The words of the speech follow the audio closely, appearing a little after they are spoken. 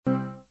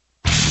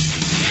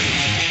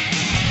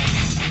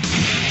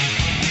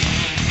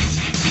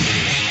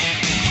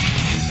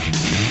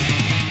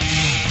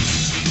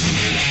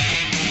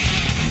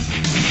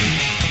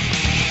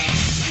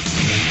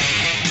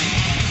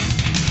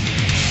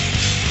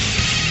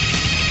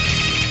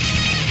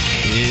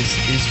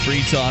This is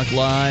Free Talk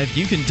Live.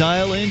 You can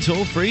dial in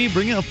toll free,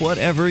 bring up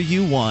whatever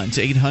you want.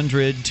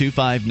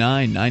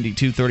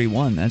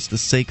 800-259-9231. That's the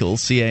SACL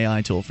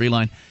CAI toll free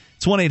line.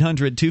 It's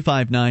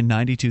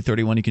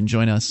 1-800-259-9231. You can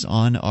join us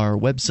on our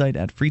website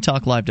at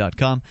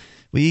freetalklive.com.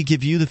 We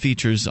give you the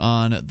features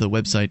on the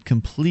website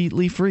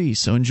completely free,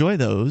 so enjoy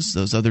those.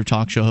 Those other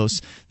talk show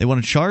hosts, they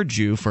want to charge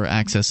you for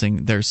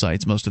accessing their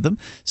sites, most of them.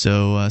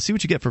 So see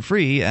what you get for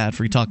free at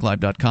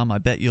freetalklive.com. I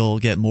bet you'll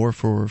get more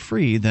for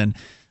free than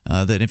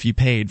if you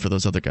paid for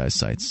those other guys'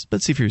 sites.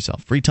 But see for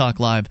yourself.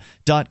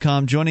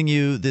 freetalklive.com. Joining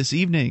you this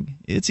evening,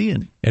 it's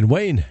Ian. And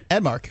Wayne.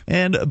 And Mark.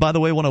 And by the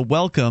way, I want to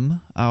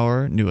welcome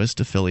our newest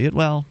affiliate,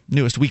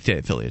 newest weekday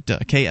affiliate,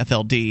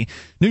 KFLD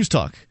News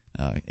Talk.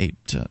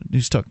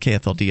 News Talk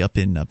KFLD up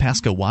in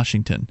Pasco,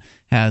 Washington,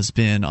 has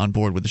been on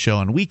board with the show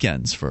on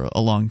weekends for a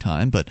long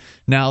time, but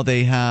now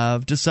they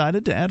have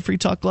decided to add Free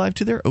Talk Live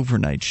to their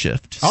overnight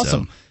shift.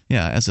 Awesome. So,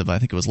 yeah, as of I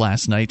think it was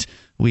last night,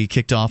 we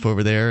kicked off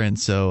over there, and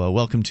so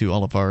welcome to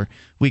all of our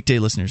weekday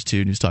listeners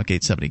to News Talk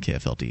 870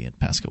 KFLD in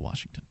Pasco,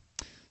 Washington.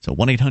 So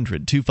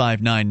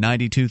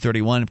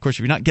 1-800-259-9231. Of course, if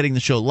you're not getting the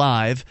show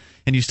live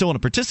and you still want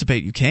to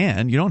participate, you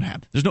can.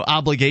 There's no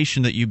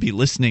obligation that you be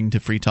listening to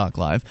Free Talk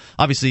Live.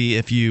 Obviously,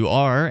 if you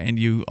are and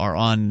you are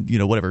on,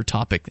 whatever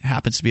topic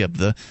happens to be of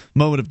the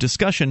moment of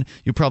discussion,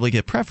 you probably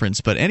get preference.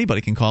 But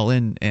anybody can call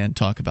in and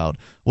talk about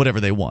whatever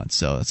they want.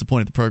 So that's the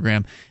point of the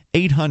program.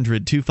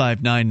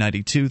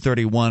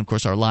 800-259-9231. Of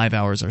course, our live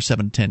hours are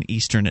 7 to 10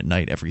 Eastern at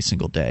night every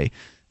single day,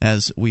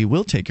 as we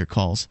will take your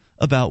calls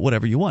about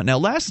whatever you want. Now,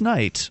 last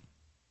night,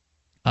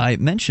 I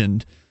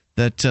mentioned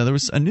that there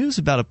was a news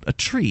about a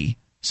tree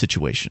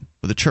situation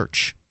with a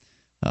church,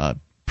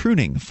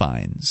 pruning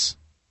fines,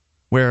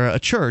 where a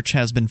church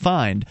has been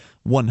fined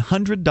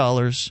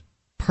 $100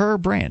 per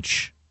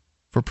branch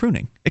for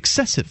pruning,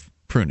 excessive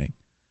pruning,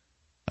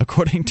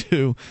 according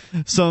to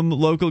some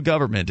local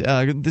government.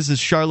 This is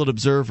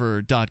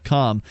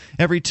CharlotteObserver.com.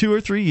 Every 2 or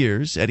 3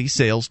 years, Eddie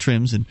Sales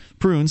trims and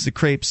prunes the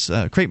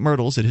crepe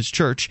myrtles at his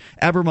church,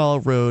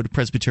 Albemarle Road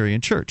Presbyterian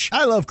Church.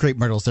 I love crepe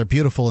myrtles. They're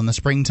beautiful in the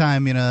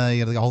springtime,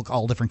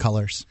 all different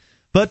colors.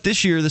 But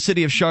this year, the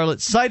city of Charlotte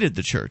cited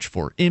the church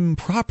for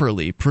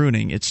improperly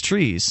pruning its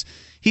trees.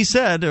 He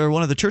said, or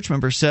one of the church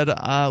members said,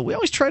 we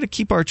always try to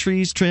keep our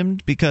trees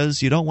trimmed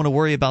because you don't want to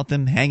worry about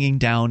them hanging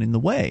down in the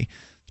way.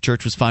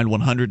 Church was fined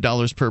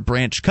 $100 per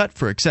branch cut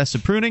for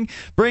excessive pruning,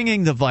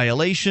 bringing the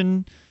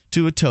violation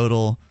to a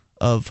total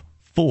of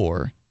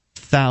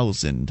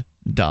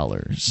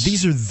 $4,000.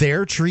 These are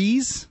their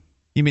trees?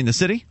 You mean the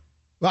city?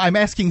 Well, I'm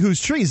asking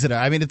whose trees it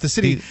are. I mean, if the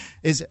city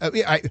is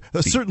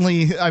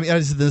certainly,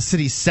 is it the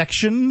city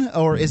section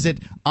or is it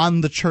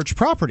on the church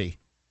property?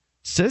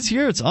 It says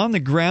here it's on the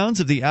grounds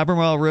of the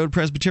Albemarle Road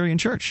Presbyterian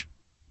Church.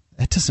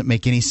 That doesn't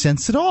make any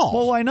sense at all.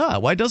 Well, why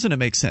not? Why doesn't it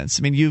make sense?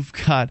 I mean, you've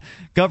got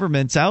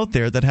governments out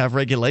there that have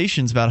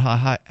regulations about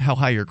how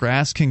high your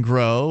grass can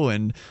grow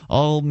and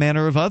all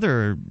manner of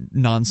other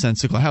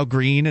nonsensical, how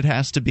green it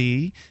has to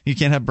be. You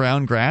can't have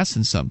brown grass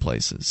in some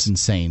places. It's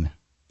insane.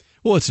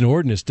 Well, it's an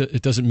ordinance.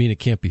 It doesn't mean it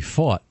can't be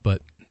fought,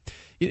 but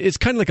it's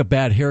kind of like a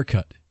bad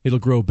haircut. It'll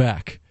grow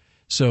back.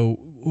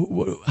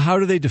 So how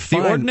do they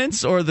define... The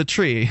ordinance or the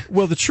tree?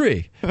 Well, the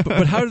tree.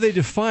 But how do they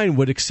define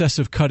what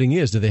excessive cutting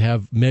is? Do they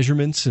have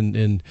measurements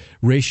and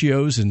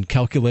ratios and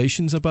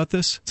calculations about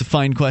this? It's a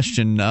fine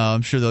question.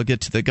 I'm sure they'll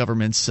get to the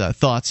government's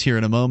thoughts here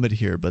in a moment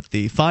here, but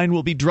the fine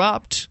will be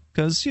dropped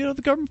because, the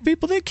government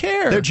people, they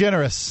care. They're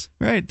generous.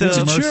 Right.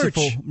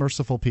 The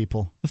merciful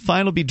people. The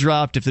fine will be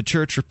dropped if the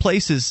church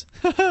replaces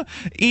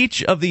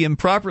each of the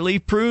improperly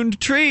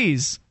pruned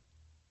trees.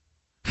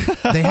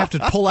 They have to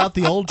pull out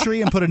the old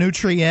tree and put a new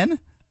tree in?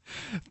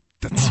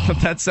 That's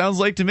what that sounds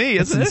like to me,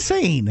 isn't it? It's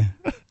insane.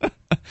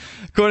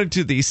 According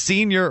to the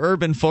senior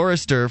urban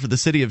forester for the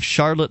city of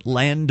Charlotte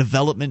Land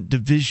Development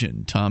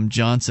Division, Tom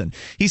Johnson,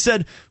 he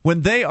said,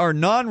 when they are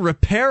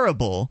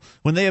non-repairable,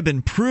 when they have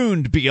been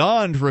pruned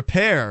beyond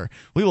repair,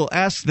 we will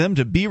ask them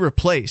to be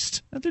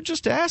replaced. And they're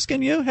just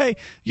asking you, hey,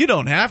 you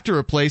don't have to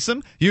replace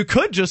them. You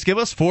could just give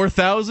us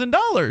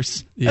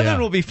 $4,000, and then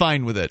we'll be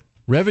fine with it.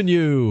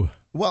 Revenue.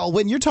 Well,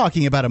 when you're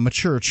talking about a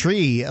mature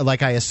tree,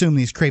 like I assume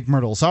these crepe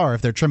myrtles are,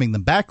 if they're trimming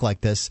them back like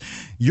this,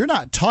 you're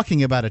not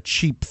talking about a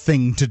cheap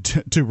thing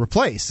to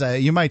replace. This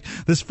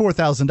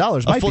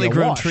 $4,000 might be a fully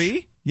grown wash.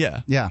 tree?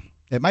 Yeah. Yeah.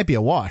 It might be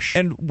a wash.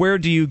 And where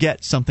do you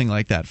get something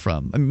like that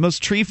from? I mean,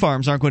 most tree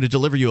farms aren't going to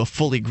deliver you a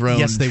fully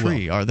grown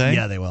tree, are they?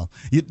 Yeah, they will.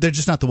 They're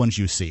just not the ones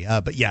you see.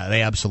 But yeah,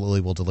 they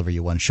absolutely will deliver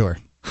you one, sure.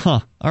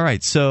 Huh. All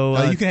right.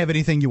 So you can have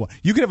anything you want.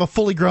 You can have a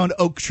fully grown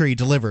oak tree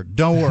delivered.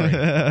 Don't worry.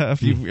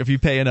 if you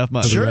pay enough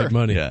money. Sure.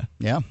 Money. Yeah.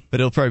 Yeah.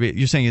 But it'll probably be,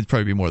 you're saying it'd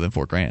probably be more than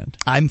 $4,000.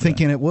 I'm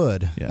thinking it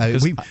would. Yeah,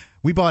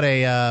 We bought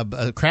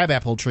a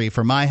crabapple tree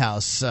for my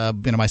house.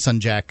 My son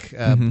Jack,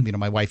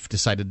 my wife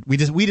decided we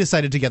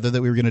decided together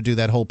that we were going to do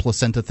that whole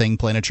placenta thing,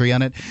 plant a tree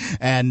on it,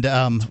 and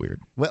it's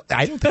weird. Well,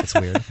 I don't think it's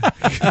weird.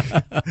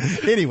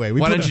 Anyway,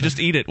 why don't you just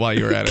eat it while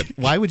you were at it?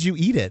 Why would you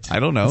eat it? I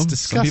don't know. It's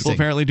disgusting. Some people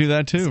apparently do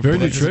that too. It's very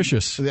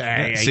nutritious. See,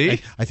 I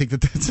think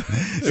that's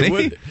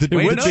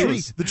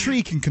the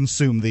tree can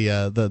consume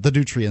the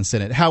nutrients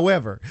in it.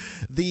 However,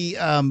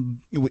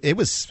 it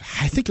was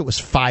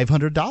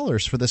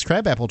 $500 for this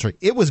crabapple tree.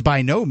 It was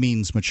by no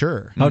means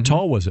mature. How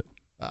tall was it?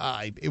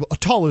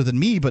 Taller than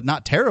me, but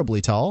not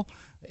terribly tall.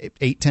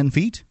 8-10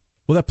 feet.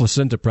 Well, that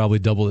placenta probably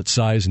doubled its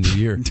size in a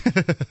year.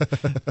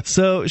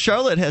 So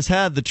Charlotte has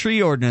had the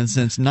tree ordinance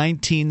since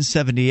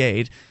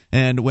 1978,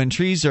 and when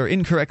trees are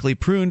incorrectly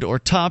pruned or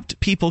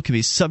topped, people can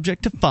be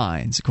subject to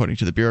fines. According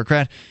to the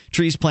bureaucrat,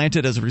 trees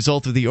planted as a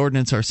result of the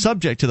ordinance are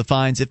subject to the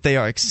fines if they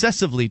are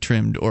excessively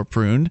trimmed or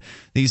pruned.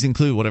 These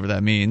include, whatever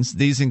that means,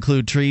 these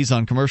include trees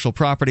on commercial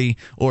property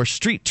or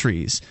street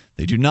trees.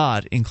 They do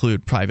not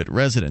include private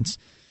residence.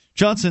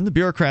 Johnson, the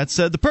bureaucrat,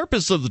 said the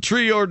purpose of the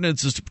tree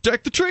ordinance is to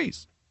protect the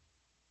trees.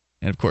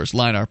 And, of course,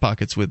 line our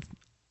pockets with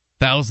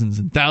thousands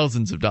and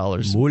thousands of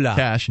dollars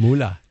cash.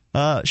 Moolah.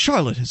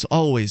 Charlotte has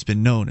always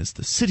been known as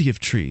the city of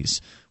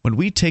trees. When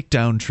we take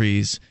down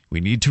trees, we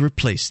need to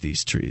replace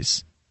these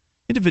trees.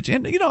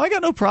 And, I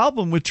got no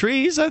problem with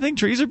trees. I think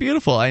trees are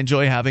beautiful. I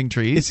enjoy having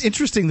trees. It's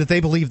interesting that they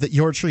believe that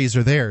your trees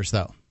are theirs,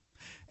 though.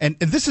 And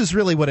this is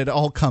really what it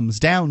all comes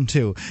down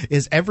to,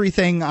 is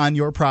everything on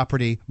your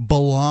property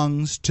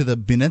belongs to the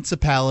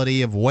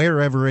municipality of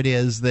wherever it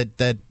is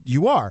that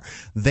you are.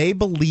 They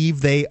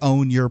believe they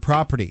own your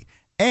property.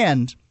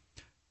 And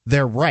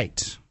they're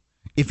right.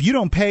 If you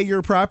don't pay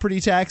your property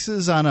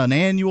taxes on an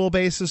annual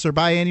basis or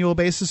biannual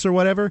basis or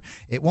whatever,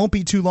 it won't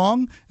be too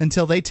long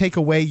until they take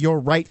away your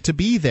right to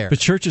be there. But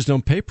churches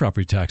don't pay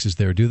property taxes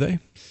there, do they?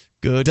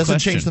 Good Doesn't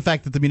question. change the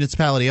fact that the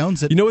municipality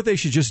owns it. You know what they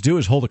should just do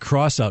is hold a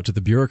cross out to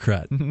the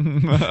bureaucrat.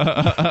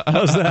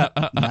 How's that?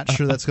 Not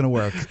sure that's going to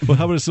work. Well,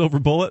 how about a silver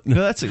bullet?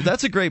 No,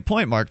 that's a great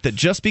point, Mark, that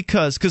just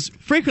because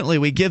frequently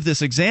we give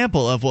this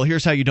example of, well,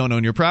 here's how you don't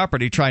own your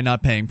property, try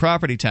not paying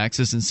property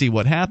taxes and see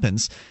what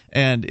happens.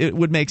 And it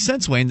would make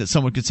sense, Wayne, that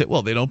someone could say,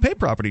 well, they don't pay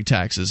property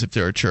taxes if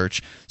they're a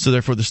church, so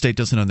therefore the state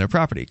doesn't own their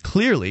property.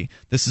 Clearly,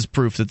 this is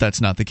proof that that's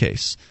not the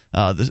case.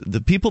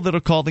 The people that are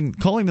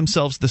calling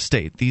themselves the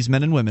state, these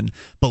men and women,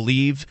 believe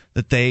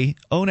that they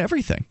own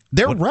everything.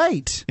 They're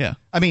right. Yeah.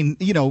 I mean,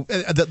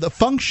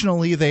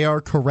 functionally they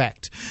are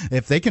correct.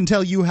 If they can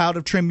tell you how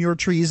to trim your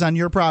trees on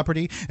your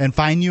property and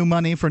fine you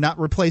money for not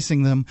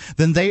replacing them,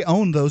 then they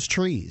own those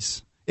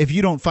trees. If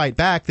you don't fight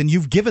back, then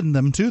you've given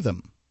them to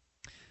them.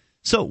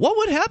 So what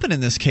would happen in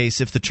this case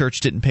if the church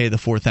didn't pay the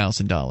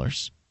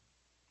 $4,000?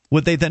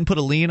 Would they then put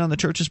a lien on the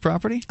church's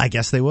property? I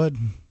guess they would.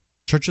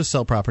 Churches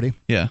sell property.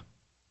 Yeah.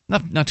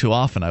 Not too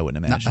often, I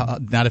wouldn't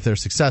imagine. Not if they're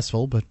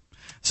successful, but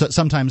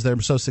sometimes they're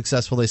so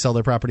successful they sell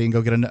their property and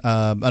go get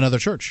another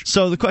church.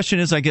 So the question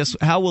is, I guess,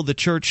 how will the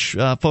church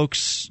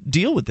folks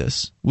deal with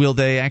this? Will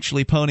they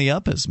actually pony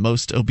up, as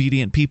most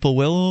obedient people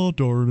will? Oh,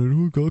 darn it,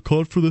 we got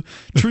caught for the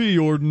tree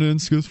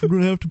ordinance. Guess we're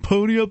going to have to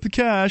pony up the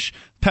cash,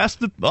 pass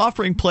the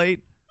offering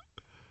plate.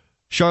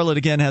 Charlotte,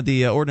 again, had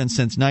the ordinance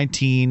since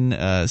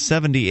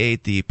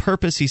 1978. The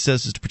purpose, he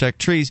says, is to protect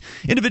trees.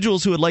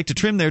 Individuals who would like to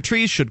trim their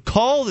trees should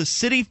call the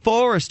city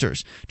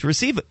foresters to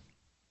receive it.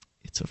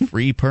 It's a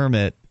free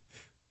permit.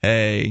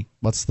 Hey.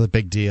 What's the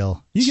big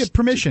deal? You get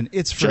permission.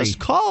 It's free. Just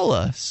call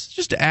us.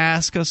 Just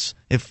ask us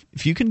if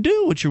you can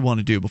do what you want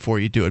to do before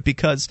you do it,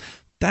 because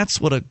that's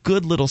what a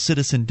good little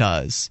citizen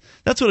does.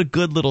 That's what a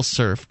good little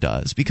serf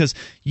does, because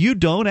you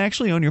don't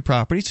actually own your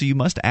property, so you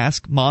must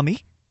ask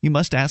mommy. You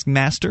must ask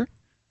master.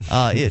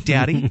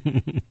 Daddy,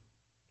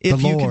 the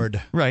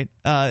Lord, right?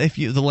 If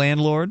you, the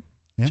landlord,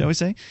 shall we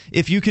say,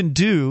 if you can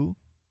do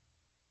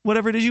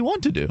whatever it is you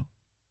want to do,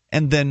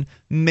 and then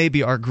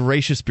maybe our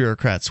gracious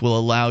bureaucrats will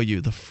allow you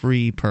the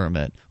free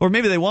permit, or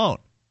maybe they won't,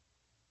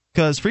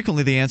 because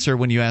frequently the answer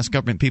when you ask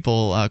government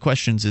people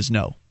questions is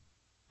no.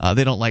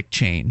 They don't like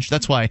change.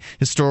 That's why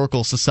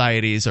historical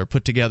societies are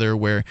put together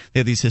where they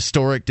have these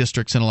historic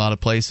districts in a lot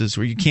of places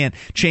where you can't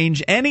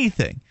change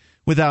anything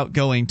without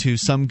going to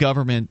some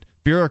government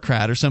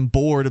bureaucrat or some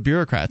board of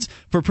bureaucrats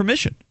for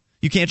permission.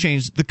 You can't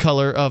change the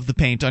color of the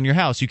paint on your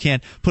house. You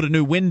can't put a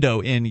new window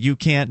in. You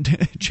can't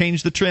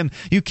change the trim.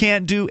 You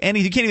can't do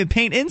anything. You can't even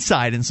paint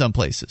inside in some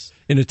places.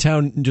 In a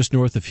town just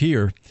north of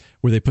here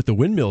where they put the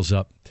windmills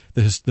up,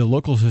 the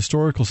local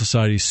historical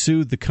society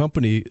sued the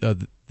company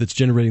that's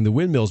generating the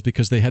windmills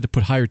because they had to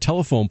put higher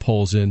telephone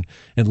poles in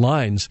and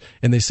lines,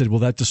 and they said, well,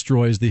 that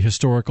destroys the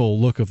historical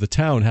look of the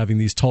town having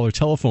these taller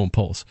telephone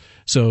poles.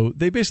 So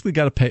they basically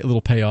got a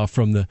little payoff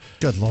from the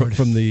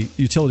from the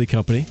utility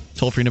company.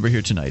 Toll-free number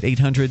here tonight,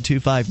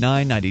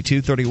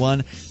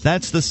 800-259-9231.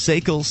 That's the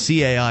SACL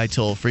CAI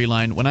toll-free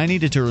line. When I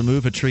needed to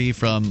remove a tree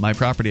from my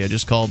property, I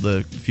just called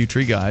the few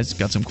tree guys,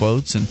 got some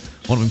quotes, and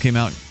one of them came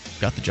out and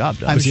got the job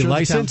done. Was he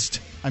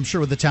licensed? I'm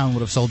sure the town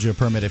would have sold you a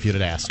permit if you'd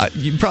have asked.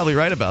 You're probably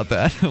right about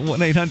that.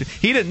 1-800.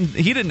 He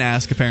didn't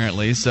ask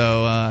apparently.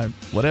 So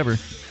whatever.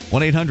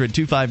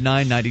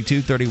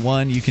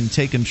 1-800-259-9231. You can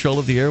take control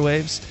of the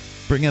airwaves.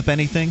 Bring up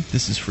anything.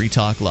 This is Free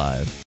Talk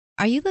Live.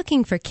 Are you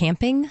looking for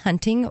camping,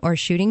 hunting, or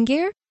shooting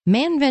gear?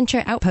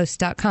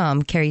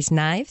 ManVentureOutpost.com carries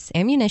knives,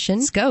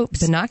 ammunition, scopes,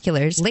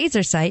 binoculars,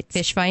 laser sights,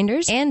 fish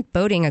finders, and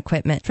boating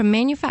equipment from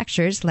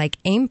manufacturers like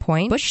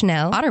Aimpoint,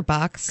 Bushnell,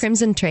 Otterbox,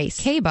 Crimson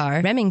Trace,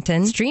 K-Bar,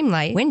 Remington,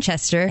 Streamlight,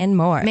 Winchester, and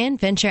more.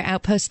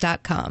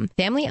 ManVentureOutpost.com.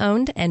 Family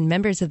owned and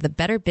members of the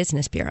Better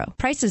Business Bureau.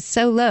 Prices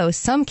so low,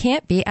 some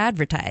can't be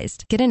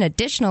advertised. Get an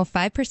additional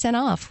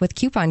 5% off with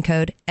coupon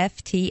code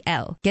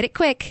FTL. Get it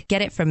quick.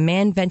 Get it from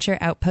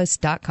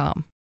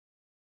ManVentureOutpost.com.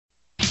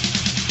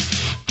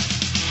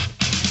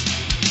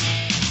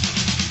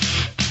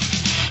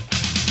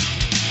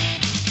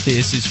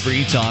 This is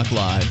Free Talk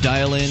Live.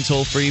 Dial in,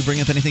 toll free,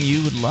 bring up anything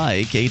you would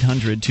like.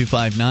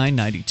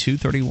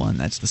 800-259-9231.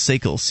 That's the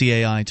SACL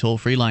CAI toll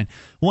free line.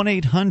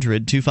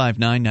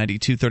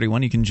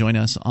 1-800-259-9231. You can join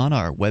us on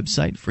our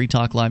website,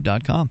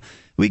 freetalklive.com.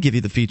 We give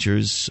you the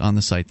features on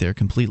the site there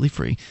completely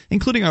free,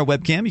 including our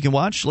webcam. You can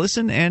watch,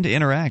 listen, and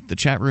interact. The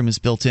chat room is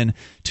built in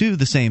to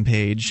the same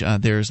page.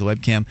 There's the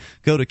webcam.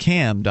 Go to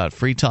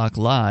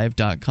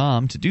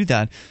cam.freetalklive.com to do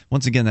that.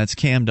 Once again, that's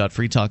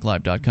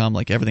cam.freetalklive.com.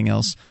 Like everything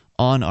else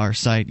on our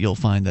site, you'll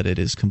find that it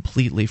is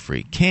completely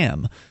free.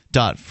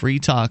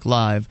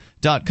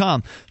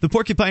 cam.freetalklive.com. The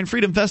Porcupine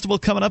Freedom Festival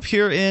coming up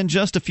here in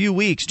just a few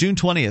weeks, June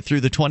 20th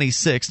through the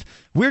 26th.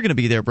 We're going to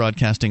be there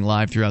broadcasting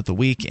live throughout the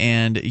week,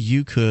 and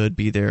you could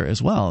be there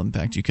as well. In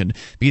fact, you can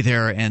be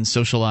there and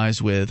socialize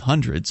with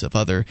hundreds of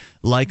other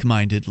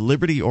like-minded,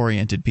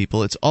 liberty-oriented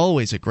people. It's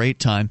always a great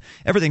time.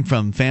 Everything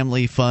from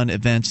family fun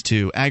events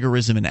to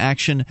agorism in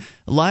action,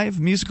 live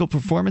musical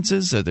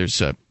performances.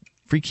 There's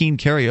free keen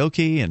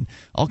karaoke and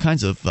all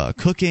kinds of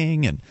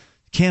cooking and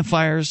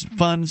campfires,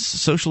 fun,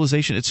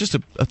 socialization.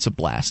 It's a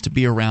blast to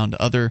be around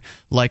other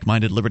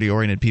like-minded,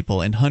 liberty-oriented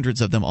people, and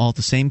hundreds of them all at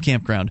the same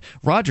campground,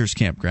 Rogers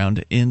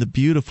Campground, in the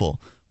beautiful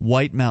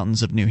White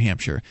Mountains of New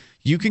Hampshire.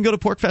 You can go to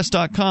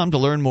porcfest.com to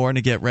learn more and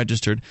to get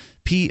registered.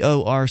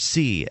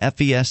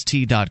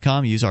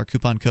 porcfest.com. Use our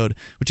coupon code,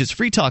 which is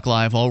Free Talk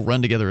Live, all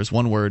run together as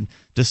one word,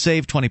 to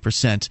save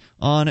 20%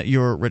 on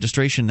your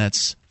registration.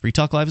 That's Free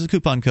Talk Live as a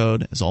coupon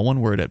code, is all one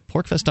word at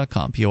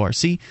porcfest.com.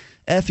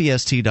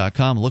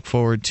 porcfest.com. Look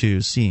forward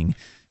to seeing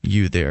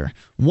you there.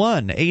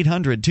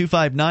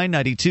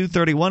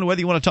 1-800-259-9231. Whether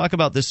you want to talk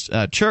about this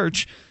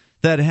church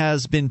that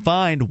has been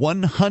fined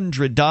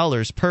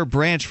 $100 per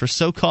branch for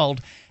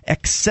so-called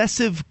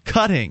excessive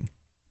cutting.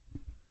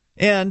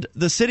 And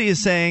the city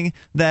is saying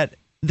that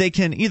they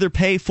can either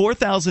pay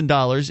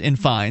 $4,000 in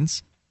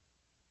fines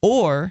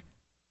or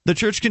the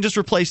church can just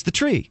replace the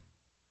tree.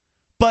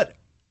 But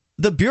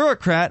the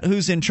bureaucrat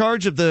who's in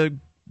charge of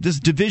this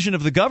division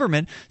of the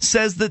government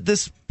says that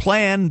this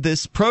plan,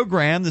 this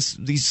program,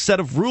 these set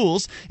of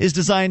rules is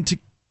designed to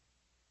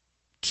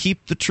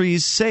keep the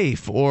trees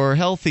safe or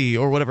healthy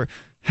or whatever.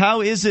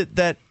 How is it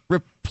that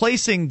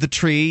replacing the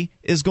tree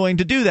is going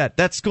to do that?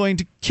 That's going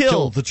to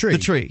kill the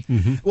tree.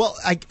 Mm-hmm. Well,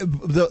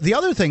 the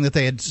other thing that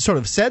they had sort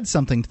of said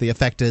something to the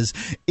effect is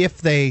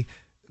if they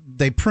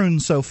prune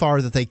so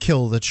far that they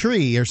kill the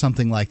tree or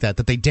something like that,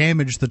 that they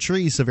damage the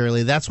tree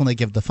severely, that's when they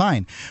give the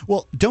fine.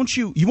 Well,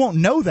 you won't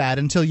know that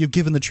until you've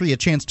given the tree a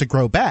chance to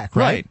grow back,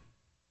 right?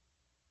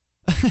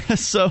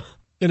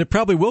 And it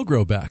probably will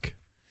grow back.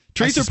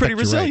 Trees are pretty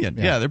resilient.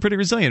 Right. Yeah, they're pretty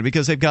resilient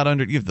because they've got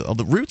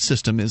the root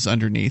system is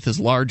underneath, as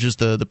large as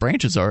the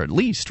branches are, at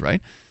least, right?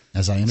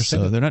 As I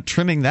understand. So they're not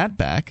trimming that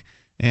back.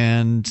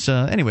 And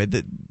anyway,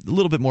 a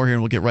little bit more here,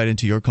 and we'll get right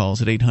into your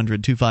calls at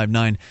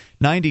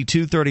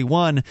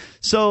 800-259-9231.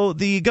 So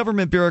the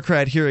government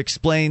bureaucrat here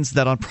explains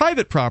that on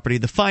private property,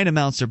 the fine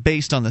amounts are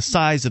based on the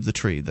size of the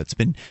tree that's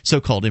been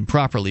so-called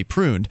improperly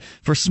pruned.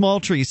 For small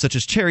trees such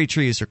as cherry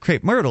trees or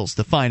crepe myrtles,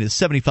 the fine is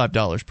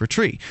 $75 per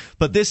tree.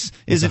 But this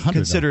isn't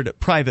considered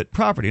private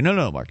property.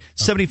 No, Mark.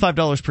 Okay.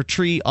 $75 per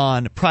tree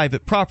on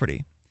private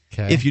property.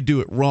 Okay. If you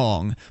do it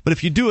wrong. But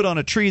if you do it on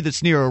a tree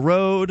that's near a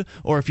road,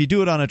 or if you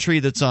do it on a tree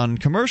that's on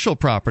commercial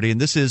property, and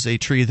this is a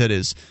tree that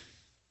is,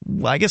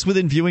 I guess,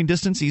 within viewing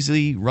distance,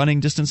 easily running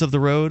distance of the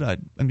road, I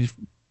mean,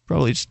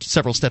 probably just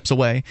several steps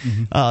away,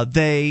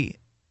 they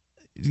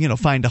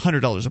find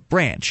 $100 a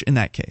branch in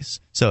that case.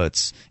 So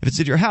if it's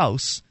at your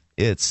house,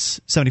 it's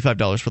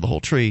 $75 for the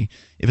whole tree.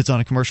 If it's on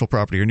a commercial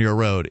property or near a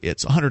road,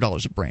 it's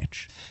 $100 a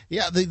branch.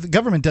 Yeah, the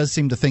government does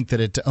seem to think that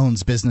it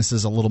owns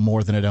businesses a little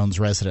more than it owns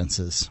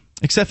residences.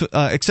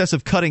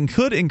 Excessive cutting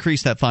could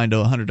increase that fine to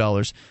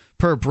 $100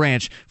 per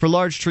branch. For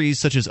large trees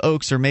such as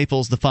oaks or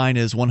maples, the fine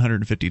is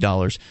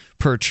 $150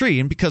 per tree.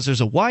 And because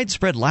there's a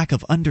widespread lack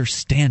of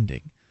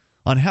understanding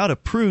on how to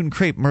prune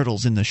crepe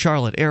myrtles in the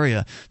Charlotte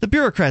area, the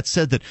bureaucrats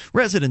said that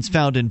residents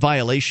found in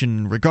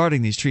violation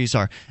regarding these trees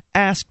are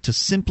asked to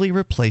simply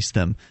replace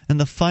them, and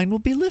the fine will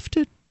be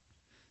lifted.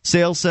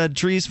 Sales said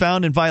trees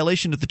found in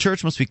violation at the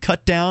church must be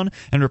cut down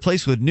and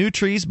replaced with new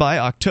trees by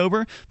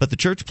October, but the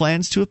church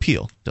plans to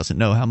appeal. Doesn't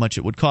know how much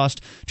it would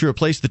cost to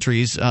replace the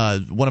trees.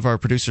 One of our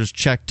producers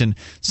checked and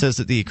says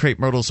that the crepe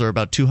myrtles are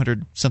about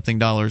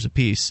 $200-something a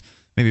piece,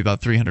 maybe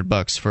about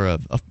 $300 for a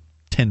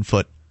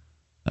 10-foot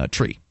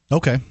tree.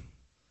 Okay.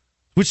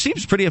 Which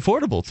seems pretty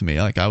affordable to me.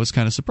 Like, I was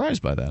kind of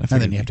surprised by that.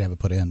 And then you have to have it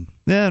put in.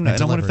 Yeah, and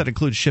I wonder if that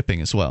includes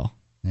shipping as well.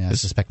 Yeah, I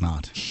suspect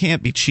not. It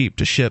can't be cheap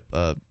to ship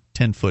a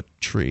 10-foot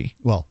tree.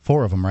 Well,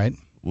 4 of them, right?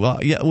 Well,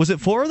 yeah. Was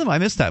it 4 of them? I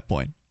missed that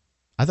point.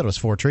 I thought it was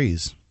 4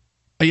 trees.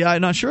 Yeah,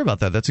 I'm not sure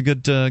about that. That's a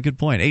good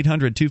point.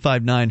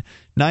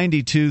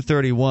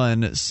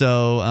 800-259-9231.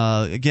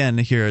 So, again,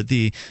 here,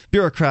 the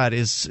bureaucrat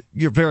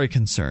you're very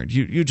concerned.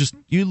 You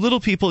little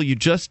people, you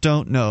just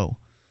don't know.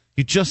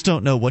 You just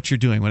don't know what you're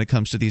doing when it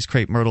comes to these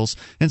crepe myrtles.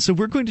 And so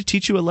we're going to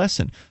teach you a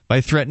lesson by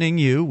threatening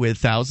you with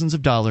thousands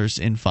of dollars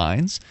in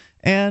fines.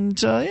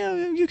 And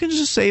you can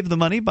just save the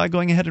money by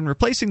going ahead and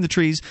replacing the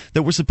trees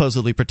that we're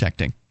supposedly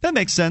protecting. That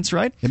makes sense,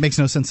 right? It makes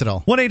no sense at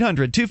all.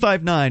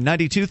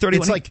 1-800-259-9231.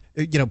 It's like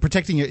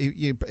protecting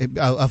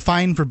a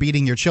fine for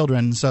beating your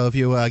children. So if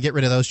you get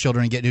rid of those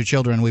children and get new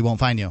children, we won't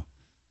fine you.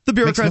 The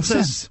bureaucrat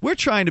says we're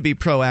trying to be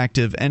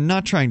proactive and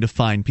not trying to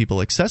fine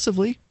people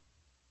excessively.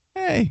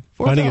 Hey,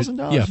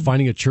 $4,000. Yeah,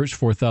 finding a church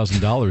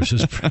 $4,000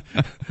 is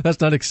that's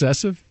not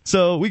excessive.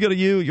 So we go to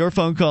your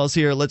phone calls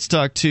here. Let's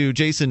talk to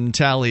Jason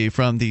Talley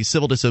from the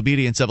Civil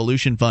Disobedience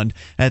Evolution Fund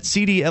at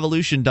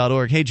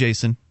cdevolution.org. Hey,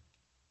 Jason.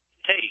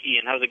 Hey,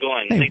 Ian. How's it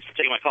going? Hey. Thanks for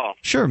taking my call.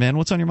 Sure, man.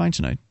 What's on your mind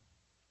tonight?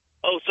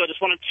 Oh, so I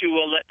just wanted to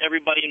let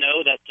everybody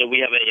know that we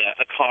have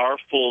a car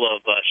full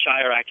of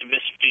Shire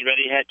activists getting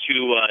ready to head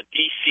to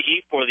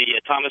D.C. for the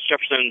Thomas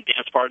Jefferson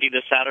dance party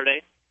this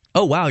Saturday.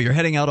 Oh, wow. You're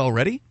heading out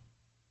already?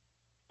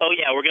 Oh,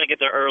 yeah, we're going to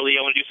get there early.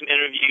 I want to do some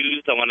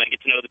interviews. I want to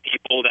get to know the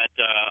people that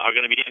are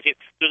going to be dancing.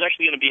 There's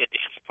actually going to be a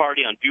dance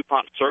party on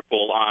DuPont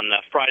Circle on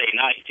Friday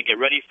night to get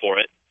ready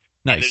for it.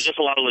 Nice. And there's just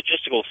a lot of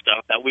logistical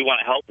stuff that we want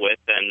to help with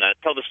and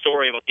tell the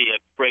story about the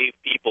brave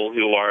people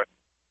who are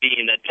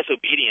being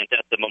disobedient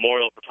at the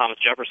memorial for Thomas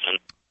Jefferson.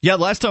 Yeah,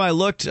 last time I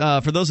looked,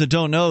 for those that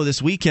don't know,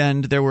 this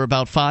weekend there were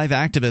about 5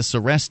 activists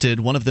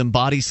arrested. One of them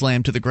body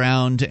slammed to the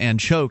ground and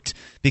choked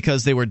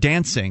because they were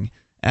dancing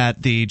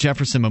at the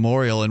Jefferson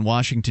Memorial in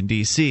Washington,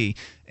 D.C.,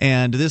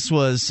 and this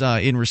was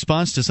in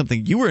response to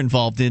something you were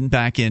involved in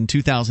back in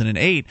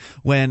 2008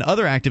 when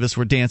other activists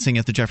were dancing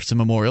at the Jefferson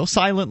Memorial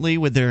silently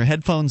with their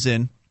headphones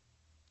in.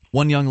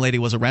 One young lady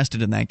was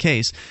arrested in that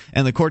case,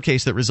 and the court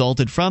case that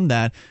resulted from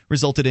that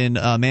resulted in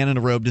a man in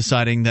a robe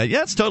deciding that,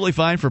 yeah, it's totally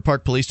fine for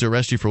park police to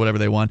arrest you for whatever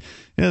they want.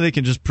 They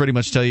can just pretty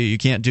much tell you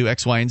can't do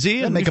X, Y, and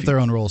Z. And make up their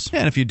own rules. Yeah,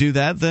 and if you do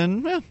that,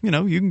 then,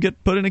 you can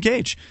get put in a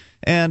cage.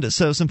 And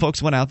so some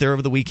folks went out there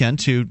over the weekend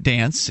to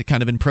dance,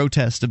 kind of in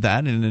protest of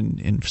that and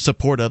in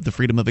support of the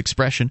freedom of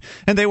expression.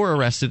 And they were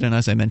arrested, and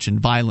as I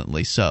mentioned,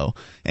 violently so.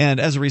 And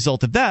as a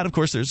result of that, of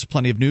course, there's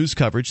plenty of news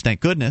coverage,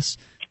 thank goodness.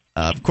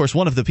 Of course,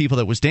 one of the people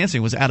that was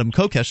dancing was Adam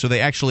Kokesh, so they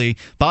actually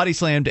body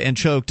slammed and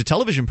choked a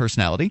television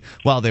personality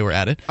while they were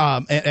at it.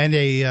 And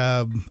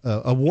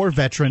a war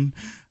veteran.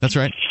 That's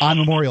right. On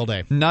Memorial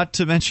Day. Not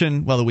to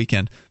mention, the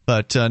weekend,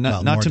 but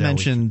not to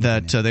mention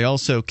that they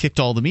also kicked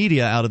all the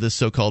media out of this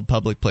so-called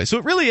public place. So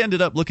it really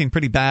ended up looking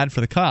pretty bad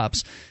for the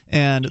cops,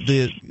 and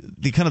the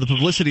kind of the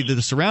publicity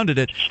that surrounded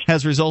it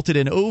has resulted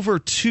in over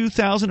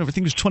 2,000, I think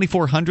it was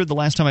 2,400 the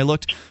last time I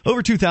looked,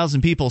 over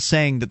 2,000 people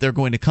saying that they're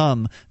going to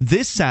come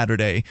this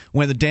Saturday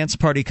when the dance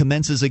party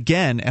commences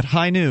again at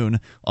high noon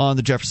on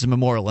the Jefferson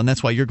Memorial, and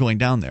that's why you're going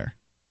down there.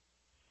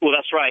 Well,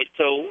 that's right.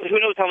 So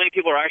who knows how many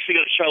people are actually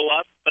going to show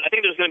up, but I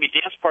think there's going to be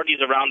dance parties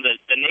around the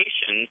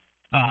nation,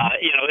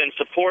 in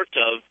support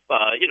of,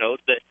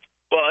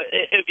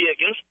 it'd be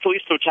against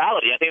police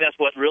brutality. I think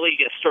that's what really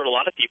stirred a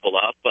lot of people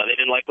up. They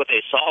didn't like what they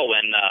saw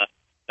when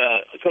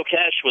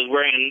Kokesh was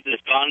wearing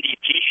this Gandhi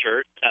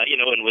T-shirt,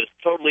 and was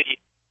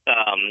totally,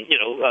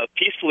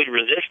 peacefully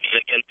resisting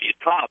against these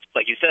cops,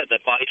 like you said,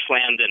 that body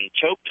slammed and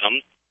choked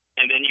him.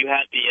 And then you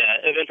had the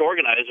event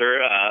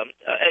organizer,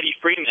 Eddie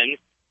Freeman,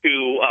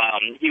 who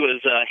he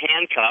was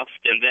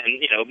handcuffed and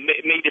then,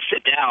 made to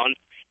sit down.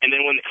 And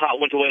then when the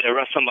cop went away to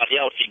arrest somebody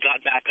else, he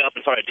got back up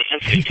and started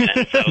dancing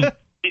again. So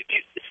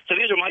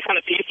these are my kind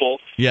of people.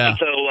 Yeah. And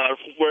so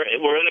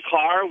we're in a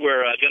car.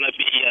 We're going to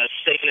be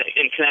staying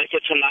in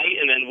Connecticut tonight,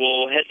 and then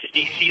we'll head to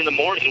D.C. in the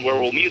morning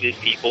where we'll meet these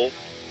people.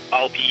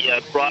 I'll be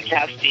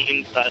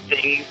broadcasting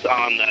things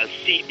on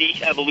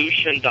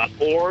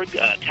cdevolution.org,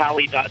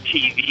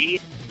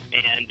 tally.tv,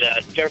 and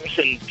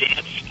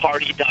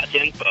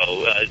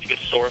jeffersondanceparty.info is a good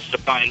source to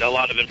find a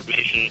lot of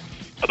information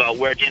about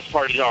where dance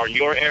parties are in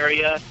your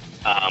area,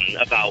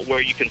 about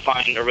where you can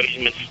find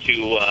arrangements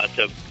to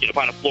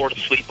find a floor to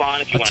sleep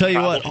on. If you I'll tell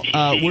you what,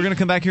 we're going to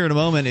come back here in a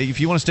moment. If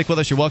you want to stick with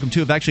us, you're welcome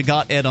to. I've actually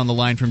got Ed on the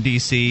line from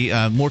D.C.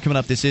 More coming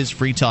up. This is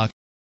Free Talk.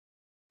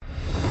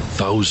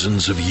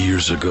 Thousands of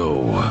years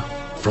ago,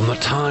 from the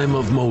time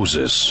of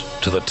Moses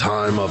to the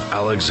time of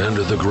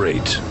Alexander the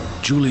Great,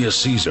 Julius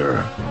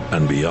Caesar,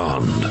 and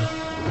beyond,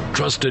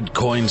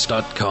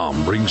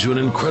 TrustedCoins.com brings you an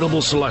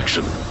incredible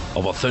selection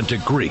of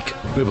authentic Greek,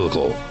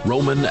 Biblical,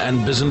 Roman,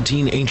 and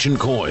Byzantine ancient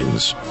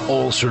coins,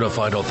 all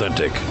certified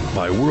authentic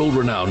by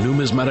world-renowned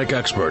numismatic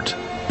expert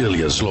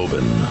Ilya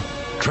Zlobin.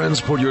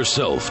 Transport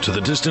yourself to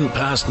the distant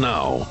past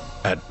now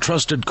at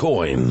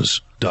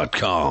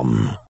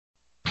TrustedCoins.com.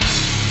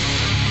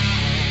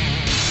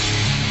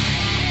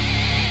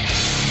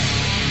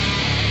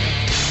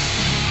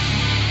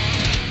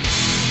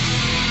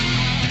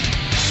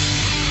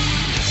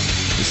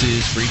 This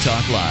is Free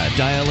Talk Live.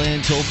 Dial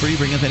in, toll free,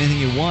 bring up anything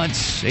you want.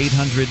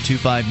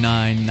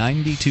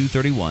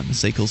 800-259-9231. The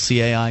SACL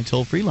CAI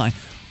toll free line.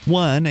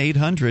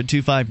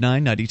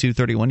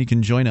 1-800-259-9231. You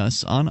can join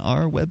us on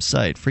our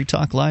website,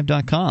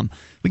 freetalklive.com.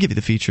 We give you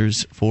the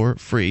features for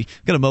free.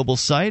 We've got a mobile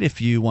site.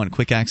 If you want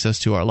quick access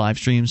to our live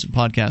streams and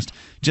podcast,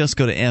 just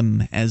go to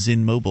m as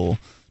in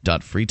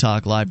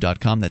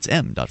mobile.freetalklive.com. That's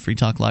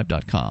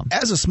m.freetalklive.com.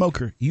 As a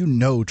smoker, you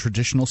know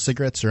traditional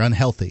cigarettes are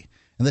unhealthy,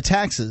 and the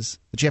taxes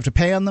that you have to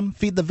pay on them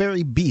feed the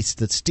very beast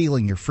that's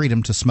stealing your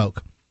freedom to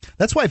smoke.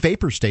 That's why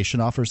Vapor Station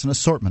offers an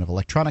assortment of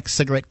electronic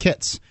cigarette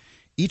kits.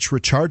 Each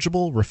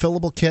rechargeable,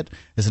 refillable kit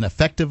is an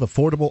effective,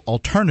 affordable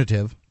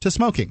alternative to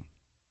smoking.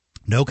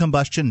 No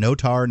combustion, no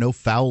tar, no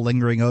foul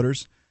lingering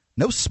odors,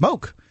 no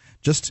smoke.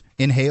 Just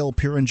inhale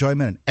pure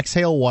enjoyment and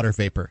exhale water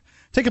vapor.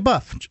 Take a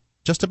puff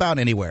just about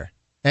anywhere.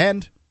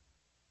 And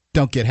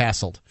don't get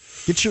hassled.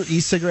 Get your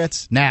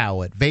e-cigarettes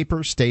now at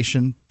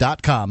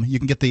VaporStation.com. You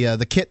can get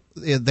the kit.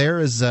 There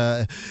is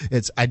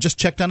it's. I just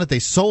checked on it. They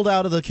sold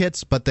out of the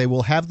kits, but they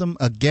will have them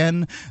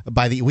again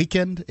by the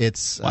weekend.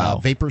 It's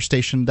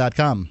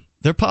VaporStation.com.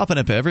 They're popping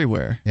up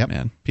everywhere,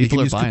 man.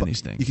 People are buying these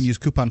things. You can use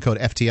coupon code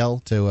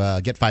FTL to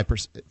get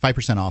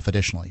 5% off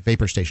additionally.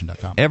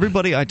 VaporStation.com.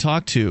 Everybody I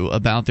talk to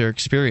about their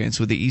experience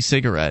with the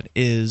e-cigarette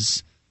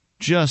is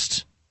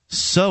just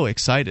so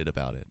excited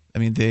about it. I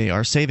mean, they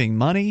are saving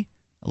money,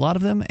 a lot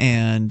of them,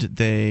 and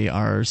they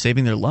are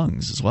saving their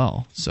lungs as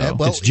well. So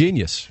it's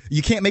genius.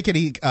 You can't make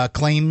any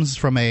claims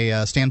from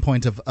a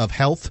standpoint of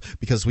health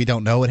because we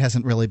don't know. It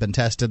hasn't really been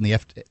tested, and the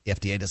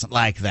FDA doesn't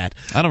like that.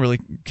 I don't really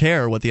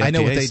care what the FDA says. I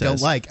know what they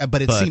don't like,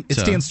 but it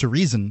stands to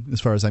reason as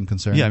far as I'm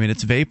concerned. Yeah, I mean,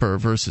 it's vapor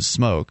versus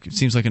smoke. It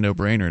seems like a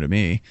no-brainer to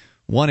me.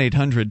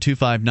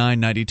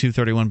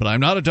 1-800-259-9231. But I'm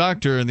not a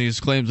doctor, and these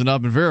claims have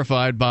not been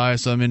verified by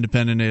some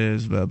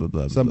independent blah, blah,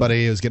 blah.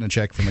 Somebody who's getting a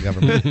check from the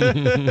government.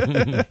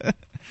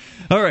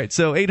 All right,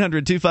 so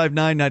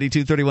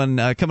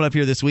 800-259-9231. Coming up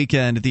here this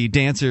weekend, the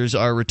dancers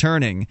are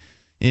returning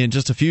in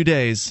just a few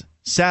days.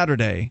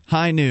 Saturday,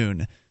 high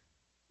noon,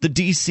 the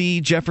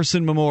D.C.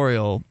 Jefferson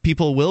Memorial.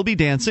 People will be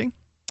dancing,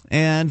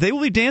 and they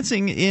will be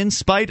dancing in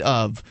spite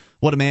of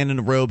what a man in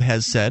a robe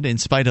has said, in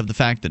spite of the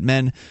fact that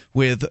men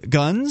with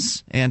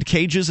guns and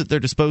cages at their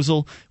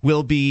disposal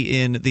will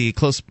be in the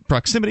close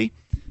proximity,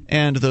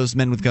 and those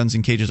men with guns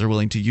and cages are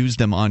willing to use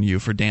them on you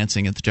for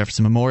dancing at the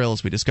Jefferson Memorial,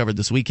 as we discovered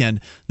this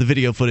weekend. The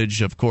video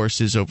footage, of course,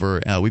 is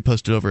over. We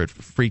posted over at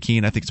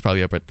Freekeen. I think it's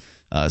probably up at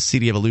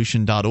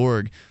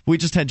cdievolution.org. We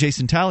just had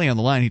Jason Talley on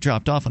the line. He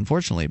dropped off,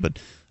 unfortunately, but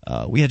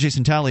we had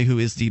Jason Talley, who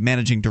is the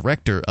managing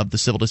director of the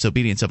Civil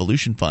Disobedience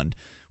Evolution Fund,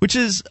 which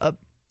is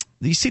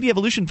the CD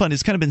Evolution Fund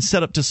has kind of been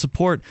set up to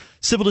support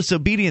civil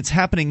disobedience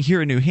happening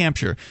here in New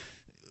Hampshire.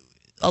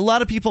 A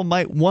lot of people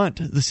might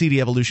want the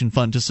CD Evolution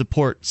Fund to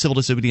support civil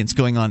disobedience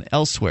going on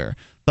elsewhere,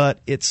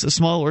 but it's a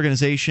small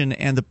organization,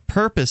 and the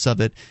purpose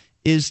of it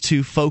is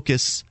to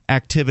focus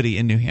activity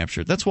in New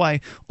Hampshire. That's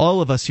why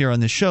all of us here on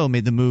this show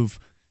made the move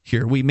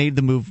here. We made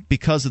the move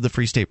because of the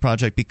Free State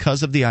Project,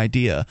 because of the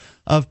idea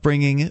of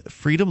bringing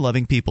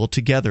freedom-loving people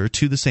together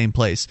to the same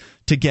place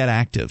to get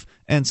active.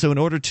 And so in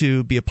order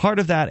to be a part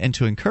of that and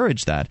to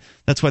encourage that,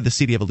 that's why the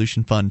CD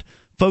Evolution Fund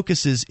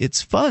focuses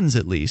its funds,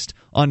 at least,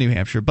 on New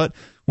Hampshire. But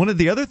one of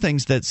the other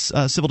things that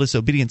Civil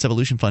Disobedience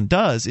Evolution Fund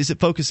does is it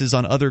focuses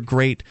on other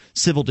great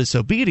civil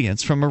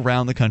disobedience from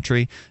around the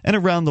country and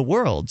around the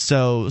world.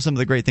 So some of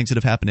the great things that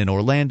have happened in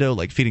Orlando,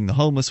 like feeding the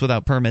homeless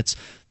without permits,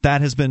 that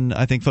has been,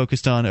 I think,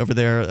 focused on over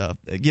there,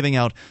 giving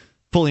out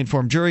fully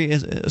informed jury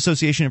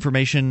association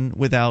information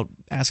without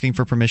asking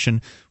for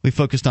permission. We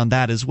focused on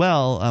that as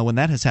well when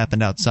that has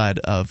happened outside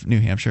of New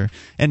Hampshire.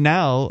 And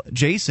now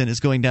Jason is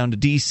going down to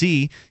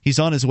D.C. He's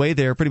on his way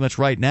there pretty much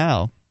right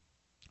now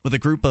with a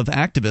group of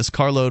activists,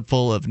 carload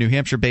full of New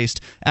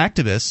Hampshire-based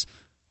activists,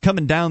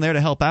 coming down there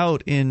to help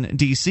out in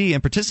D.C.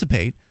 and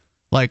participate,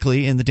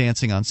 likely, in the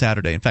dancing on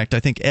Saturday. In fact, I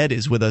think Ed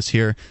is with us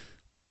here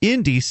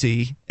in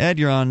D.C. Ed,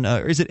 you're on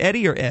is it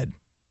Eddie or Ed?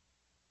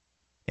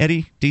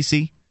 Eddie,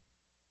 D.C.?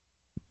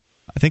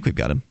 I think we've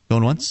got him.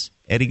 Going once?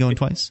 Eddie going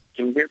twice?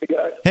 Can you hear me,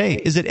 guys? Hey,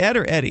 is it Ed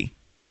or Eddie?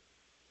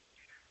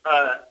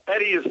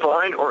 Eddie is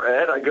fine, or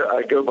Ed.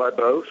 I go by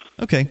both.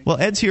 Okay. Well,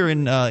 Ed's here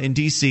in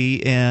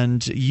D.C.,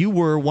 and you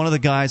were one of the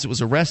guys that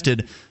was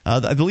arrested.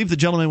 I believe the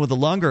gentleman with the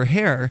longer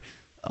hair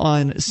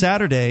on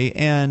Saturday,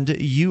 and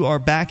you are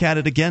back at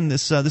it again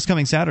this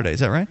coming Saturday. Is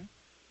that right?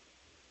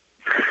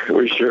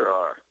 We sure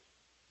are.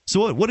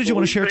 So what did you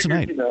want to share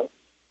tonight?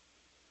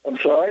 I'm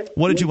sorry?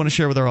 What did you want to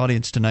share with our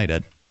audience tonight,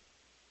 Ed?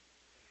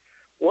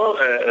 Well,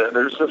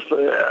 there's just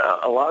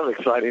a lot of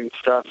exciting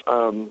stuff.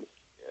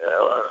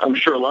 I'm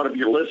sure a lot of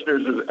your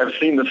listeners have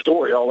seen the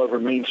story all over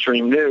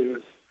mainstream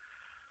news.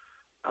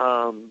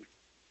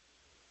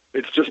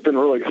 It's just been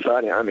really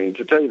exciting. I mean,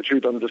 to tell you the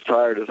truth, I'm just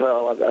tired as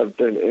hell. I've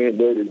been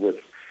inundated with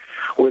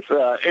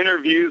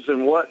interviews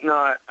and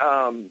whatnot.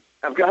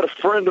 I've got a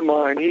friend of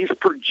mine. He's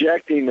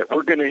projecting that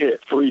we're going to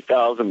hit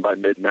 3,000 by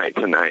midnight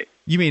tonight.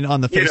 You mean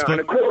on the Facebook? And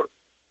of course,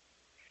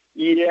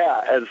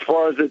 yeah, as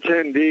far as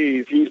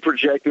attendees, he's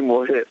projecting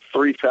we'll hit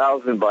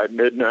 3,000 by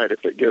midnight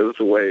if it goes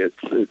the way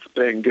it's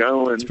been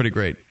going. It's pretty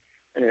great.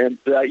 And,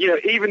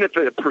 even if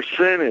a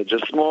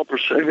small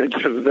percentage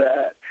of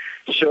that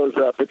shows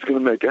up, it's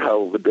going to make a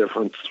hell of a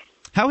difference.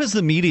 How has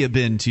the media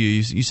been to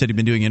you? You said you've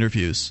been doing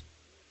interviews.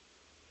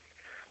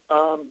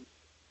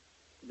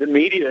 The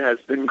media has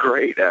been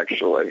great,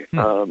 actually.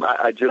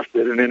 I just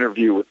did an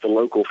interview with the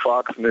local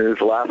Fox News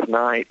last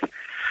night.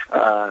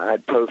 I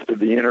posted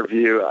the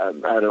interview.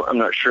 I'm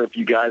not sure if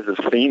you guys have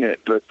seen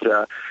it, but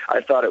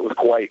I thought it was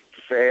quite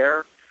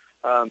fair.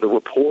 The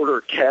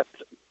reporter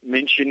kept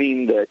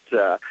mentioning that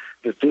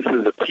this is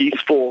a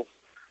peaceful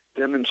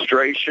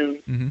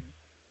demonstration. Mm-hmm.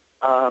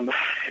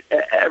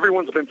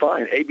 Everyone's been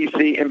fine.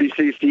 ABC,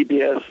 NBC,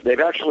 CBS, they've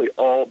actually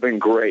all been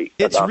great.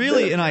 It's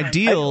really an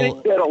ideal... I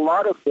think that a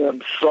lot of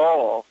them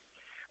saw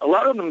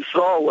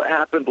what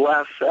happened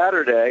last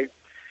Saturday,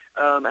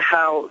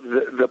 how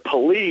the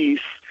police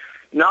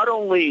not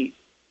only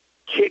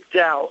kicked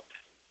out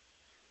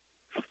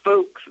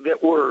folks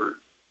that were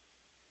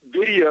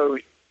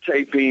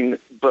videotaping,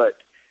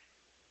 but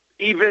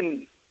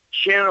even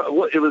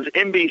it was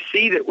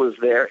NBC that was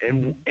there,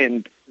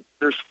 and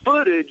there's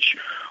footage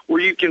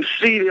where you can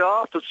see the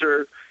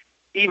officer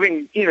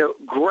even,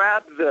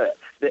 grab the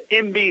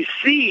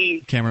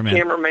NBC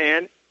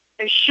cameraman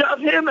and shove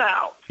him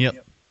out.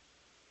 Yep.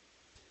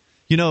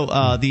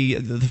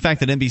 The fact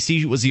that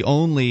NBC was the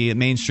only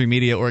mainstream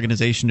media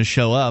organization to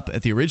show up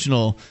at the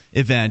original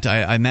event,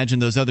 I imagine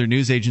those other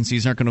news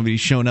agencies aren't going to be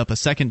showing up a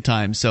second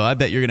time. So I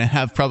bet you're going to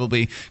have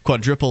probably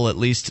quadruple at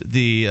least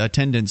the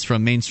attendance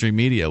from mainstream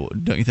media,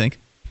 don't you think?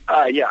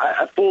 Yeah,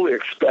 I fully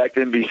expect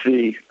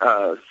NBC,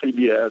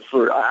 CBS,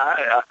 or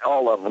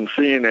all of them,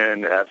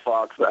 CNN,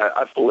 Fox.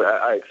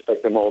 I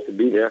expect them all to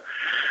be there.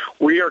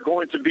 We are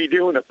going to be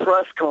doing a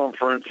press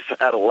conference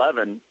at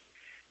 11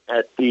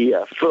 at the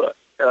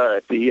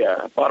at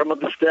the bottom of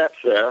the steps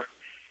there,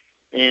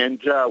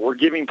 and we're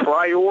giving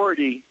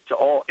priority to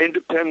all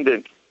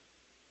independent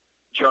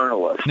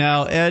journalists.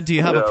 Now, Ed, do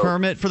you have a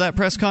permit for that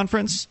press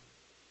conference?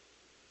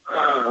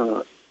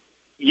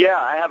 Yeah,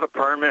 I have a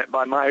permit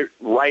by my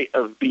right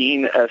of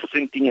being a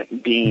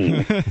sentient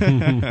being.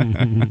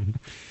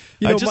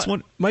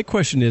 My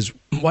question is,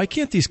 why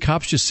can't these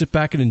cops just sit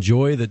back and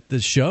enjoy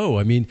the show?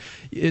 I mean,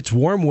 it's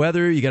warm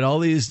weather. You got all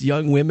these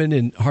young women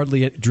and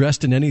hardly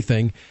dressed in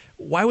anything.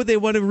 Why would they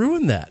want to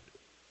ruin that?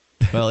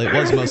 Well, it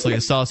was mostly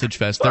a sausage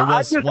fest. There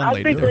was one lady.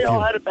 I think they all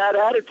had a bad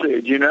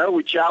attitude,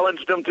 We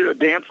challenged them to a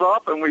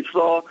dance-off, and we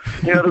saw,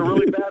 the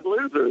really bad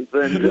losers.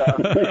 And,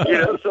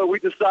 so we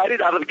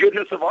decided out of the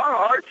goodness of our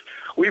hearts,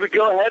 we would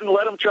go ahead and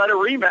let them try to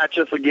rematch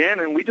us again,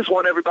 and we just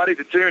want everybody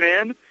to tune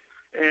in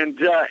and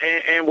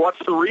watch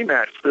the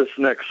rematch this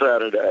next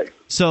Saturday.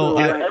 So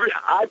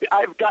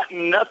I've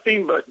gotten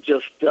nothing but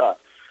just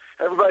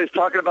everybody's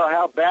talking about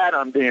how bad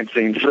I'm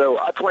dancing, so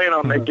I plan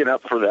on making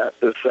up for that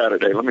this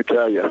Saturday, let me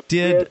tell you.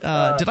 Did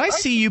I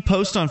see you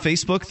post on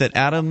Facebook that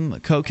Adam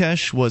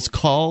Kokesh was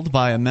called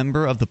by a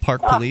member of the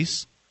park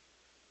police?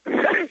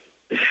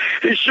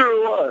 He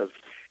sure was.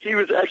 He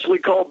was actually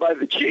called by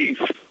the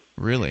chief.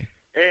 Really?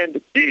 And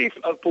the chief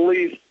of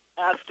police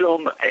asked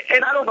him,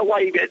 and I don't know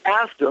why he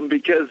asked him,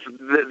 because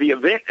the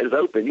event is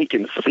open. He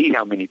can see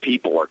how many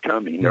people are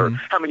coming or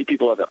how many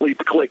people have at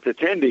least clicked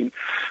attending.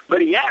 But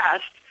he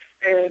asked,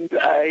 and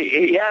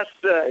he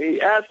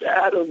asked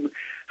Adam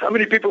how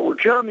many people were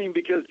coming,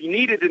 because he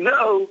needed to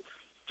know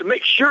to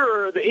make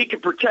sure that he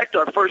could protect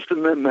our First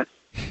Amendment.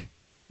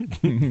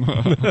 What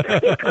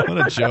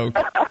a joke.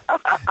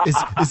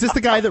 Is this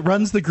the guy that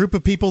runs the group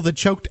of people that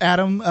choked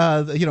Adam,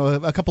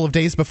 a couple of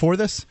days before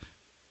this?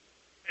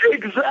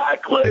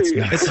 Exactly.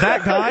 It's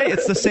that guy?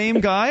 It's the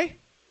same guy?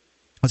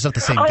 It's not the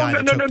same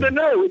guy.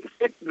 No.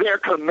 It's their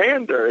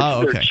commander.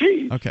 It's their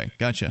chief. Okay,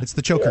 gotcha. It's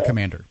the choker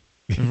commander.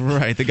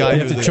 Right, the guy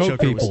who choke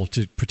people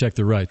to protect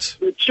their rights.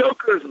 The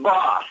choker's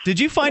boss. Did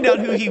you find out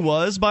who he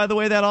was, by the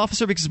way, that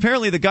officer? Because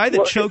apparently the guy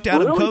that choked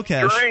Adam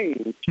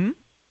Kokesh...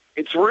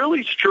 It's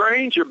really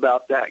strange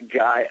about that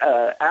guy.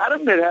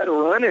 Adam had a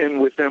run-in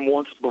with him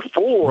once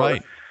before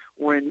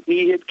when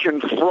he had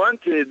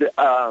confronted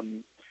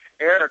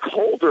Eric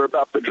Holder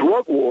about the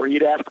drug war.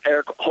 He'd asked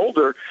Eric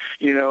Holder,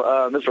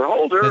 Mr.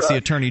 Holder, that's the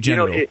Attorney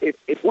General.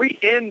 If we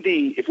end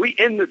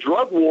the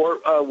drug war,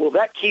 will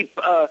that keep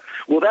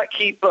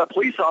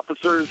police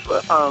officers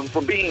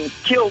from being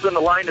killed in the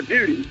line of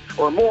duty,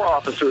 or more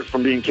officers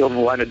from being killed in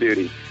the line of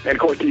duty? And of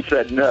course, he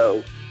said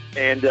no.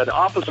 And the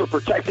officer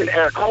protecting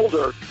Eric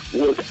Holder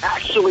was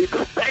actually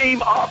the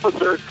same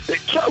officer that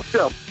choked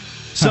him.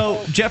 So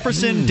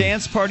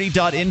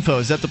JeffersonDanceParty.info,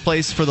 is that the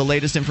place for the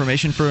latest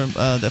information for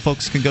that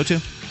folks can go to?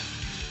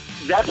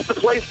 That's the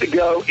place to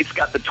go. It's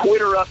got the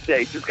Twitter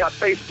updates. It's got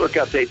Facebook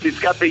updates. It's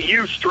got the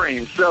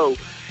Ustream. So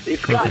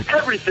it's got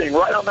everything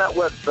right on that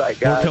website,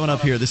 guys. We're coming up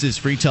here. This is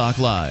Free Talk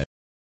Live.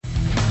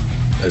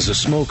 As a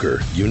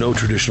smoker, you know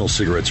traditional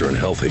cigarettes are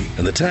unhealthy,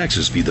 and the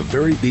taxes feed the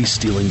very beast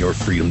stealing your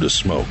freedom to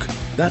smoke.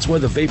 That's why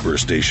the Vapor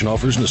Station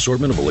offers an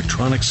assortment of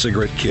electronic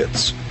cigarette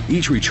kits.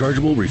 Each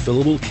rechargeable,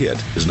 refillable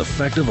kit is an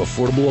effective,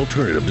 affordable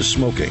alternative to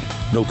smoking.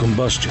 No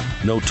combustion,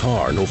 no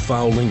tar, no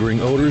foul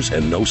lingering odors,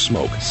 and no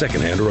smoke,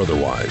 secondhand or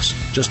otherwise.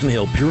 Just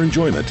inhale pure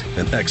enjoyment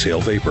and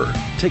exhale vapor.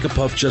 Take a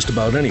puff just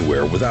about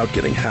anywhere without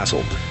getting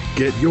hassled.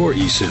 Get your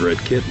e-cigarette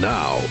kit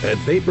now at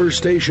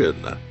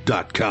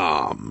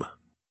VaporStation.com.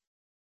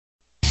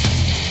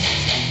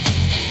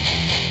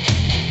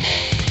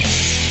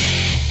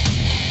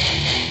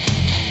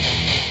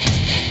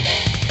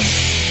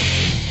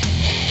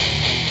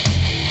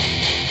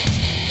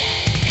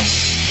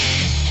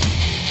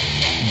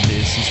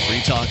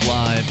 Talk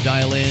Live.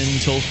 Dial in,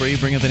 toll free,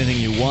 bring up anything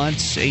you want.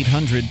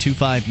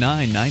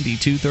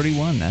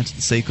 800-259-9231. That's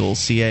the SACL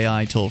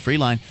CAI toll free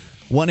line.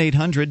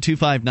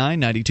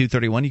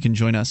 1-800-259-9231. You can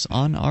join us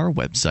on our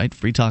website,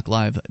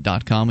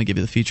 freetalklive.com. We give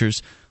you the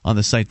features on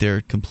the site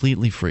there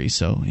completely free,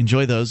 so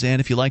enjoy those.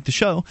 And if you like the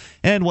show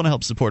and want to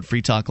help support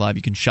Free Talk Live,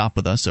 you can shop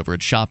with us over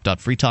at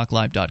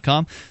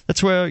shop.freetalklive.com.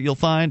 That's where you'll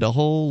find a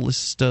whole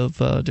list of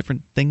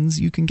different things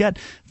you can get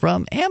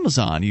from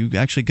Amazon. You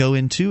actually go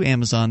into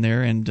Amazon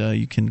there, and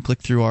you can click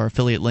through our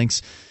affiliate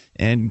links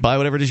and buy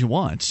whatever it is you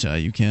want.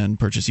 You can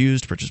purchase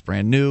used, purchase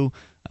brand new.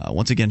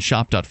 Once again,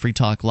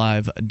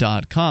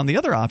 shop.freetalklive.com. The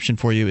other option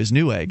for you is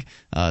Newegg.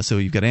 So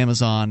you've got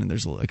Amazon, and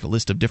there's like a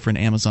list of different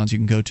Amazons you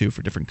can go to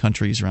for different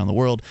countries around the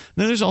world. And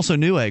then there's also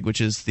Newegg, which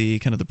is the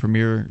kind of the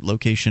premier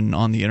location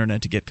on the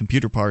internet to get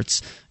computer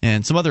parts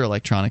and some other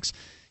electronics.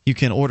 You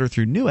can order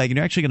through Newegg, and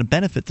you're actually going to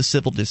benefit the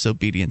Civil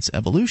Disobedience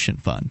Evolution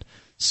Fund.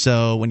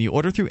 So when you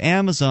order through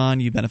Amazon,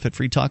 you benefit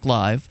Free Talk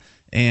Live.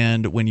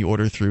 And when you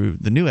order through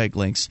the Newegg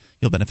links,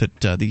 you'll benefit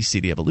the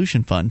CD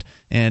Evolution Fund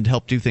and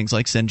help do things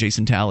like send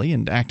Jason Talley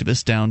and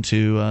activists down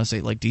to,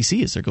 say, like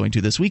D.C., as they're going to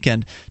this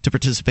weekend, to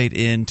participate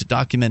in, to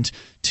document,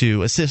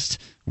 to assist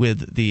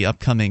with the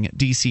upcoming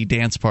D.C.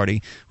 dance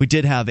party. We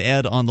did have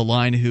Ed on the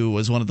line, who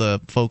was one of the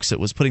folks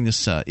that was putting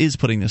this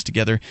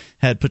together,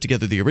 had put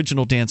together the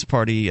original dance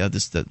party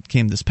that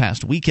came this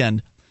past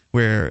weekend,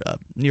 where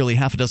nearly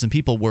half a dozen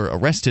people were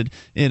arrested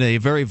in a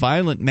very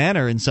violent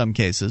manner in some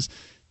cases.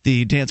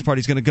 The dance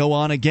party is going to go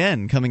on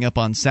again coming up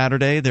on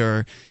Saturday. There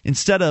are,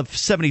 instead of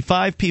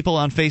 75 people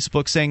on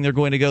Facebook saying they're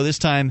going to go this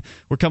time,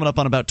 we're coming up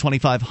on about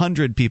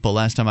 2,500 people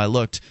last time I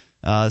looked,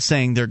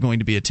 saying they're going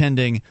to be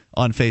attending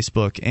on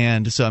Facebook.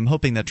 And so I'm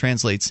hoping that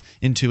translates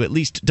into at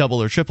least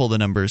double or triple the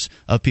numbers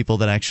of people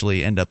that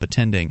actually end up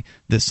attending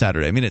this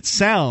Saturday. I mean, it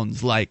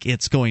sounds like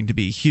it's going to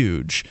be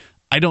huge.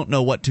 I don't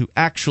know what to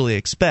actually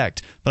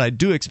expect, but I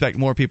do expect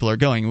more people are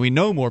going. We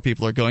know more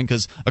people are going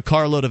because a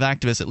carload of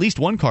activists, at least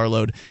one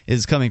carload,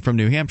 is coming from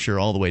New Hampshire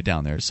all the way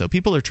down there. So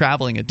people are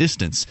traveling a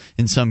distance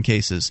in some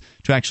cases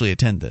to actually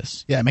attend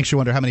this. Yeah, it makes you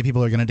wonder how many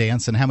people are going to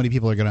dance and how many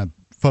people are going to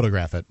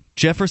photograph it.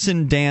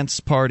 Jefferson Dance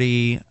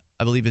Party,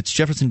 I believe it's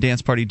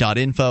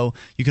jeffersondanceparty.info.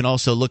 You can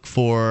also look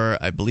for,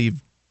 I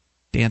believe,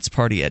 Dance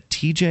Party at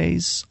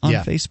TJ's on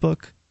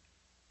Facebook.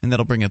 And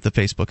that'll bring up the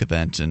Facebook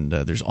event, and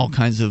there's all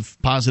kinds of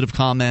positive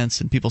comments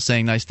and people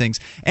saying nice things.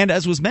 And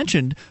as was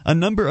mentioned, a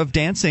number of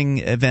dancing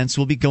events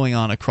will be going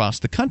on across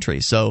the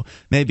country. So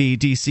maybe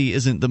D.C.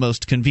 isn't the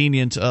most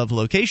convenient of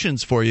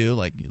locations for you,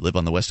 like you live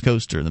on the West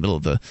Coast or in the middle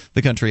of the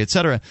country,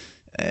 etc.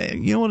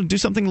 You want to do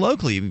something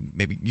locally.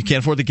 Maybe you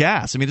can't afford the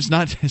gas. I mean, it's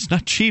not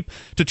cheap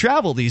to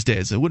travel these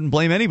days. I wouldn't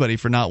blame anybody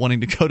for not wanting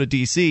to go to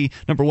D.C.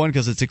 Number one,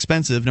 because it's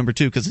expensive. Number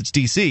two, because it's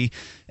D.C.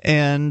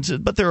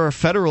 But there are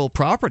federal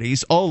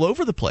properties all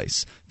over the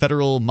place.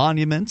 Federal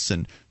monuments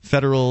and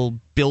federal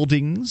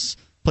buildings,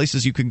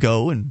 places you can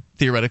go, and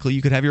theoretically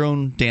you could have your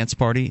own dance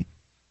party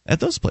at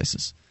those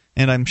places.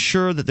 And I'm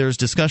sure that there's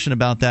discussion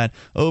about that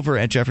over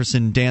at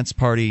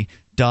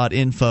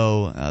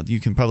jeffersondanceparty.info. You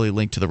can probably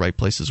link to the right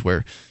places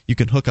where you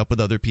can hook up with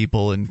other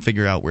people and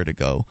figure out where to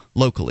go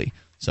locally.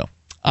 So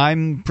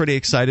I'm pretty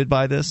excited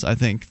by this. I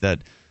think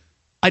that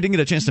I didn't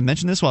get a chance to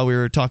mention this while we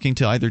were talking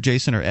to either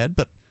Jason or Ed,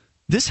 but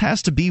this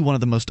has to be one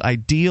of the most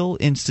ideal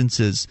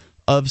instances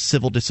of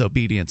civil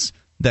disobedience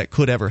that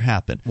could ever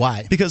happen.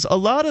 Why? Because a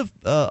lot of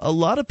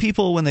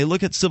people, when they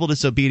look at civil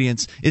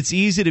disobedience, it's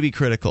easy to be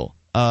critical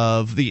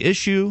of the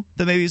issue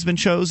that maybe has been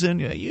chosen.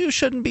 You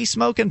shouldn't be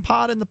smoking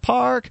pot in the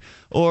park,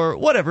 or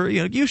whatever.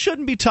 You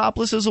shouldn't be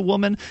topless as a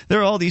woman.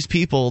 There are all these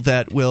people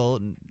that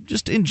will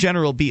just in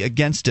general be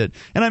against it.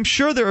 And I'm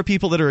sure there are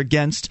people that are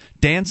against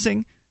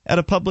dancing at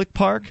a public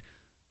park,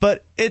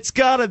 but it's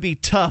got to be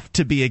tough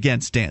to be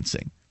against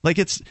dancing. Like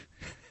it's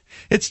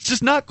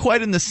just not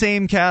quite in the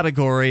same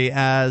category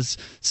as,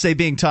 say,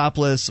 being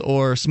topless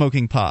or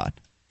smoking pot.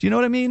 Do you know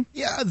what I mean?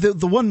 Yeah,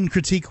 the one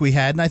critique we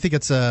had, and I think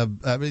it's on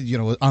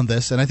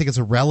this, and I think it's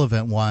a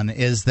relevant one,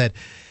 is that,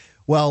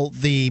 well,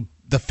 the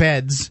the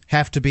feds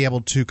have to be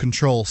able to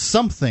control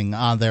something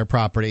on their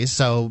property.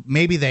 So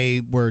maybe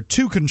they were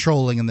too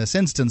controlling in this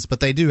instance, but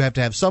they do have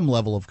to have some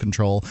level of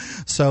control.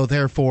 So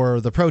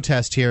therefore, the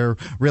protest here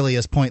really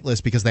is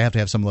pointless because they have to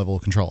have some level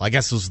of control. I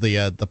guess was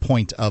the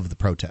point of the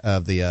protest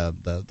of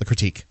the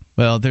critique.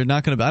 Well, they're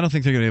not going to. I don't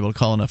think they're going to be able to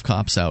call enough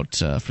cops out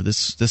for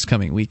this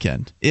coming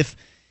weekend. If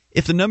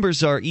the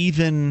numbers are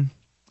even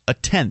a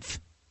tenth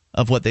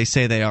of what they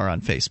say they are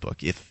on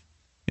Facebook, if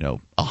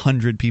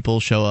 100 people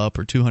show up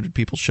or 200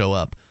 people show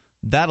up,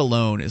 that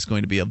alone is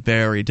going to be a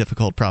very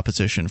difficult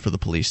proposition for the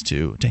police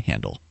to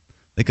handle.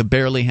 They could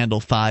barely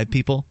handle 5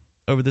 people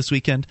over this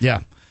weekend.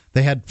 Yeah.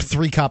 They had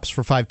 3 cops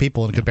for 5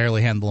 people and could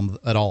barely handle them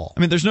at all.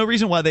 I mean, there's no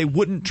reason why they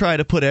wouldn't try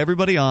to put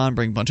everybody on,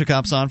 bring a bunch of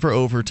cops on for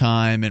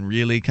overtime, and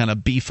really kind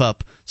of beef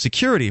up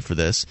security for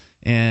this.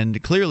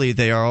 And clearly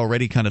they are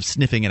already kind of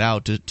sniffing it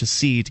out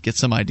to get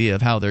some idea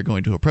of how they're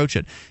going to approach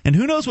it. And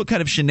who knows what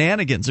kind of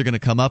shenanigans they're going to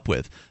come up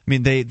with. I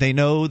mean, they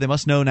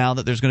must know now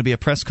that there's going to be a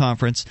press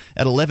conference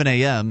at 11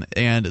 a.m.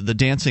 and the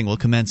dancing will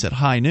commence at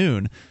high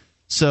noon.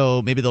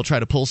 So maybe they'll try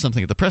to pull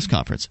something at the press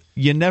conference.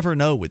 You never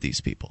know with these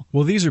people.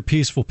 Well, these are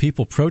peaceful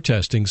people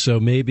protesting,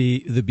 so maybe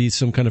there'll be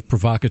some kind of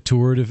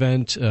provocateur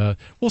event.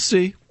 We'll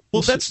see.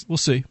 We'll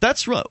see.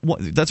 That's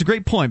a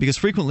great point, because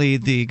frequently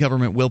the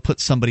government will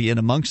put somebody in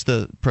amongst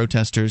the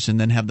protesters and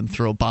then have them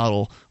throw a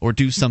bottle or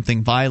do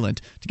something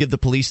violent to give the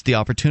police the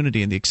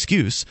opportunity and the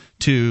excuse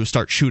to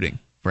start shooting,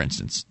 for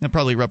instance. And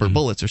probably rubber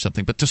bullets or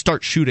something, but to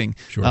start shooting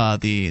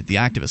the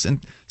activists.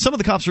 And some of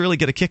the cops really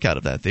get a kick out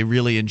of that. They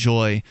really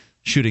enjoy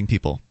shooting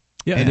people.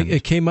 Yeah, and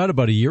it came out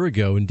about a year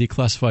ago in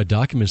declassified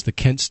documents. The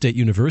Kent State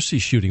University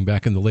shooting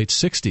back in the late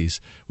 60s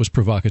was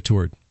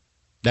provocateur.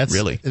 That's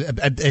really,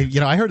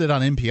 I heard it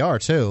on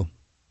NPR too.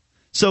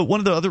 So one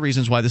of the other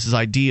reasons why this is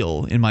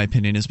ideal, in my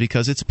opinion, is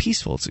because it's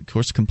peaceful. It's, of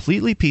course,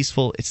 completely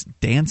peaceful. It's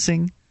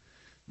dancing.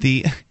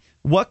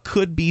 What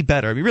could be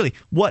better? I mean, really,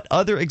 what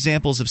other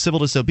examples of civil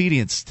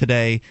disobedience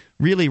today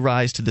really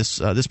rise to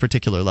this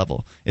particular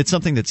level? It's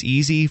something that's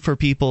easy for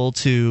people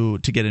to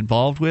get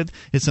involved with.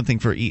 It's something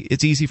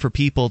it's easy for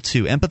people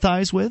to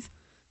empathize with.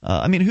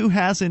 I mean, who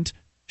hasn't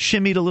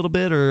shimmied a little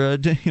bit or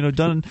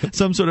done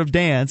some sort of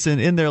dance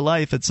in their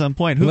life at some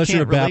point? Unless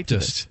you're a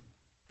Baptist.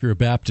 If you're a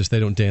Baptist,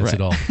 they don't dance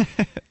at all.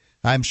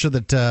 I'm sure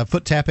that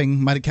foot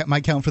tapping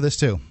might count for this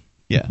too.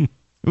 Yeah.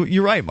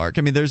 You're right, Mark.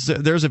 I mean, there's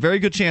a very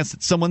good chance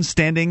that someone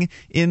standing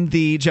in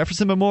the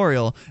Jefferson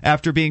Memorial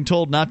after being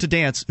told not to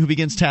dance, who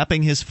begins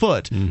tapping his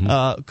foot,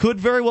 could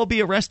very well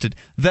be arrested.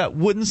 That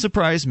wouldn't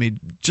surprise me,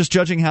 just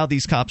judging how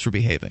these cops were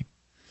behaving.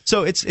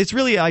 So it's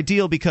really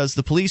ideal because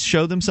the police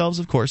show themselves,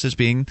 of course, as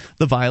being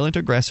the violent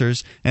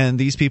aggressors, and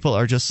these people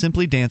are just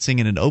simply dancing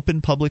in an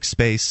open public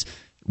space.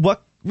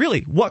 What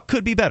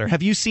could be better?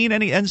 Have you seen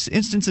any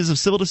instances of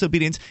civil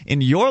disobedience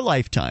in your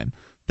lifetime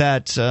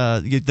that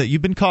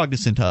you've been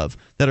cognizant of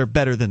that are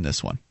better than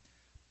this one?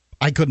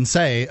 I couldn't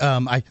say.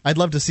 I'd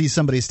love to see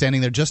somebody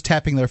standing there just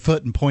tapping their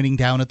foot and pointing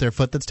down at their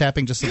foot that's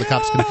tapping, just so the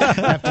cops can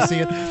have to see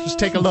it. Just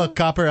take a look,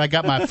 copper. I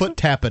got my foot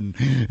tapping.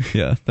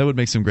 Yeah, that would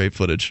make some great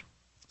footage.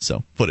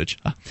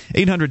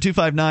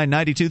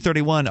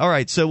 800-259-9231. All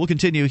right, so we'll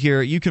continue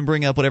here. You can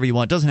bring up whatever you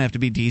want. Doesn't have to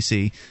be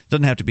DC.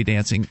 Doesn't have to be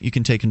dancing. You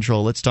can take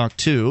control. Let's talk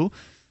to,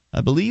 I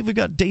believe we've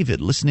got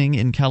David listening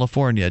in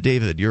California.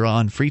 David, you're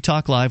on Free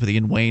Talk Live with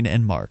Ian, Wayne,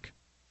 and Mark.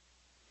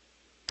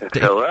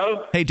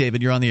 Hello? Hey,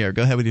 David, you're on the air.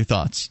 Go ahead with your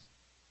thoughts.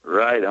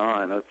 Right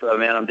on. What's up,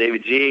 man? I'm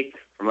David G.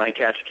 from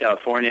Lancaster,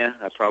 California.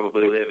 I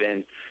probably live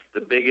in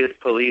the biggest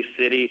police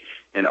city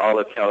in all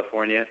of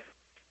California.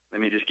 Let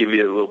me just give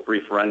you a little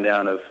brief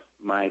rundown of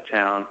my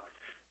town.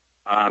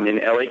 In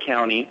LA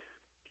County,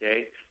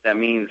 okay? That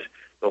means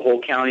the whole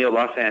county of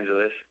Los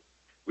Angeles.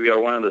 We are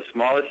one of the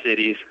smallest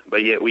cities,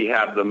 but yet we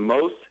have the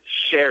most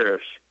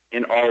sheriffs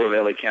in all of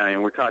LA County.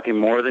 And we're talking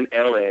more than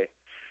LA,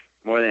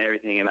 more than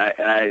everything. And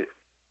I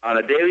on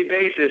a daily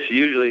basis,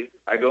 usually,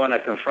 I go and I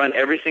confront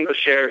every single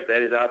sheriff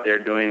that is out there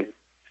doing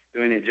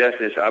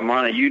injustice. I'm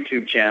on a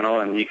YouTube channel,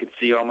 and you can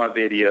see all my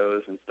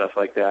videos and stuff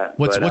like that.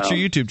 What's your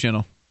YouTube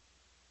channel?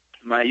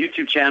 My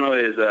YouTube channel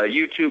is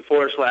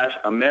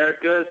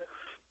YouTube/America's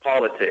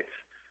Politics.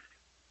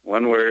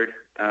 One word.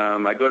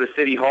 I go to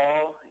City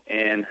Hall,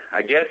 and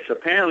I guess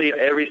apparently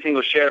every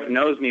single sheriff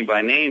knows me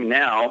by name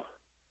now.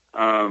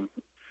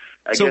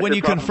 So when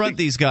you confront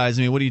these guys,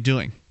 I mean, what are you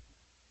doing?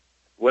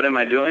 What am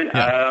I doing?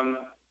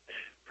 Yeah.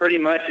 Pretty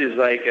much is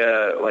like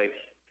there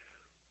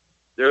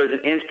was an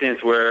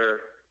instance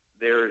where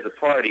there was a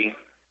party,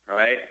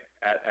 right,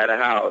 at a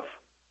house,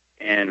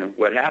 and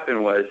what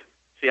happened was,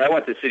 see, I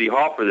went to City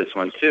Hall for this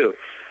one too.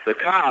 The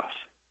cops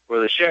or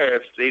the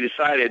sheriffs, they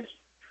decided,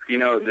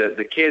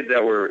 the kids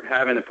that were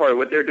having the party,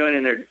 what they're doing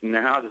in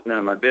their house is none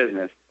of my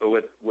business. But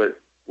what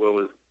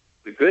was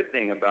the good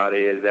thing about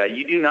it is that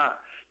you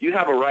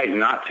have a right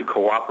not to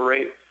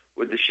cooperate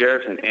with the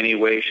sheriffs in any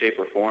way, shape,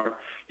 or form.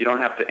 You don't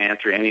have to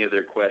answer any of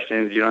their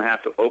questions. You don't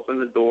have to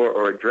open the door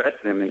or address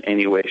them in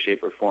any way,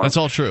 shape, or form. That's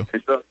all true.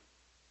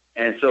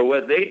 And so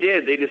what they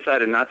did, they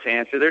decided not to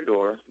answer their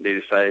door. They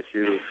decided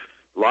to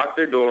lock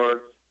their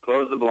door,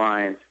 close the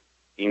blinds,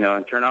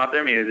 and turn off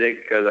their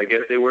music because I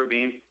guess they were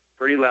being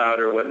pretty loud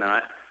or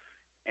whatnot.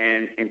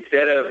 And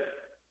instead of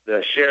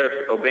the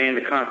sheriff obeying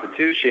the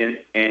Constitution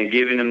and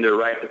giving them their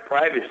right to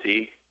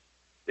privacy,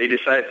 they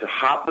decided to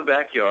hop the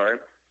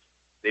backyard.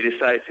 They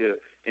decided to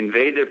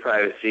invade their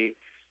privacy.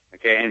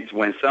 Okay, and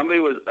when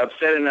somebody was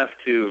upset enough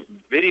to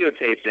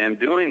videotape them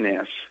doing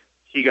this,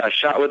 he got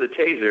shot with a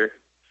taser,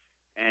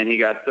 and he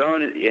got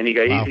thrown, and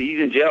he's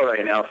in jail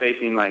right now,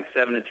 facing like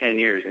 7 to 10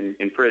 years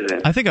in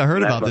prison. I think I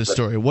heard about this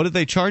story. What did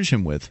they charge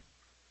him with?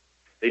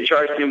 They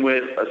charged him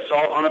with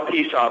assault on a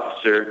peace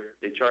officer.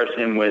 They charged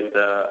him with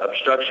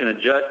obstruction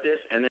of justice,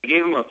 and they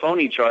gave him a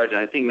phony charge, and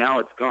I think now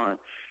it's gone.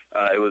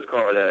 It was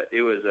called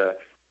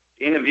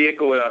in a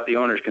vehicle without the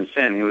owner's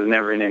consent. He was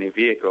never in any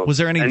vehicle. Was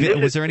there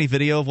any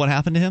video of what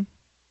happened to him?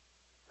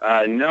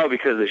 No,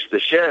 because the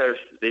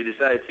sheriffs, they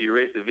decided to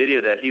erase the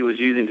video that he was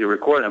using to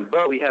record him.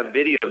 But we have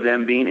video of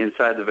them being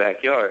inside the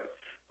backyard,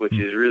 which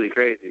is really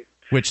crazy.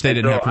 Which they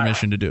didn't have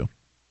permission to do.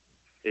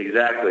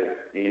 Exactly.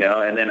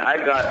 And then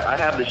I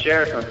have the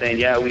sheriff on saying,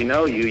 yeah, we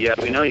know you,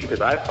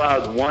 because I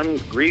filed one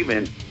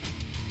grievance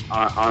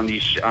on the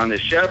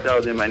sheriff that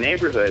was in my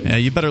neighborhood. Yeah,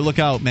 you better look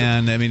out,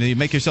 man. I mean, you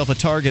make yourself a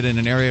target in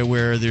an area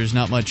where there's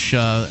not much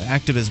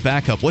activist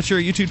backup. What's your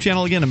YouTube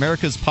channel again?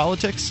 America's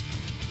Politics?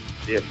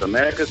 Yes,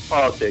 America's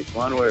Politics,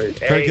 one word.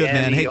 Very good,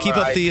 man. Hey, keep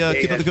up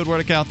the good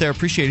work out there.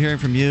 Appreciate hearing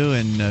from you,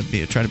 and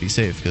try to be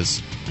safe,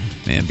 because,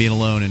 man, being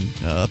alone and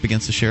up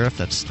against the sheriff,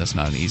 that's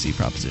not an easy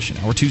proposition.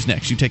 Hour 2's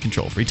next. You take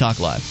control. Free Talk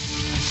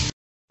Live.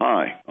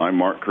 Hi, I'm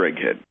Mark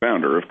Craighead,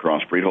 founder of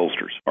Crossbreed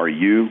Holsters. Are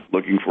you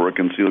looking for a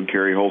concealed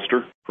carry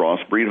holster?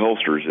 Crossbreed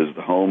Holsters is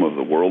the home of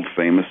the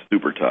world-famous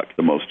Super Tuck,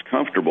 the most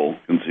comfortable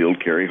concealed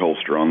carry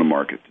holster on the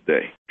market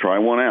today. Try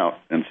one out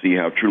and see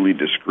how truly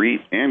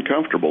discreet and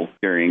comfortable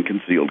carrying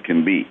concealed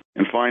can be,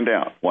 and find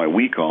out why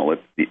we call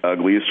it the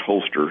ugliest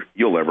holster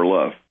you'll ever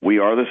love. We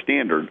are the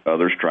standard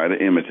others try to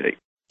imitate.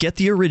 Get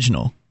the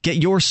original. Get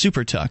your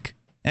Super Tuck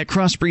at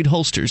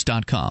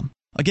crossbreedholsters.com.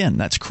 Again,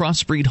 that's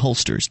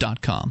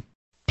crossbreedholsters.com.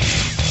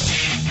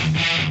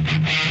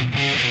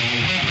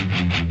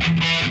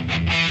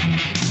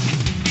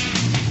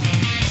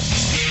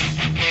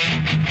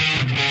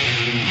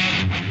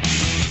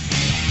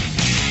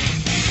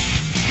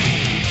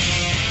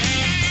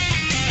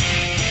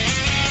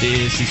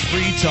 This is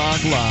Free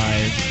Talk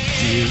Live.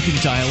 You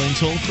can dial in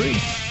toll free.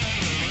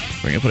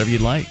 Bring up whatever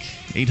you'd like.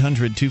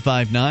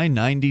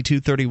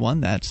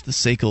 800-259-9231. That's the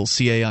SACL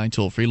CAI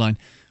toll free line.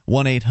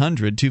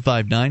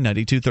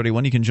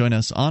 1-800-259-9231. You can join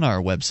us on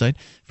our website,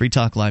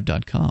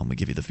 freetalklive.com. We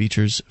give you the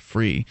features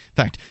free. In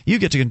fact, you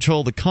get to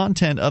control the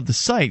content of the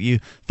site. You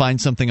find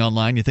something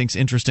online you think's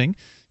interesting,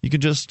 you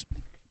can just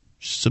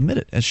submit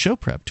it as show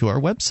prep to our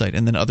website,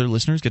 and then other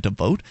listeners get to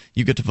vote.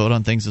 You get to vote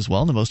on things as well,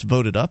 and the most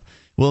voted up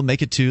will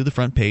make it to the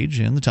front page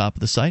and the top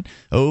of the site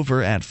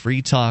over at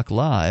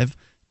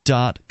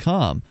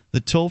freetalklive.com.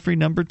 The toll-free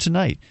number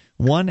tonight,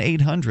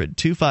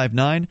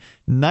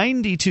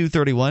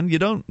 1-800-259-9231. You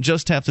don't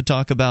just have to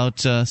talk about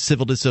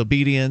civil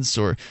disobedience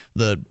or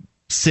the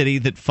city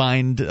that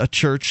fined a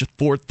church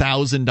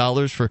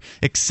 $4,000 for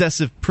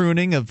excessive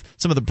pruning of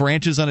some of the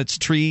branches on its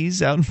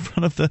trees out in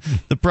front of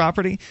the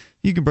property.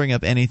 You can bring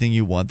up anything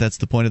you want. That's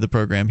the point of the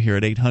program here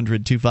at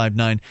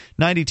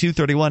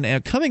 800-259-9231.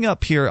 And coming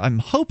up here, I'm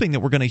hoping that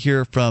we're going to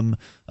hear from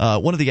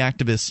one of the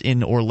activists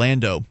in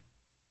Orlando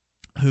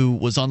who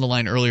was on the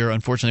line earlier.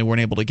 Unfortunately,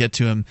 weren't able to get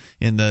to him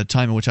in the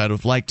time in which I'd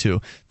have liked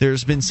to.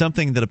 There's been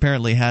something that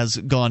apparently has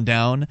gone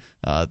down.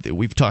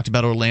 We've talked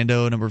about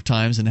Orlando a number of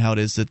times and how it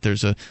is that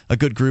there's a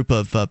good group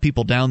of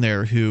people down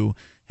there who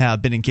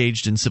have been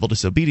engaged in civil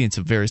disobedience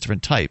of various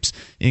different types,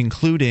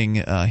 including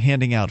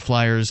handing out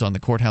flyers on the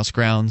courthouse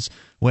grounds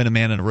when a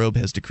man in a robe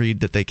has decreed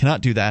that they cannot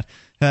do that,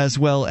 as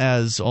well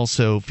as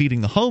also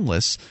feeding the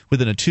homeless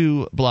within a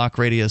 2-block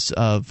radius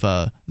of,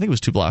 I think it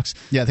was 2 blocks.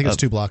 Yeah, I think it's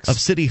 2 blocks. Of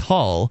City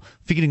Hall,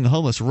 feeding the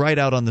homeless right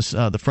out on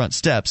the front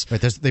steps.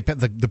 Right,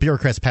 the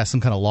bureaucrats passed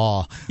some kind of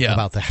law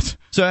about that.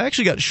 So I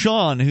actually got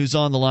Sean, who's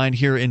on the line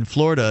here in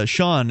Florida.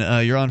 Sean,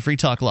 you're on Free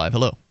Talk Live.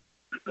 Hello.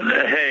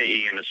 Hey,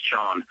 Ian, it's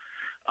John.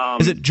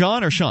 Is it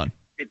John or Sean?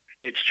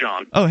 It's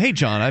John. Oh, hey,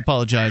 John. I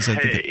apologize. I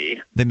think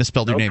they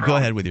misspelled your name. Problem.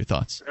 Go ahead with your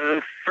thoughts.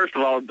 First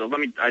of all,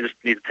 I just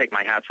need to take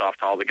my hats off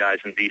to all the guys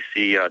in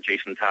D.C.,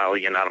 Jason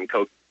Talley and Adam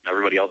Koch,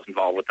 everybody else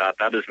involved with that.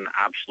 That is an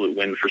absolute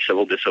win for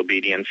civil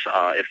disobedience.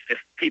 If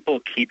people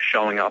keep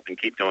showing up and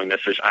keep doing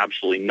this, there's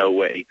absolutely no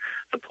way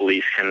the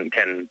police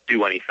can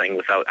do anything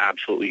without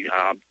absolutely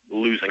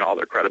losing all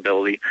their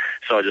credibility.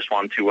 So I just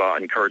wanted to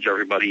encourage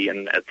everybody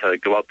and to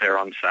go out there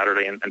on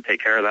Saturday and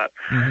take care of that.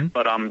 Mm-hmm.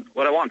 But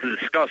what I wanted to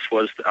discuss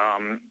was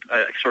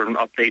sort of an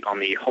update on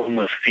the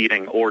homeless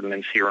feeding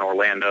ordinance here in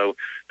Orlando.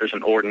 There's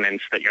an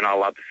ordinance that you're not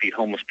allowed to feed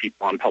homeless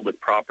people on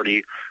public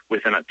property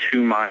within a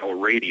 2-mile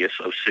radius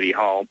of City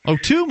Hall. Oh,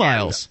 2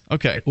 miles.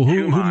 Okay. Well,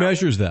 who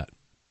measures that?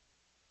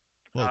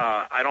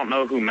 Well, I don't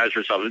know who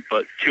measures of it,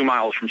 but 2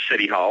 miles from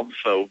City Hall,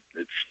 so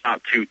it's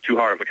not too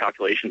hard of a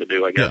calculation to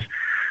do, I guess.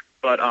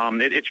 But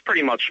it's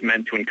pretty much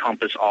meant to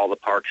encompass all the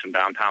parks in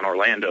downtown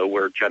Orlando,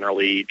 where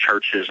generally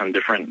churches and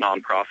different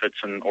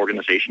nonprofits and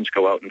organizations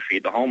go out and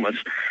feed the homeless.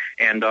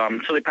 And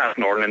so they passed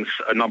an ordinance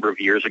a number of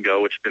years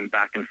ago. It's been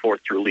back and forth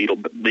through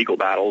legal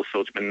battles, so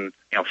it's been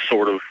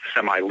sort of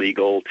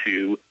semi-legal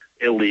to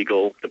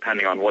illegal,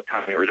 depending on what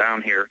time we were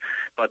down here.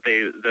 But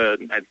I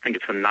think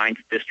it's the 9th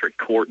District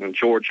Court in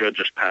Georgia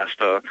just passed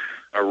a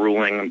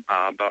ruling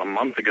about a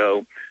month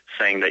ago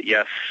saying that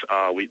yes,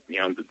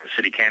 the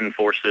city can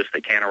enforce this. They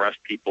can arrest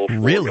people for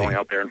going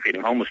out there and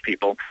feeding homeless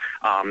people.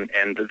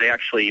 And they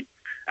actually,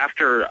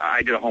 after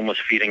I did a homeless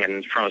feeding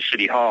in front of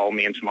City Hall,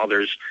 me and some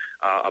others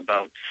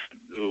about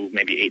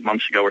maybe 8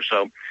 months ago or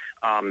so,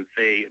 a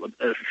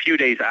few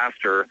days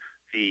after,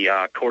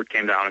 the court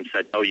came down and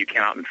said, "Oh, you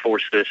cannot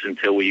enforce this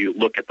until we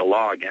look at the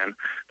law again."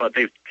 But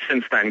they've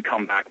since then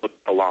come back with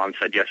the law and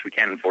said, "Yes, we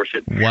can enforce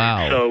it."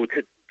 Wow! So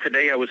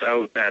today I was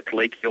out at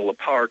Lake Eola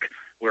Park,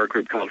 where a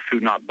group called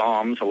Food Not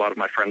Bombs. A lot of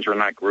my friends are in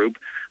that group.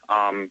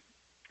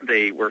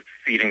 They were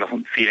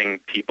feeding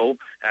people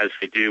as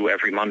they do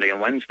every Monday and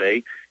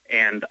Wednesday,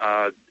 and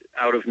out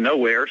of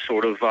nowhere,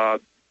 sort of. I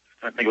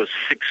think it was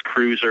 6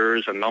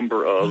 cruisers, a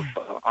number of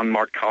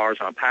unmarked cars,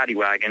 and a paddy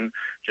wagon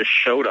just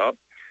showed up.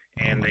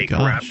 And they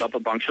grabbed up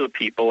a bunch of the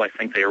people. I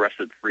think they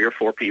arrested 3 or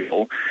 4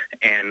 people,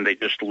 and they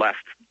just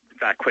left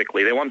that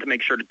quickly. They wanted to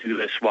make sure to do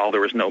this while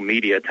there was no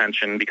media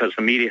attention, because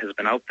the media has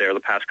been out there the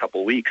past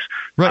couple of weeks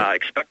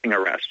expecting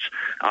arrests.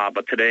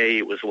 But today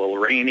it was a little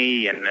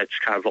rainy, and it's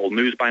kind of old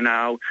news by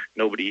now.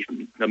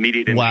 The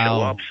media didn't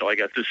show up, so I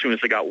guess as soon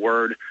as they got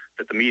word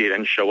that the media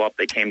didn't show up,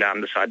 they came down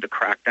and decided to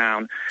crack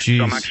down. Jeez.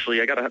 So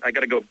I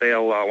gotta go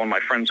bail one of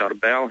my friends out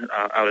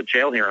of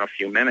jail here in a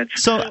few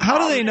minutes. So how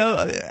do they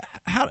know?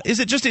 How is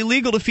it just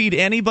illegal to feed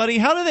anybody?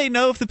 How do they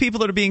know if the people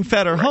that are being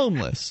fed are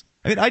homeless?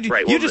 I mean,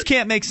 you just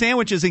can't make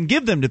sandwiches and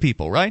give them to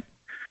people, right?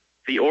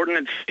 The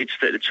ordinance states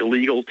that it's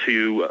illegal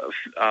to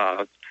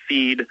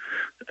feed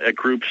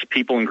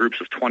people in groups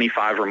of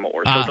 25 or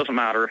more. So it doesn't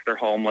matter if they're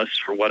homeless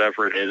or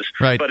whatever it is.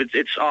 Right. But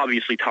it's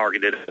obviously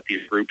targeted at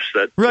these groups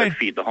that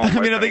feed the homeless. I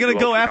mean, are they going to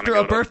go after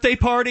a birthday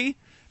party?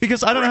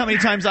 Because I don't know how many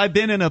times I've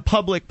been in a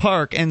public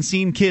park and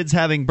seen kids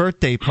having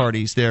birthday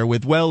parties there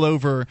with well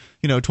over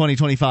 20,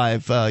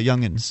 25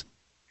 youngins.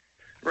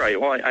 Right.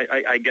 Well,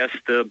 I guess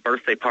the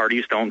birthday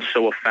parties don't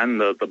so offend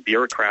the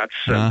bureaucrats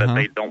that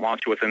they don't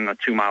want you within a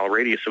 2-mile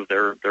radius of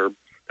their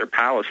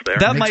palace there.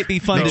 That might be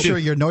fun. Make sure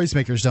your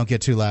noisemakers don't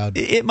get too loud.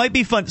 It might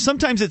be fun.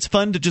 Sometimes it's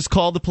fun to just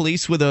call the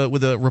police with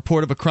a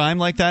report of a crime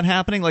like that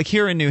happening. Like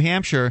here in New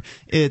Hampshire,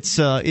 it's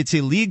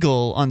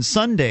illegal on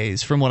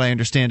Sundays, from what I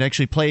understand, to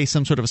actually play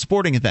some sort of a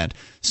sporting event.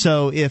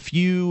 So if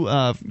you,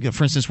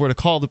 for instance, were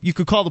to you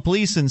could call the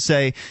police and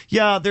say,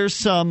 "Yeah, there's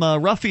some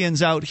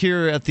ruffians out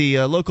here at the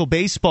local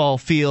baseball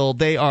field.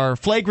 They are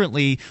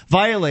flagrantly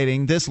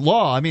violating this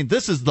law." I mean,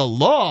 this is the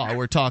law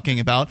we're talking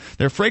about.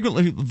 They're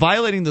flagrantly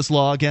violating this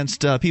law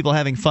against people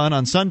having fun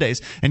on Sundays,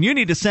 and you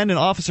need to send an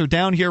officer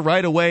down here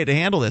right away to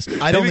handle this.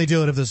 I'd only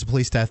do it if there's a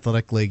police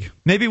athletic league.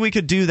 Maybe we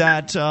could do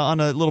that on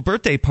a little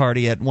birthday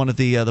party at one of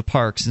the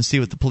parks and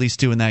see what the police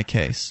do in that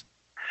case.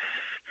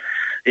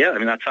 Yeah, I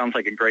mean, that sounds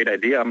like a great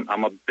idea.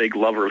 I'm a big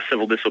lover of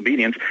civil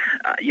disobedience.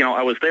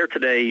 I was there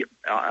today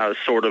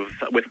sort of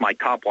with my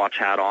cop watch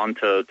hat on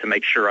to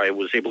make sure I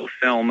was able to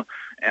film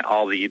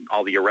all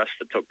the arrests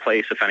that took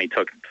place, if any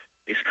took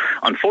place.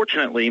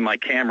 Unfortunately, my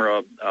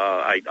camera,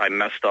 I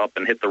messed up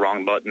and hit the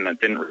wrong button and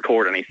didn't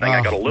record anything.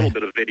 I got a little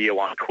bit of video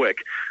on quick,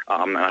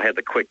 and I had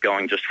the quick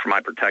going just for my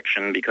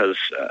protection because,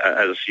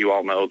 as you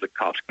all know, the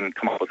cops can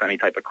come up with any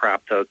type of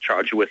crap to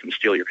charge you with and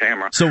steal your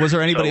camera. So was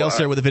there anybody else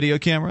there with a video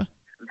camera?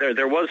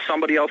 There was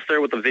somebody else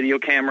there with a video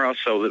camera,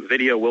 so the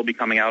video will be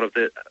coming out of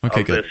this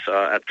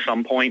at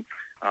some point.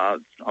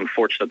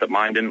 Unfortunate that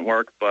mine didn't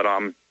work, but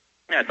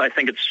yeah, I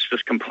think it's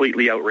just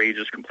completely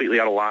outrageous, completely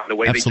out of line. The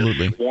way they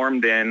just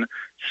swarmed in,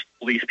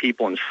 stole these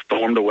people, and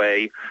stormed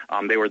away.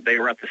 They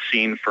were at the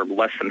scene for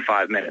less than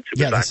 5 minutes. It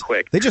was that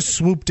quick. They just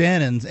swooped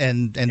in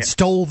and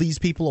stole these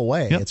people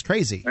away. Yep. It's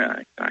crazy.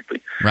 Yeah,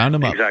 exactly. Round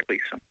them up. Exactly.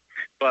 So,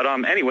 but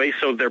anyway,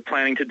 so they're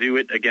planning to do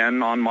it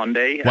again on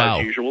Monday,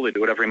 as usual. They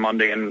do it every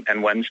Monday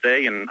and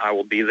Wednesday, and I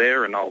will be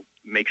there, and I'll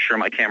make sure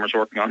my camera's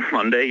working on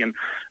Monday and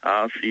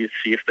see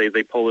if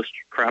they pull this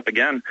crap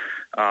again.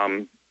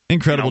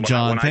 Incredible,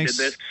 John.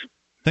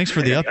 Thanks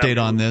for the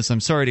update on this.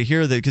 I'm sorry to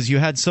hear that because you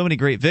had so many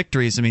great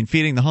victories. I mean,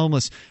 feeding the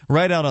homeless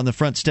right out on the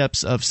front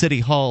steps of City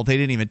Hall. They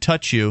didn't even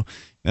touch you.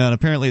 And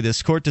apparently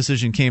this court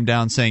decision came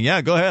down saying,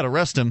 yeah, go ahead,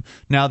 arrest him.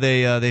 Now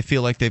they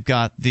feel like they've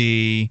got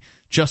the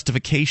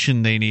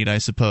justification they need, I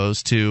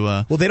suppose, to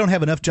well, they don't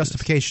have enough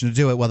justification to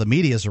do it while the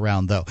media's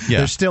around, though.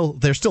 Yeah.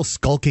 They're still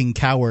skulking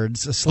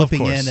cowards,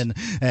 slipping in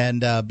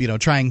and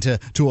trying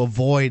to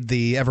avoid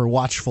the ever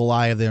watchful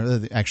eye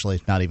of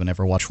actually not even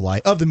ever watchful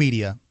eye of the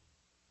media.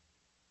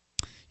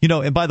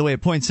 And by the way,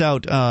 it points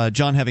out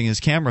John having his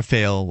camera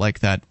fail like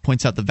that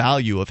points out the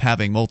value of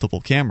having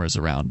multiple cameras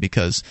around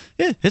because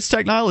it's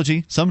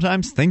technology.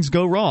 Sometimes things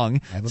go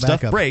wrong,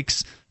 stuff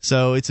breaks,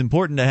 so it's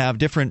important to have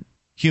different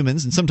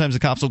humans, and sometimes the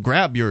cops will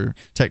grab your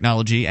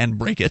technology and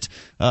break it,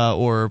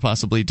 or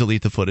possibly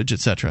delete the footage,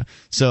 etc.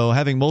 So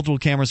having multiple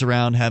cameras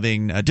around,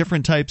 having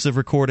different types of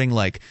recording,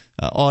 like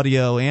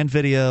audio and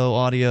video,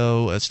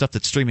 audio stuff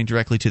that's streaming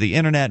directly to the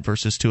internet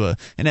versus to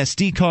an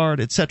SD card,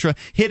 etc.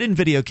 Hidden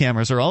video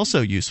cameras are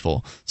also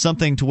useful.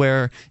 Something to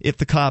where if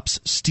the cops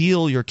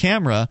steal your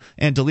camera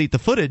and delete the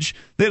footage,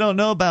 they don't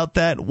know about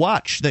that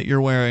watch that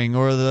you're wearing,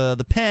 or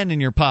the pen in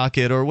your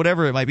pocket, or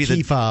whatever it might be,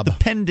 the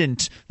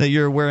pendant that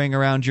you're wearing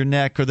around your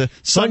neck, or the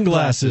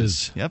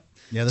sunglasses. Yep.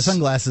 Yeah, the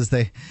sunglasses,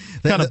 they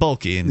kind of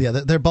bulky. Yeah,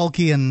 they're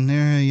bulky, and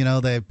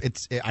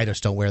I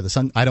just don't wear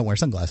I don't wear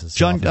sunglasses.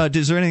 John,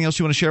 is there anything else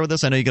you want to share with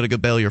us? I know you got to go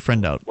bail your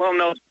friend out. Well,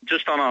 no,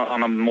 just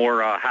on a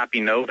more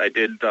happy note, I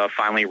did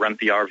finally rent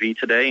the RV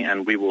today,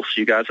 and we will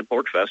see you guys at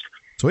PorchFest.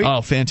 Sweet.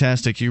 Oh,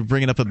 fantastic! You're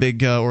bringing up a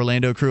big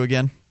Orlando crew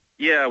again?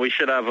 Yeah, we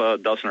should have a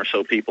dozen or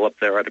so people up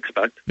there, I'd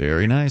expect.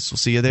 Very nice. We'll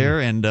see you there,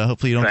 and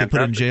hopefully you don't get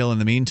put in jail in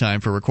the meantime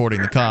for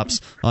recording the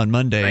cops on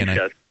Monday.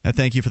 Thanks, and I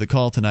thank you for the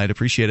call tonight.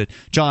 Appreciate it.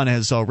 John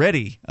is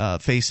already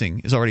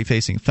facing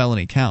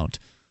felony count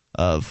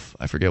of,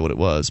 I forget what it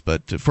was,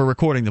 but for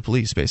recording the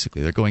police.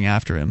 Basically, they're going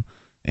after him,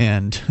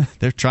 and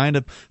they're trying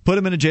to put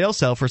him in a jail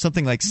cell for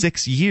something like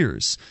 6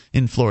 years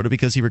in Florida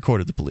because he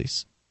recorded the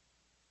police.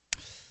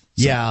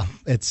 So. Yeah,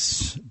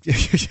 it's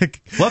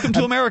welcome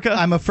to America.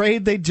 I'm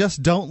afraid they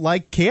just don't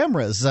like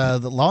cameras. The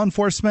law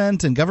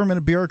enforcement and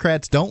government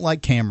bureaucrats don't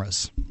like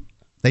cameras.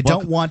 They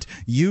don't want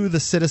you, the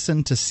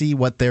citizen, to see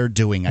what they're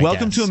doing.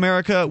 Welcome to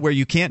America, where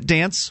you can't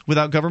dance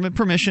without government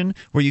permission,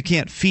 where you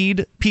can't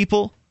feed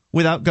people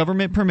without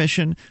government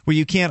permission, where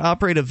you can't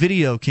operate a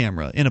video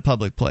camera in a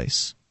public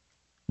place.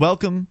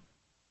 Welcome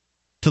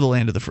to the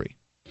land of the free.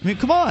 I mean,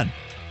 come on.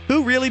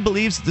 Who really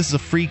believes that this is a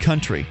free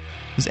country?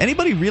 Does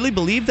anybody really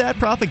believe that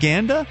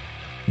propaganda?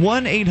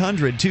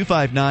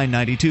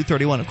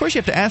 1-800-259-9231. Of course, you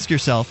have to ask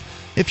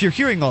yourself, if you're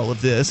hearing all of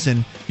this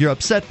and you're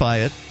upset by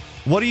it,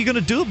 what are you going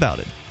to do about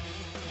it?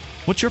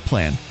 What's your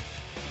plan?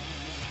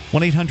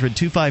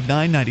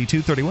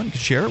 1-800-259-9231. You can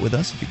share it with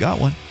us if you got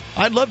one.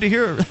 I'd love to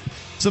hear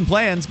some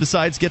plans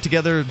besides get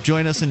together,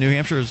 join us in New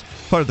Hampshire as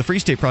part of the Free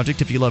State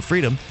Project if you love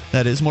freedom.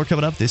 That is more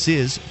coming up. This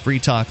is Free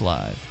Talk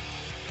Live.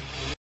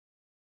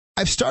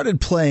 I've started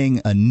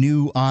playing a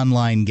new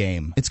online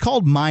game. It's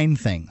called Mine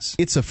Things.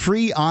 It's a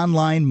free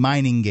online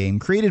mining game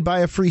created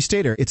by a free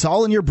stater. It's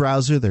all in your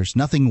browser. There's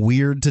nothing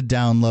weird to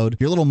download.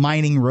 Your little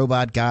mining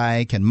robot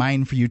guy can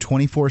mine for you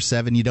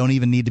 24/7. You don't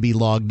even need to be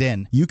logged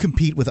in. You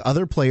compete with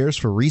other players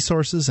for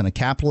resources in a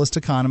capitalist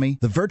economy.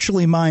 The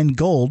virtually mined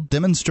gold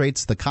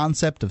demonstrates the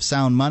concept of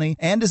sound money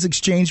and is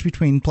exchanged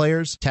between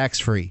players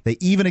tax-free. They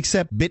even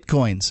accept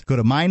bitcoins. Go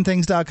to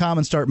minethings.com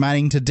and start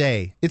mining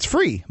today. It's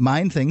free.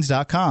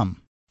 Minethings.com.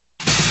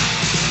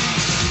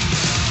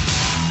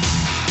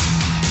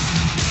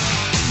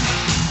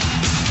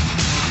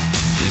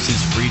 This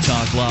is Free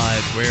Talk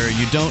Live, where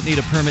you don't need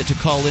a permit to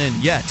call in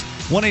yet.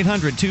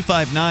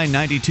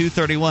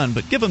 1-800-259-9231.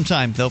 But give them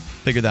time. They'll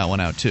figure that one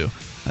out, too.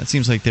 It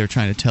seems like they're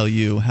trying to tell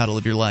you how to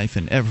live your life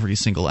in every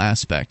single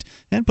aspect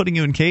and putting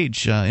you in a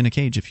cage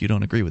if you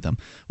don't agree with them.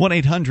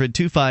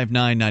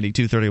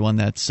 1-800-259-9231.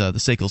 That's the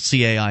SACL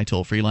CAI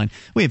toll-free line.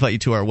 We invite you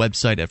to our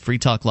website at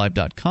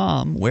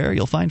freetalklive.com, where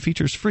you'll find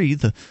features free.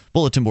 The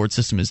bulletin board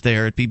system is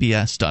there at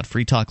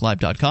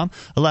bbs.freetalklive.com.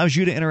 Allows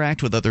you to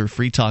interact with other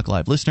Free Talk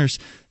Live listeners.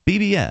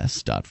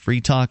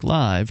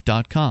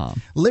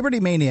 bbs.freetalklive.com.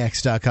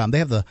 LibertyManiacs.com. They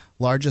have the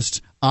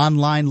largest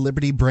online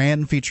Liberty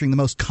brand featuring the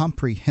most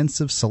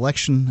comprehensive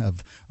selection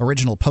of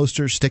original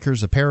posters,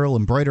 stickers, apparel,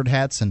 embroidered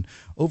hats, and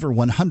over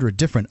 100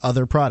 different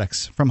other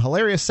products. From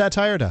hilarious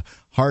satire to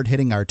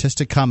hard-hitting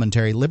artistic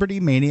commentary,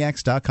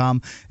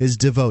 LibertyManiacs.com is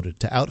devoted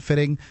to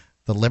outfitting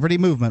the Liberty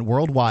movement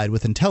worldwide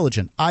with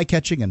intelligent,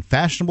 eye-catching, and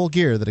fashionable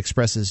gear that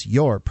expresses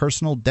your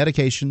personal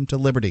dedication to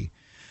liberty.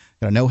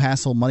 Got a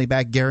no-hassle,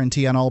 money-back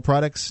guarantee on all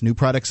products. New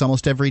products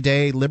almost every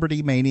day.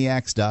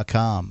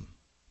 LibertyManiacs.com.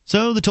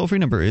 So the toll-free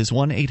number is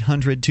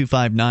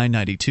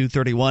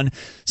 1-800-259-9231.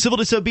 Civil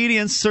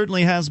disobedience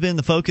certainly has been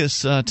the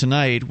focus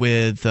tonight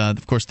with,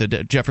 of course, the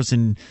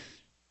Jefferson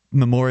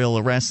Memorial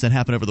arrests that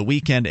happened over the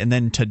weekend, and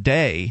then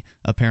today,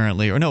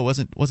 apparently, or no,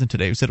 it wasn't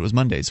today. We said it was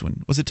Mondays.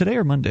 Was it today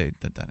or Monday?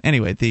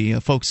 Anyway,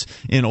 the folks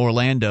in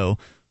Orlando,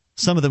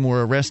 some of them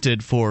were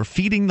arrested for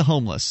feeding the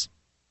homeless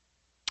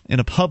in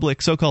a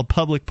so-called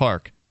public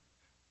park.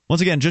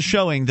 Once again, just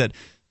showing that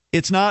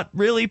it's not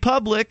really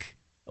public,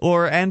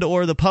 or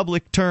the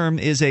public term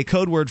is a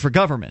code word for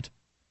government.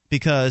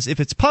 Because if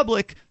it's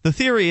public, the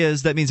theory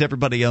is that means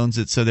everybody owns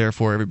it, so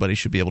therefore everybody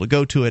should be able to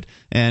go to it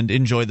and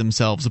enjoy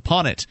themselves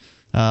upon it,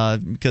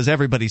 because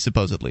everybody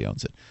supposedly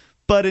owns it.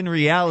 But in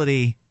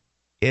reality,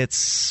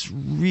 it's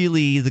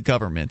really the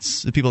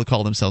government's, the people that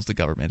call themselves the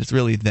government. It's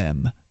really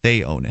them.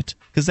 They own it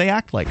because they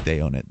act like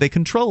they own it. They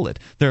control it.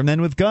 There are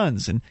men with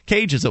guns and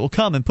cages that will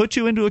come and put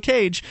you into a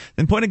cage,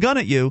 then point a gun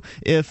at you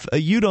if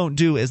you don't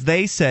do as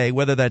they say,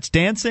 whether that's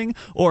dancing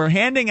or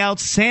handing out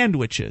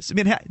sandwiches. I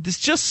mean, it's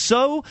just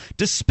so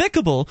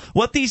despicable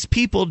what these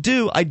people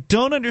do. I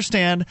don't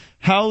understand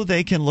how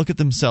they can look at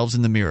themselves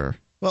in the mirror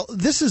Well,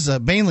 this is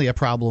mainly a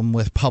problem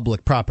with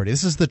public property.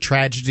 This is the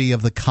tragedy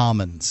of the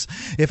commons.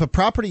 If a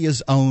property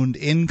is owned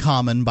in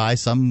common by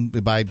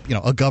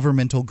a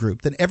governmental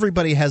group, then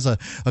everybody has a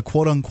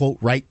quote unquote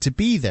right to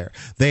be there.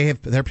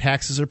 Their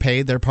taxes are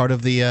paid. They're part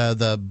of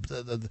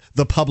the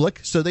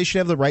public, so they should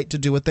have the right to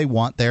do what they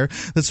want there.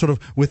 That's sort of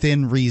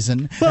within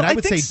reason. Well, and I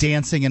would say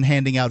dancing and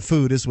handing out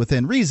food is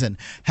within reason.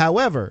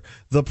 However,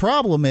 the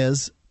problem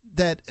is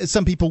that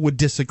some people would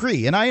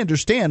disagree, and I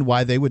understand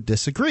why they would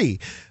disagree.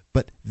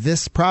 But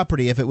this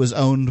property, if it was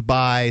owned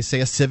by, say,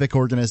 a civic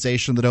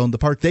organization that owned the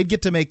park, they'd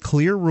get to make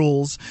clear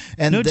rules.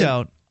 And no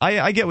doubt.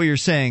 I get what you're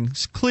saying.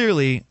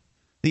 Clearly,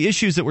 the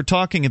issues that we're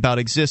talking about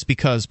exist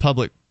because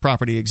public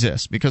property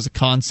exists, because the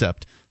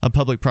concept of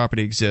public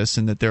property exists,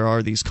 and that there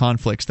are these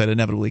conflicts that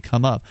inevitably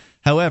come up.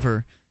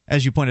 However,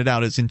 as you pointed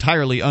out, it's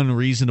entirely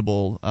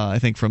unreasonable, I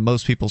think, from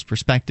most people's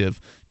perspective,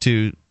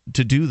 to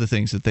do the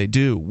things that they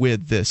do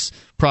with this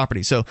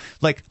property. So,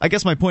 I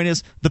guess my point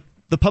is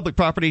the public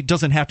property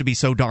doesn't have to be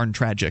so darn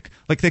tragic.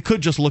 They could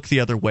just look the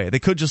other way. They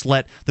could just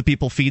let the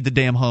people feed the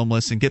damn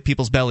homeless and get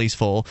people's bellies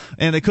full,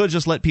 and they could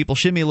just let people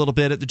shimmy a little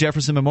bit at the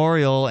Jefferson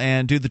Memorial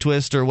and do the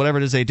twist or whatever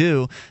it is they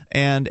do,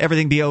 and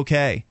everything be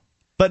okay.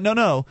 But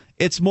no,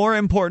 it's more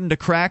important to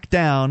crack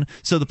down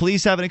so the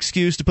police have an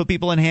excuse to put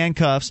people in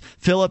handcuffs,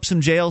 fill up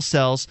some jail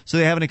cells so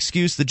they have an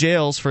excuse, the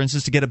jails, for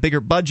instance, to get a bigger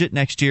budget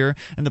next year,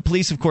 and the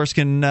police, of course,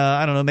 can,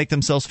 make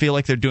themselves feel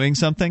like they're doing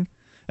something.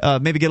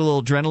 Maybe get a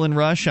little adrenaline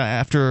rush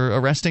after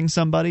arresting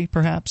somebody,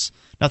 perhaps.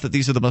 Not that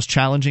these are the most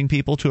challenging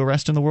people to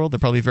arrest in the world. They're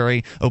probably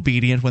very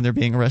obedient when they're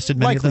being arrested,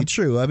 many of them. Likely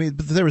true. I mean,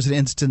 there was an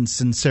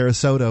instance in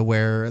Sarasota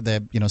where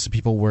some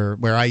people were,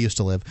 where I used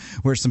to live,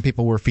 where some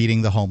people were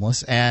feeding the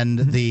homeless, and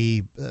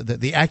the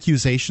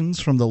accusations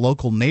from the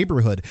local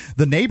neighborhood.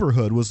 The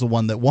neighborhood was the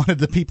one that wanted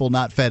the people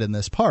not fed in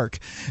this park,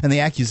 and the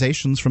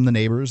accusations from the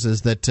neighbors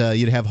is that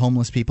you'd have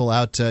homeless people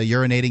out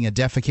urinating and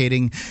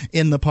defecating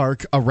in the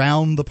park,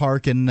 around the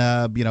park, and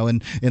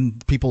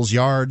in people's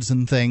yards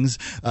and things,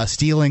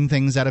 stealing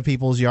things out of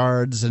people's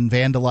yards and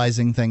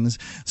vandalizing things.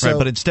 So, right,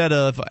 but instead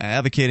of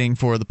advocating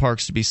for the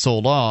parks to be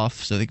sold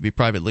off so they can be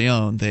privately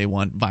owned, they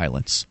want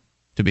violence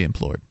to be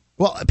employed.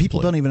 Well,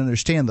 people don't even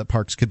understand that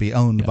parks could be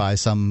owned by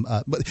some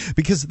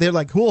because they're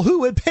like, well,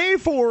 who would pay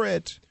for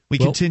it?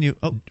 Continue.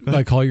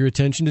 I call your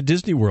attention to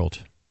Disney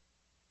World.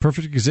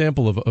 Perfect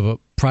example of a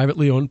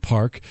privately owned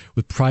park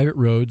with private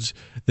roads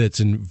that's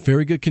in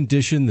very good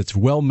condition, that's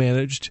well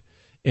managed,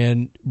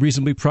 and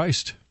reasonably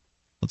priced.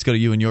 Let's go to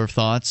you and your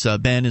thoughts.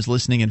 Ben is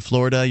listening in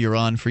Florida. You're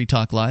on Free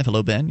Talk Live.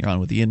 Hello, Ben. You're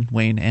on with Ian,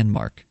 Wayne, and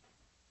Mark.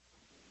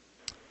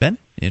 Ben,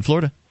 in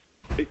Florida.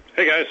 Hey,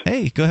 guys.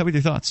 Hey, go ahead with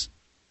your thoughts.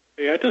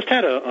 Hey, I just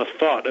had a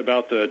thought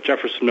about the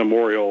Jefferson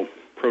Memorial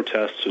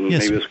protests, and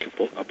maybe this could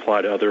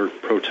apply to other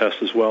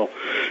protests as well.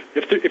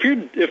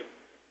 If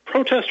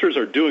protesters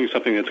are doing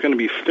something that's going to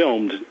be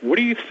filmed, what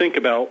do you think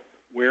about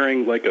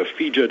wearing a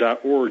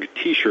FIJA.org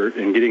T-shirt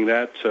and getting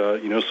that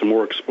some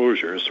more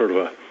exposure? It's sort of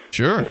a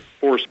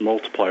force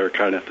multiplier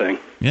kind of thing.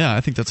 Yeah,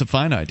 I think that's a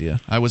fine idea.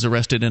 I was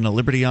arrested in a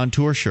Liberty on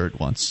Tour shirt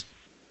once.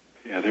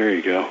 Yeah, there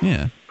you go.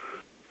 Yeah.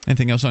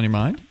 Anything else on your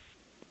mind?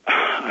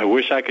 I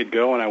wish I could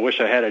go, and I wish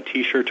I had a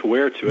T-shirt to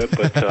wear to it,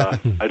 but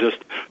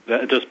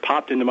that just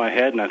popped into my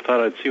head, and I thought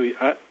I'd see.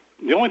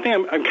 The only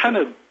thing I'm kind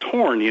of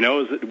torn,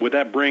 is would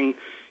that bring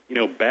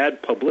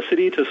bad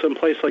publicity to some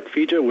place like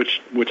FIJA,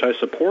 which I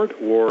support,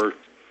 or?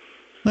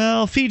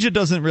 Well, FIJA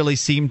doesn't really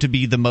seem to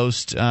be the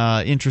most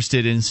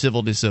interested in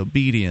civil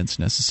disobedience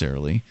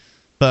necessarily.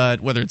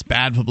 But whether it's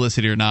bad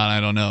publicity or not, I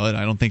don't know.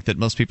 I don't think that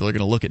most people are going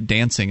to look at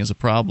dancing as a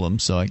problem,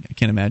 so I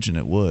can't imagine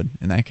it would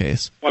in that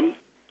case. Well,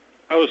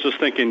 I was just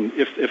thinking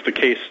if the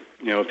case,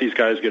 if these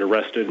guys get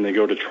arrested and they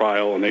go to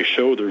trial and they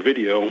show their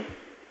video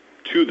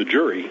to the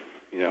jury,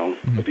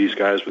 of these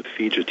guys with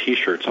FIJA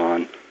T-shirts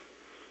on,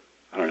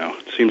 I don't know.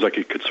 It seems like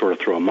it could sort of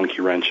throw a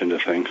monkey wrench into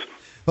things.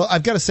 Well,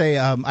 I've got to say,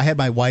 I had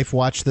my wife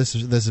watch this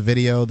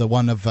video, the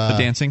one of the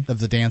dancing,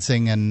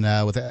 and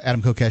with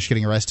Adam Kokesh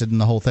getting arrested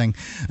and the whole thing.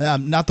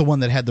 Not the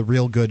one that had the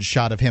real good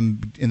shot of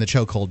him in the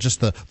chokehold,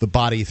 just the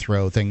body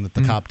throw thing that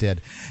the cop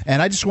did.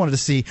 And I just wanted to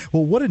see,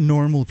 well, what do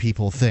normal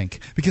people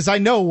think? Because I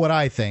know what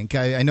I think.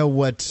 I know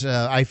what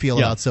I feel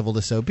about civil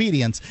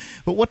disobedience.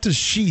 But what does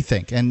she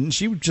think? And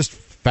she just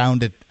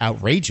found it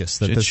outrageous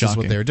that this is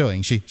what they're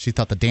doing. She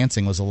thought the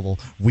dancing was a little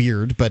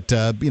weird, but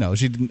I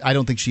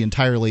don't think she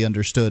entirely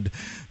understood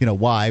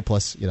why.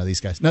 Plus, none of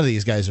these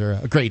guys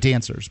are great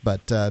dancers,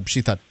 but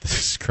she thought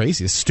this is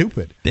crazy, it's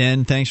stupid.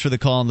 Ben, thanks for the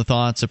call and the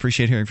thoughts.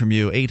 Appreciate hearing from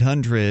you.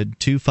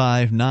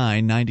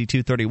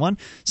 800-259-9231.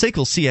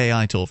 SACL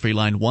CAI toll free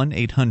line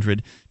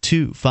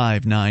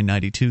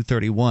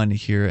 1-800-259-9231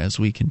 here as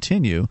we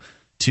continue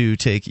to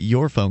take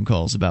your phone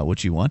calls about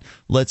what you want.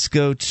 Let's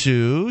go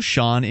to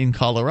Sean in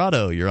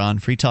Colorado. You're on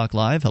Free Talk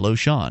Live. Hello,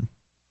 Sean.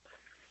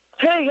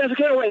 Hey, guys.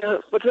 Okay,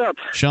 what's up?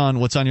 Sean,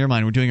 what's on your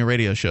mind? We're doing a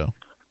radio show.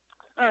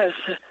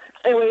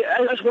 Anyway,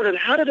 I just wondered,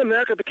 how did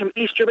America become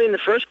East Germany in the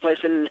first place?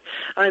 And,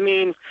 I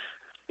mean,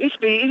 used to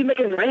be back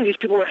in the 90s,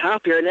 people were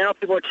happier. Now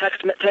people are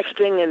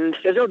texting, and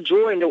there's no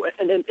joy in the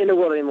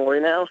world anymore,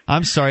 you know?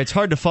 I'm sorry. It's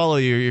hard to follow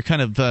you. You're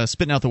kind of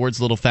spitting out the words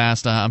a little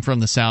fast. I'm from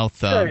the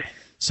South,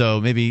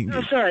 so maybe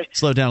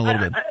slow down a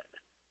little bit.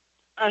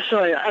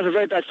 Sorry, I have a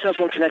very bad cell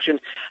phone connection.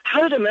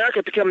 How did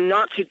America become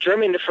Nazi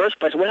Germany in the first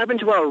place? What happened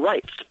to our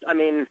rights? I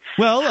mean,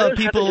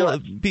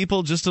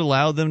 people just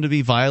allowed them to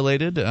be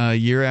violated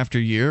year after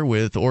year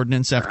with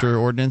ordinance after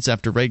ordinance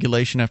after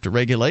regulation,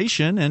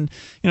 and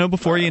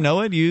before you know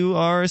it, you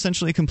are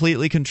essentially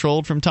completely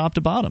controlled from top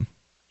to bottom.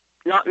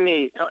 Not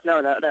me.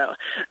 No.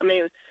 I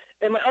mean,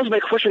 and my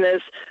question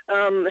is,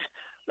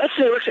 let's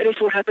say Rex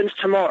 84 happens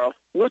tomorrow.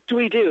 What do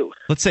we do?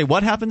 Let's say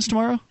what happens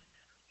tomorrow?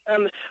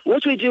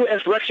 What do we do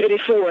if Rex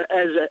 84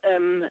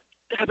 happens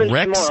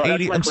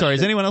tomorrow? I'm sorry,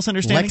 is anyone else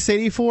understanding? Rex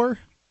 84?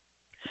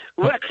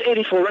 Rex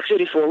 84. What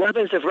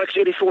happens if Rex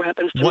 84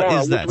 happens tomorrow?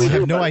 What is that? I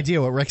have no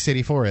idea what Rex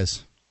 84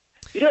 is.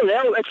 You don't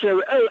know? It's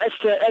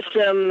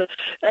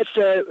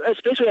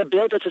basically a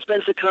bill that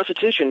suspends the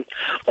Constitution.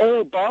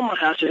 All Obama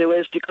has to do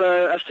is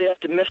declare a state of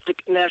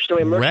domestic national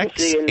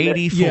emergency. Rex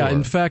 84. Yeah,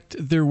 in fact,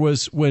 there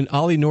was, when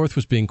Ollie North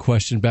was being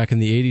questioned back in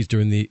the 80s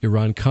during the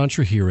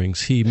Iran-Contra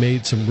hearings, he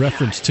made some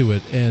reference to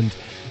it, and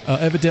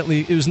evidently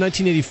it was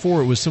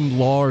 1984, it was some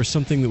law or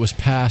something that was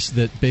passed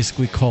that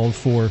basically called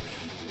for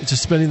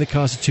suspending the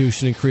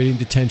Constitution and creating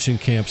detention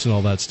camps and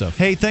all that stuff.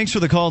 Hey, thanks for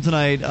the call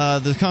tonight.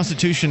 The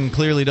Constitution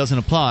clearly doesn't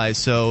apply,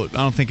 so I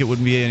don't think it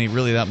would be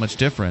really that much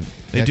different.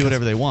 They do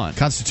whatever they want.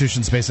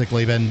 Constitution's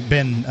basically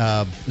been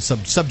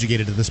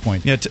subjugated at this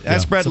point. Yeah,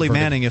 ask Bradley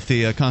Manning if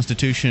the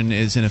Constitution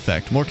is in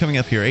effect. More coming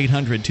up here.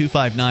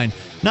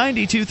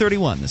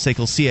 800-259-9231, the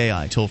SACL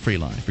CAI toll-free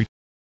line.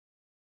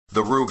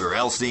 The Ruger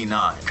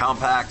LC9,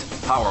 compact,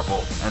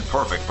 powerful, and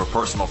perfect for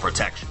personal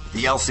protection.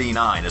 The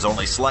LC9 is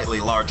only slightly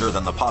larger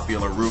than the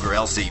popular Ruger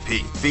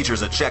LCP,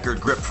 features a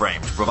checkered grip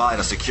frame to provide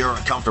a secure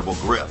and comfortable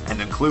grip,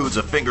 and includes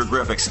a finger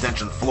grip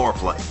extension floor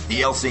plate. The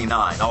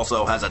LC9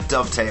 also has a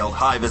dovetailed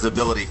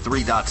high-visibility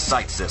 3-dot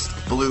sight system,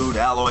 blued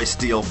alloy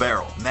steel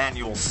barrel,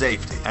 manual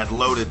safety, and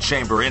loaded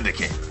chamber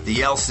indicator. The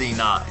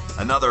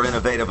LC9, another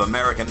innovative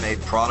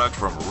American-made product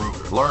from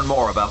Ruger. Learn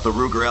more about the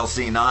Ruger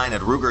LC9 at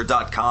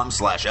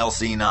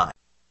Ruger.com/LC9.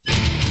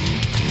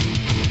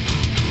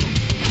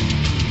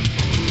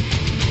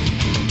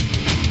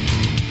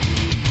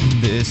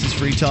 This is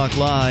Free Talk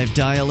Live.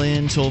 Dial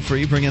in, toll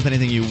free, bring up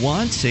anything you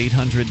want.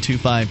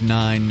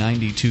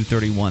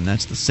 800-259-9231.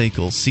 That's the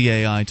SACL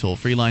CAI toll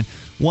free line.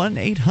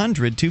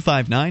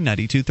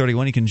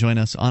 1-800-259-9231. You can join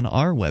us on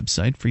our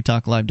website,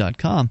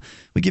 freetalklive.com.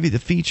 We give you the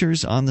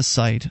features on the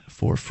site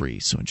for free,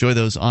 so enjoy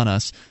those on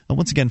us.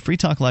 Once again,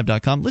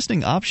 freetalklive.com.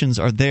 Listening options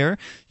are there.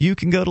 You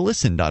can go to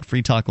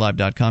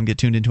listen.freetalklive.com, get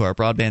tuned into our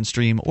broadband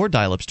stream or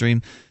dial-up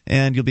stream,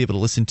 and you'll be able to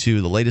listen to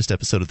the latest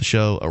episode of the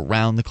show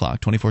around the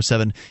clock,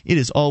 24/7. It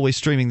is always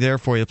streaming there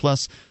for you,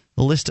 plus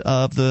the list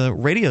of the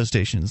radio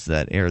stations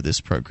that air this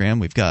program.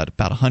 We've got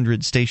about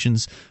 100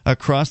 stations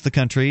across the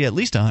country, at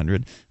least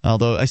 100,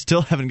 although I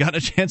still haven't gotten a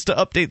chance to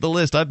update the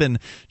list. I've been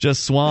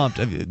just swamped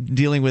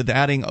dealing with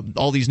adding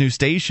all these new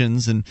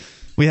stations, and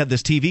we had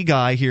this TV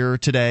guy here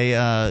today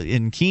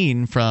in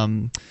Keene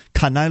from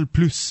Canal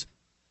Plus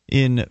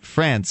in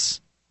France,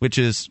 which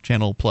is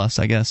Channel Plus,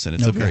 I guess, and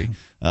it's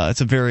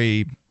a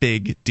very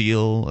big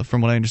deal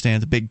from what I understand.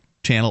 It's a big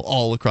channel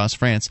all across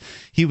France.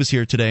 He was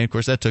here today. Of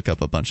course, that took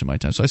up a bunch of my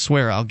time. So I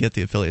swear I'll get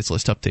the affiliates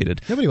list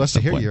updated. Nobody wants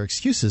to hear your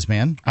excuses,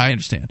 man. I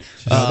understand.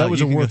 That was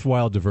a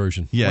worthwhile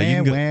diversion. Yeah,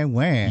 you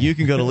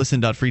can go to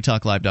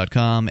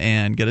listen.freetalklive.com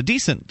and get a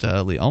decent,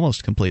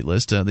 almost complete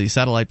list. The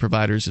satellite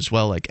providers as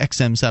well, like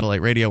XM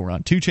Satellite Radio. We're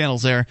on 2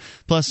 channels there,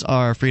 plus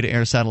our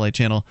free-to-air satellite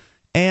channel,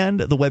 and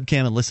the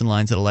webcam and listen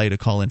lines that allow you to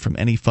call in from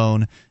any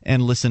phone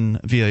and listen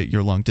via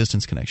your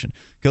long-distance connection.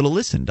 Go to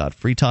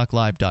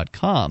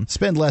listen.freetalklive.com.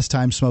 Spend less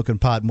time smoking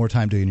pot, more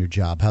time doing your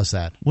job. How's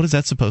that? What is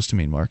that supposed to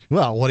mean, Mark?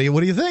 Well, what do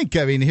you think?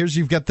 I mean,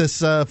 you've got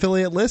this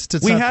affiliate list.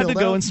 We had to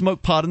go and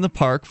smoke pot in the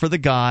park for the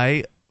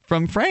guy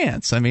from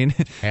France. I mean,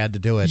 had to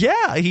do it.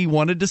 Yeah, he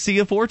wanted to see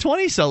a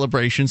 420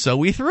 celebration, so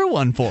we threw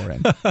one for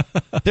him.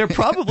 There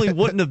probably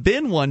wouldn't have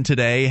been one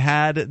today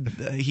had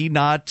he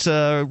not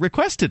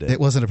requested it.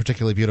 It wasn't a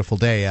particularly beautiful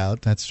day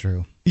out. That's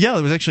true. Yeah,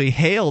 there was actually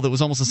hail that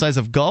was almost the size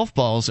of golf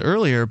balls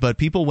earlier, but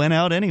people went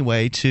out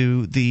anyway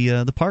to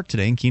the park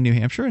today in Keene, New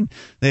Hampshire, and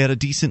they had a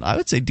decent, I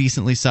would say,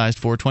 decently sized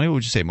 420. What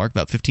would you say, Mark?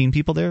 About 15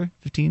 people there?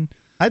 15?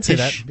 I'd say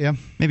that, yeah.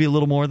 Maybe a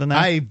little more than that.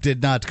 I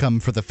did not come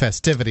for the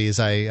festivities.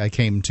 I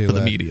came to for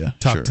the media.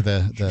 Talk to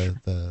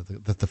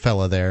the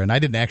fella there, and I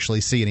didn't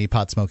actually see any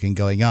pot smoking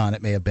going on.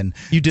 It may have been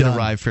You did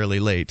arrive fairly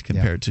late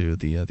compared to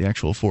the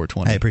actual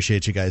 420. I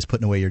appreciate you guys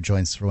putting away your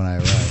joints for when I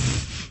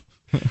arrived.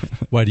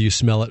 Why do you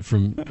smell it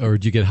or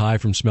do you get high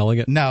from smelling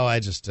it? No,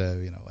 I just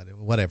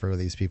whatever with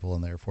these people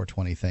and their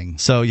 420 thing.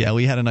 So yeah,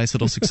 we had a nice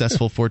little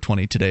successful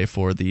 420 today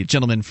for the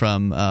gentleman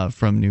from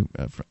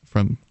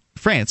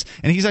France,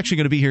 and he's actually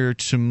going to be here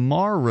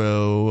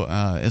tomorrow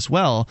as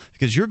well,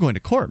 because you're going to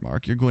court,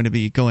 Mark. You're going to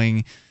be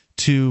going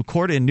to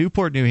court in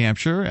Newport, New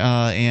Hampshire,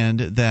 and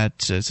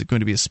that is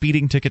going to be a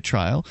speeding ticket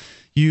trial.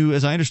 You,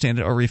 as I understand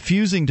it, are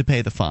refusing to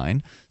pay the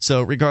fine.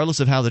 So regardless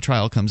of how the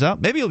trial comes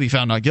out, maybe you'll be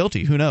found not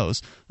guilty. Who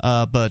knows?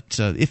 But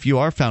if you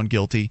are found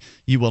guilty,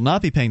 you will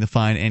not be paying the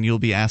fine, and you'll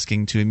be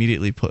asking to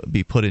immediately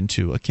be put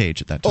into a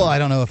cage at that time. Well, I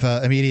don't know if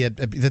immediate.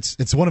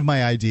 It's one of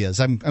my ideas.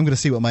 I'm going to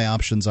see what my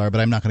options are, but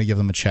I'm not going to give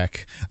them a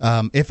check.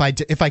 If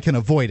I can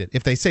avoid it,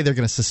 if they say they're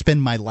going to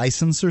suspend my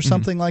license or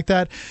something like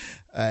that,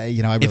 I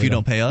really if you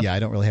don't pay up, I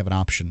don't really have an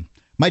option.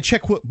 My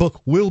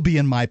checkbook will be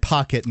in my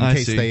pocket in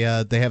case they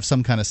have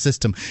some kind of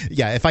system.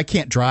 Yeah, if I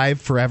can't drive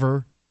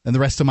forever and the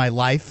rest of my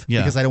life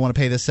because I don't want to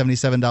pay this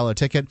 $77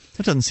 ticket.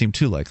 That doesn't seem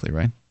too likely,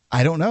 right?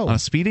 I don't know. On a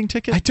speeding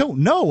ticket? I don't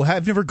know.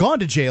 I've never gone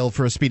to jail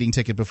for a speeding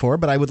ticket before,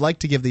 but I would like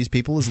to give these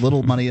people as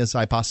little money as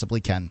I possibly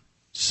can.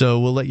 So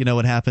we'll let you know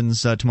what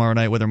happens tomorrow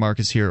night, whether Mark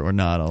is here or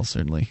not. I'll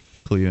certainly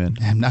clue you in.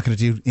 I'm not going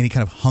to do any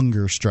kind of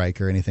hunger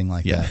strike or anything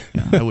like that.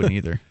 Yeah, I wouldn't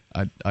either.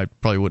 I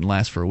probably wouldn't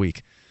last for a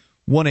week.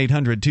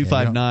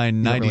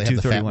 1-800-259-9231. Really have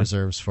the fat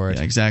reserves for it.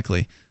 Yeah,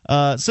 exactly.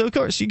 So, of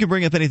course, you can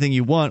bring up anything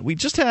you want. We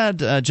just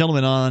had a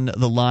gentleman on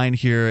the line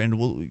here, and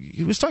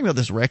he was talking about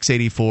this Rex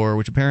 84,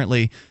 which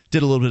apparently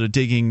did a little bit of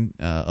digging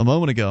a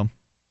moment ago.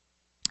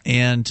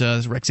 And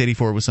this Rex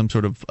 84 was some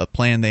sort of a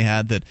plan they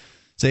had that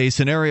a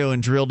scenario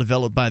and drill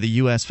developed by the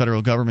U.S.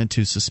 federal government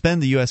to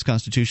suspend the U.S.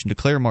 Constitution,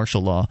 declare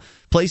martial law,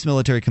 place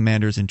military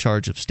commanders in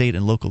charge of state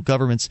and local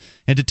governments,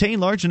 and detain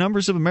large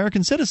numbers of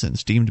American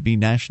citizens deemed to be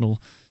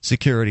national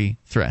security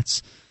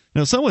threats.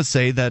 Now, some would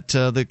say that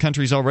the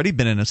country's already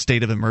been in a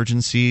state of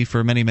emergency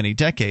for many, many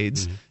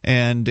decades,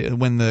 and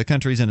when the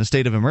country's in a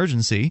state of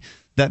emergency,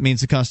 that means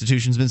the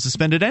Constitution's been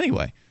suspended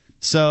anyway.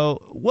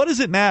 So what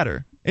does it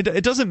matter?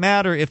 It doesn't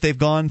matter if they've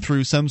gone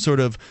through some sort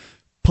of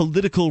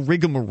political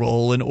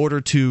rigmarole in order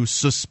to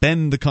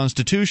suspend the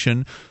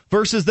Constitution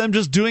versus them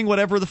just doing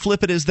whatever the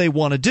flip it is they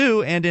want to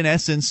do and, in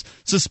essence,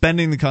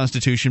 suspending the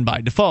Constitution by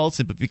default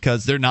simply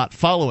because they're not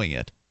following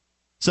it.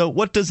 So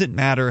what does it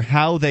matter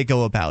how they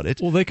go about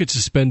it? Well, they could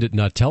suspend it and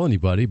not tell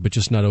anybody, but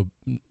just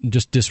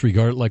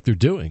disregard it like they're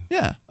doing.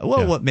 Yeah.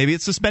 Well, What, maybe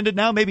it's suspended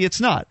now, maybe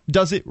it's not.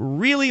 Does it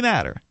really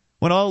matter?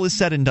 When all is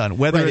said and done,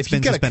 whether it's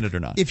been suspended or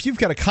not. If you've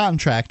got a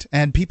contract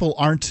and people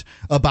aren't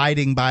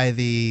abiding by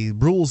the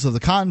rules of the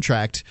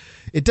contract,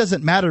 it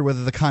doesn't matter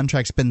whether the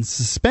contract's been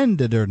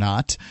suspended or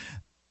not.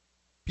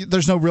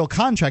 There's no real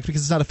contract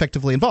because it's not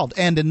effectively involved.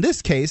 And in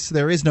this case,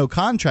 there is no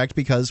contract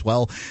because,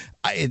 well,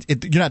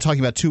 you're not talking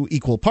about two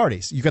equal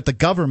parties. You've got the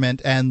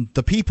government and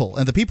the people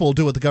will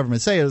do what the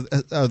government say, or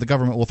the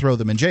government will throw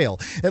them in jail,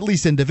 at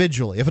least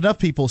individually. If enough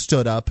people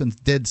stood up and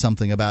did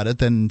something about it,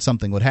 then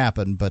something would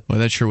happen. But well,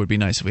 that sure would be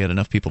nice if we had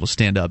enough people to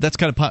stand up. That's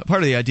kind of part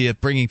of the idea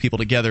of bringing people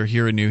together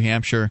here in New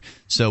Hampshire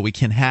so we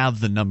can have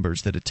the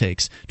numbers that it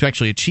takes to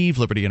actually achieve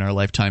liberty in our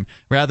lifetime,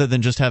 rather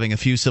than just having a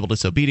few civil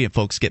disobedient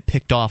folks get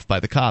picked off by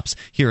the cops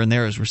here and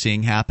there, as we're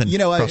seeing happen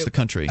across the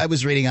country. I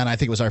was reading on, I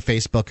think it was our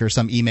Facebook or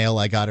some email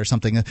I got or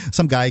something,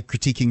 some guy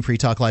critiquing Free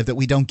Talk Live that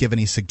we don't give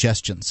any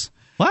suggestions.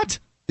 What?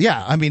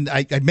 Yeah, I mean,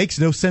 it makes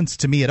no sense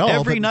to me at all.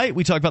 Every night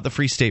we talk about the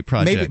Free State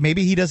Project.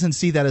 Maybe he doesn't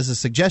see that as a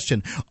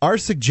suggestion. Our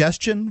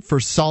suggestion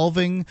for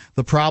solving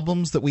the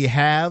problems that we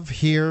have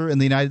here in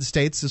the United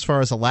States as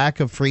far as a lack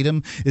of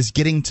freedom is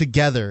getting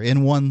together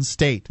in one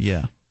state.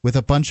 Yeah. With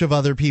a bunch of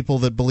other people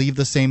that believe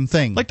the same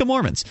thing. Like the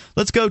Mormons.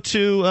 Let's go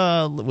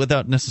to,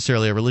 without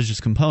necessarily a religious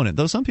component,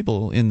 though some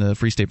people in the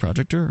Free State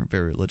Project are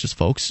very religious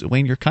folks.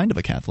 Wayne, you're kind of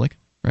a Catholic,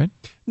 right?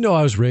 No,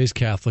 I was raised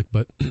Catholic,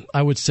 but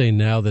I would say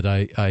now that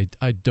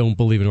I don't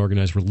believe in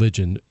organized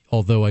religion,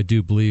 although I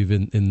do believe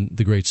in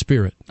the Great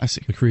Spirit, I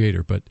see, the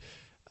Creator, but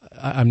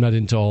I'm not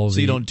into all the So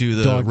you don't do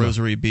the dogma.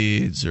 rosary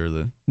beads or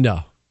the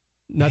No.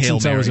 Not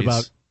Hail since I was Marys.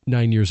 about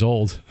 9 years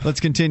old. Let's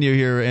continue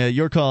here.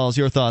 Your calls,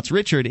 your thoughts.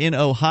 Richard in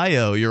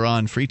Ohio, you're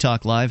on Free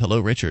Talk Live. Hello,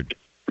 Richard.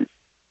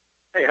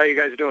 Hey, how you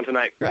guys doing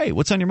tonight? Great.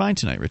 What's on your mind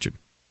tonight, Richard?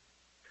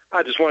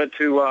 I just wanted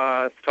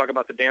to talk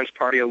about the dance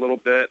party a little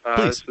bit.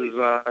 Please.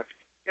 I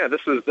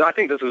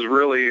think this is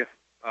really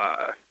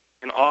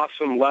an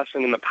awesome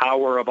lesson in the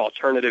power of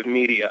alternative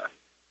media.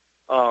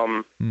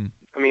 I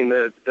mean,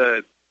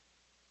 the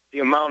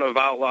amount of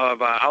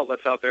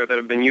outlets out there that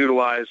have been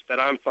utilized that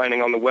I'm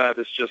finding on the web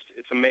is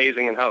it's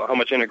amazing, and how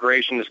much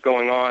integration is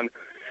going on.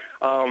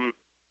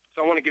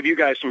 So I want to give you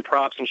guys some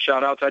props and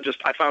shout outs.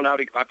 I found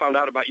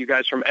out about you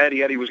guys from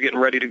Eddie. Eddie was getting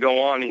ready to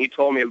go on, and he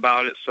told me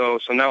about it. So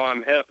now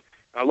I'm hip.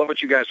 I love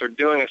what you guys are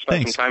doing. I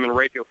spent some time in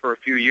radio for a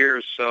few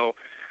years, so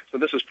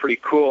this is pretty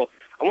cool.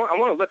 I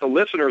want to let the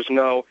listeners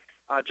know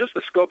just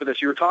the scope of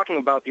this. You were talking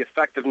about the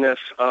effectiveness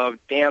of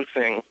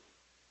dancing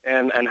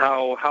and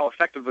how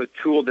effective a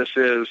tool this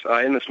is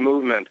in this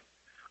movement.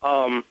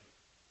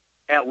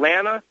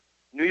 Atlanta,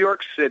 New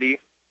York City,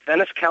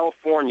 Venice,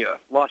 California,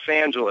 Los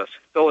Angeles,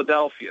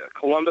 Philadelphia,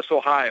 Columbus,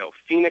 Ohio,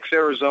 Phoenix,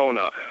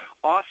 Arizona,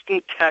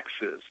 Austin,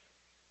 Texas.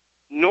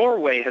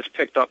 Norway has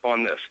picked up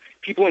on this.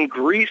 People in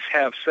Greece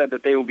have said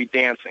that they will be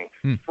dancing.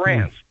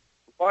 France,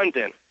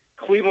 London,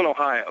 Cleveland,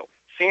 Ohio,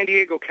 San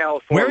Diego,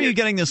 California. Where are you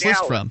getting this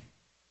list from?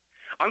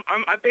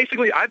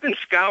 I've been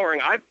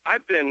scouring.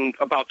 I've been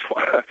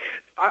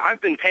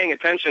I've been paying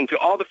attention to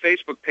all the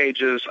Facebook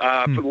pages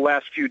for the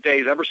last few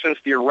days, ever since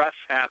the arrests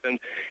happened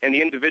and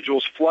the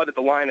individuals flooded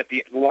the lines at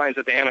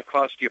the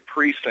Anacostia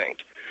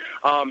precinct.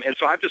 And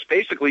so I've just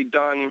basically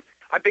gone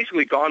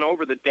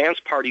over the dance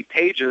party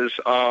pages.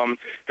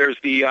 There's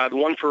the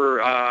one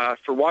for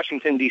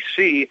Washington,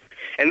 D.C.,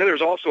 and then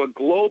there's also a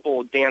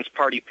global dance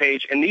party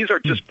page, and these are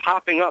just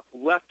popping up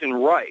left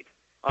and right.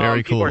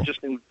 Very cool. People are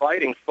just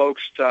inviting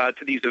folks to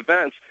these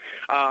events.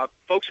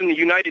 Folks in the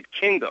United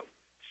Kingdom,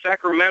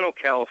 Sacramento,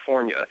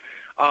 California.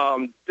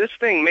 This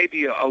thing may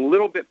be a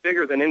little bit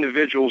bigger than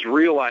individuals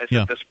realize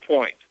at this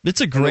point.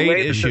 It's a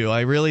great issue.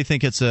 I really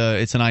think it's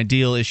an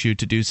ideal issue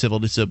to do civil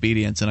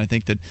disobedience, and I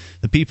think that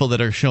the people that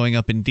are showing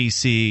up in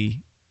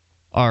D.C.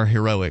 are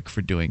heroic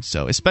for doing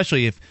so,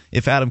 especially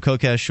if Adam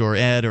Kokesh or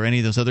Ed or any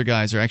of those other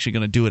guys are actually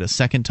going to do it a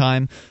second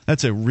time.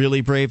 That's a really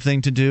brave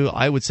thing to do.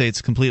 I would say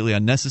it's completely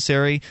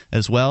unnecessary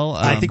as well.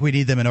 I think we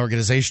need them in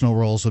organizational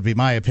roles would be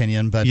my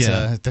opinion, but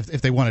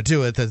if they want to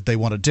do it, they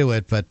want to do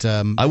it. But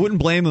I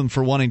wouldn't blame them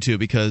for wanting to,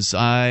 because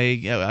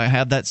I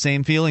have that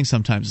same feeling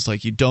sometimes. It's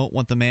like you don't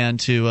want the man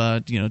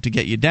to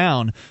get you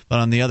down, but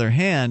on the other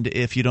hand,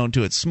 if you don't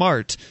do it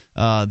smart,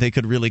 they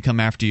could really come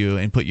after you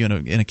and put you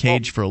in a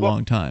cage for a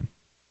long time.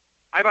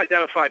 I've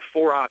identified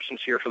 4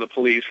 options here for the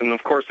police, and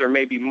of course there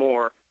may be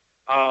more.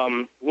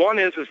 One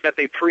is that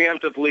they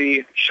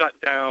preemptively shut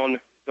down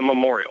the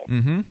memorial.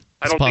 Mm-hmm.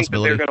 I don't think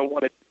that they're going to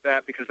want to do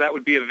that, because that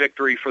would be a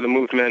victory for the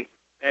movement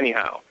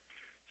anyhow.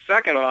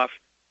 Second off,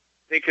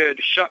 they could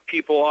shut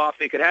people off.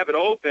 They could have it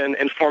open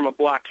and form a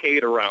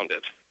blockade around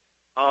it.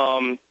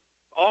 All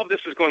of this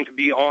is going to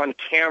be on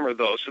camera,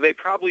 though, so they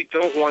probably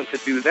don't want to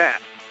do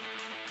that.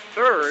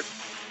 Third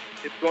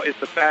is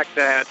the fact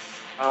that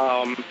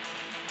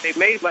they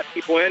may let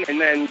people in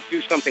and then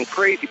do something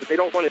crazy, but they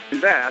don't want to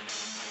do that.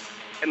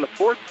 And the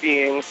fourth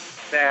being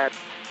that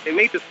they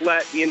may just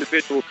let the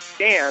individuals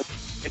stand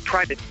and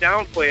try to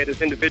downplay it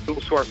as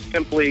individuals who are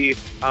simply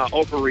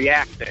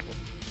overreacting.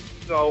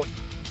 So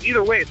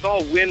either way, it's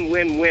all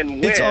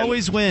win-win-win-win. It's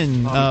always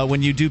win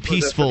when you do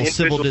peaceful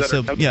civil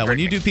disobedience. Yeah, when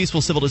you do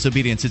peaceful civil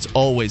disobedience, it's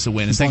always a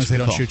win. As long as they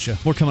don't shoot you.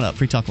 More coming up.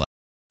 Free Talk Live.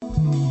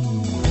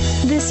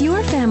 This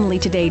Your Family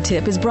Today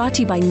tip is brought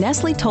to you by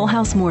Nestle Toll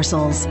House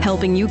Morsels,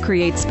 helping you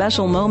create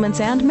special moments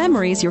and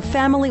memories your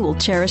family will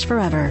cherish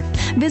forever.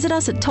 Visit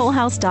us at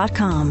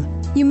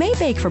tollhouse.com. You may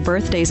bake for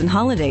birthdays and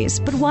holidays,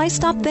 but why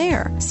stop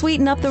there?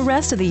 Sweeten up the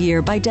rest of the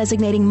year by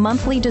designating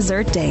monthly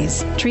dessert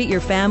days. Treat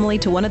your family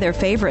to one of their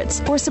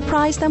favorites or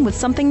surprise them with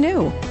something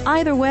new.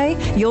 Either way,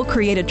 you'll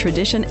create a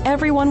tradition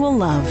everyone will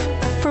love.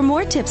 For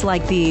more tips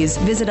like these,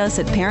 visit us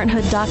at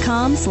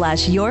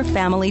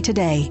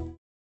parenthood.com/yourfamilytoday.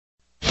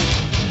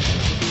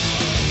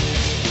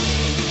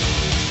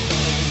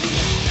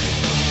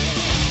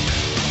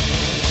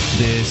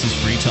 This is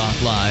Free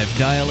Talk Live.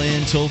 Dial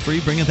in, toll free,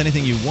 bring up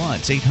anything you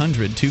want.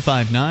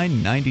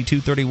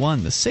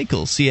 800-259-9231, the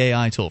SACL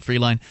CAI toll-free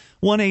line.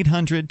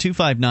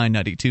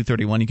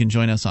 1-800-259-9231. You can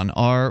join us on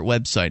our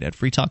website at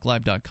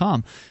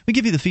freetalklive.com. We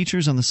give you the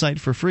features on the site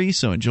for free,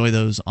 so enjoy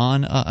those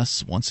on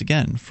us. Once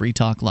again,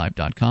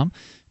 freetalklive.com.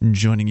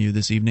 Joining you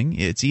this evening,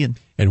 it's Ian.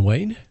 And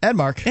Wayne. And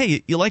Mark.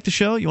 Hey, you like the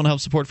show? You want to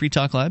help support Free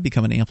Talk Live?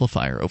 Become an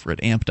amplifier over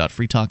at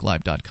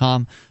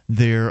amp.freetalklive.com.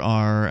 There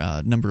are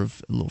a number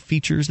of little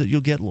features that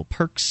you'll get, little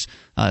perks.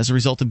 As a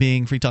result of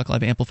being Free Talk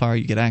Live amplifier,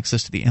 you get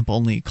access to the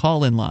AMP-only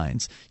call-in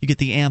lines. You get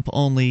the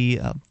AMP-only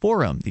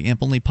forum, the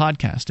AMP-only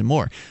podcast, and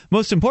more.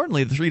 Most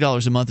importantly, the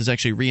 $3 a month is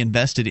actually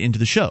reinvested into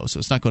the show, so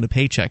it's not going to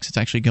paychecks. It's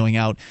actually going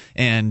out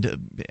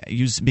and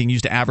being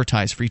used to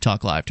advertise Free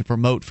Talk Live, to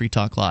promote Free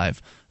Talk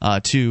Live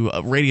to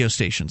radio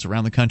stations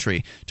around the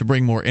country, to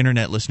bring more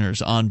internet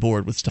listeners on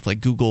board with stuff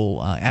like Google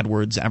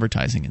AdWords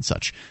advertising and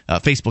such,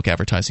 Facebook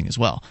advertising as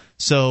well.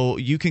 So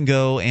you can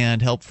go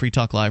and help Free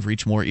Talk Live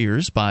reach more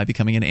ears by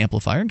becoming an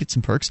amplifier and get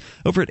some perks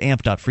over at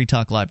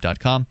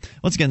amp.freetalklive.com.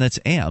 Once again, that's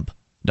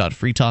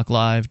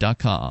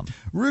amp.freetalklive.com.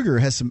 Ruger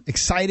has some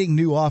exciting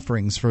new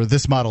offerings for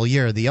this model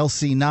year. The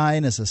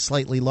LC9 is a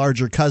slightly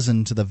larger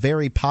cousin to the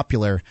very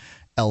popular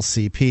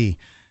LCP.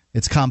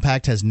 Its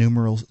compact has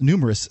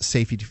numerous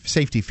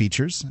safety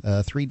features,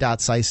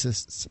 3-dot sight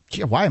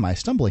system. Why am I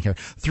stumbling here?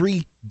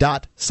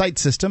 3-dot sight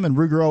system, and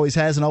Ruger always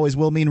has and always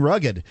will mean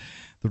rugged.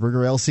 The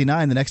Ruger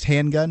LC9, the next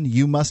handgun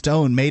you must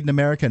own, made in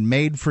America and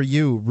made for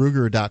you.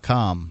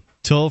 Ruger.com.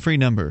 Toll-free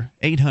number,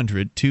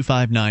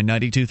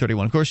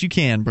 800-259-9231. Of course, you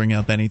can bring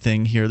up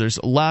anything here. There's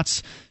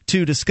lots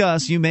to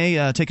discuss. You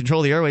may take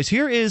control of the airways.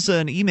 Here is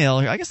an email.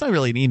 I guess not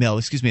really an email.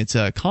 Excuse me. It's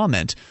a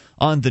comment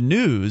on the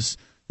news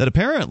that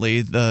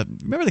apparently,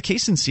 remember the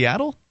case in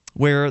Seattle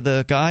where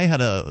the guy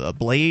had a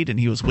blade and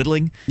he was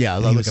whittling? Yeah,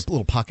 like a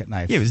little pocket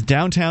knife. Yeah, it was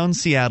downtown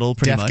Seattle,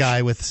 pretty much. Deaf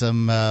guy with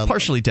some...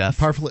 partially deaf.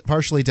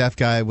 Partially deaf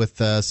guy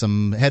with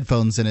some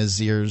headphones in his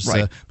ears,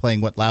 right.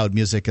 Playing loud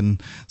music,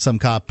 and some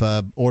cop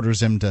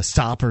orders him to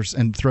stop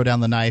and throw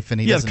down the knife, and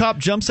he doesn't... the cop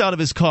jumps out of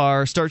his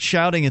car, starts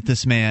shouting at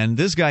this man.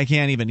 This guy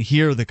can't even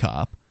hear the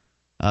cop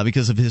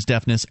because of his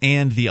deafness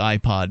and the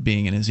iPod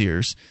being in his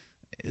ears.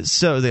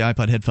 So the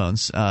iPod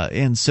headphones.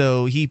 And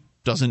so he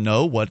doesn't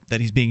know that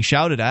he's being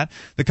shouted at.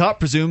 The cop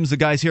presumes the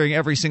guy's hearing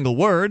every single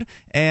word,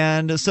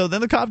 and so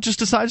then the cop just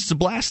decides to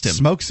blast him.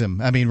 Smokes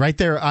him. I mean, right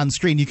there on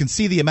screen, you can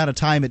see the amount of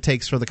time it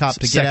takes for the cop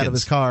to get out of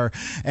his car.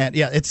 And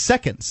yeah, it's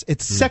seconds.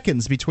 It's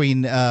seconds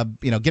between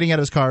getting out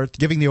of his car,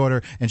 giving the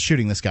order, and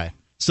shooting this guy.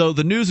 So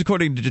the news,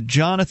 according to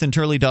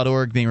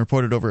JonathanTurley.org, being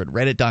reported over at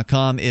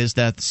Reddit.com, is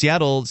that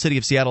the city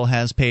of Seattle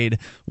has paid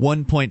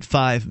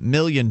 $1.5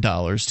 million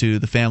to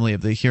the family of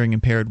the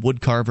hearing-impaired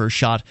woodcarver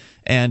shot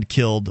and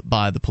killed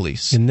by the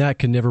police. And that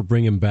can never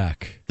bring him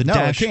back. No,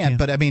 it can't.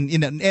 But I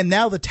mean, and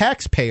now the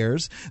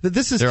taxpayers.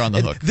 They're on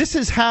the hook. This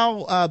is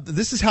how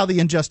the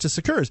injustice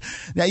occurs.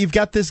 Now you've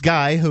got this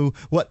guy who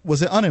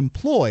was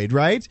unemployed,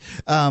 right?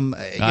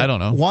 I don't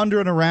know,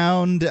 wandering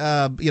around,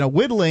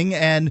 whittling,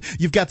 and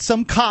you've got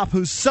some cop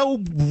who's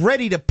so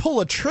ready to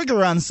pull a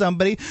trigger on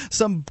somebody,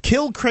 some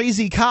kill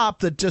crazy cop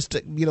that just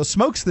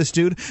smokes this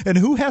dude, and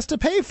who has to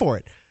pay for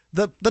it?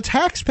 The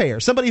taxpayer,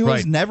 somebody who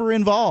was never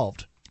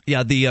involved.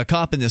 Yeah, the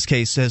cop in this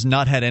case has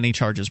not had any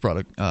charges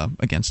brought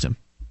against him.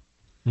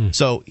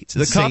 So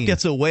the cop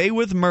gets away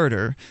with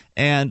murder,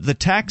 and the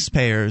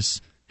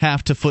taxpayers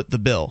have to foot the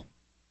bill.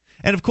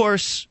 And of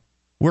course,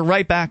 we're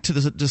right back to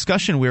the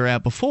discussion we were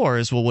at before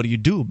is, well, what do you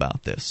do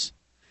about this?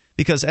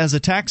 Because as a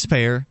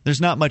taxpayer,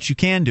 there's not much you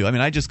can do. I mean,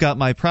 I just got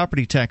my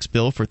property tax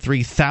bill for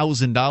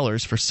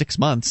 $3,000 for 6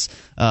 months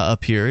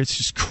up here. It's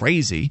just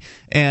crazy.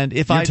 And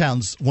if your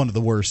town's one of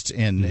the worst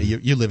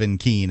you live in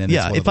Keene. And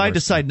if I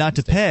decide not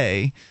to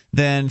pay,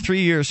 then 3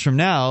 years from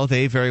now,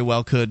 they very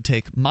well could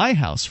take my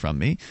house from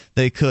me.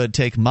 They could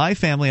take my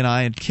family and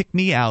I and kick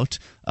me out,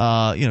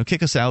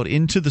 kick us out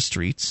into the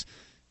streets,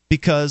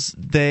 because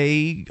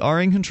they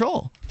are in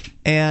control.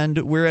 And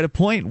we're at a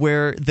point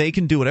where they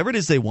can do whatever it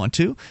is they want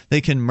to. They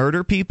can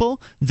murder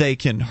people. They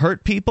can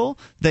hurt people.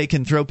 They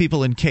can throw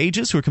people in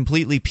cages who are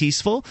completely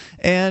peaceful.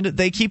 And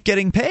they keep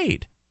getting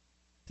paid.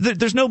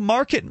 There's no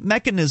market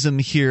mechanism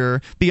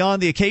here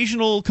beyond the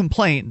occasional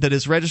complaint that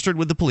is registered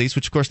with the police,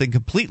 which, of course, they can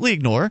completely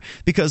ignore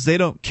because they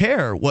don't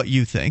care what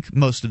you think.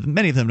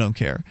 Many of them don't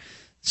care.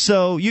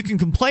 So you can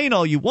complain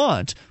all you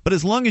want, but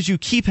as long as you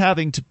keep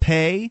having to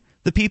pay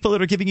the people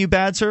that are giving you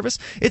bad service,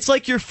 it's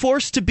like you're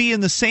forced to be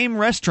in the same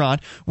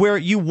restaurant where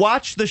you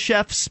watch the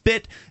chef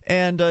spit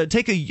and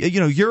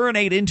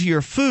urinate into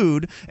your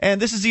food, and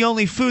this is the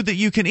only food that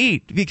you can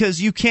eat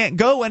because you can't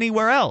go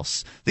anywhere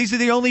else. These are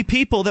the only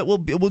people that will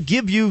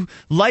give you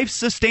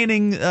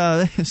life-sustaining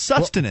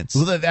sustenance.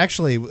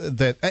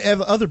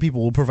 Other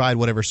people will provide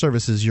whatever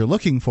services you're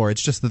looking for.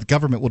 It's just that the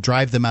government will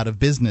drive them out of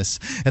business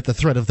at the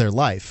threat of their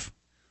life.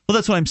 Well,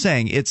 that's what I'm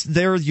saying.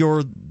 They're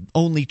your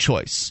only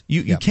choice.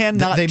 You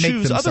cannot they make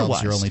choose themselves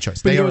otherwise. Your only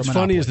choice. But what's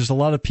funny is there's a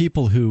lot of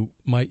people who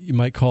you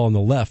might call on the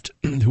left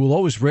who will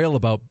always rail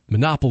about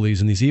monopolies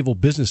and these evil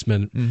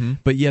businessmen,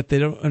 but yet they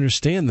don't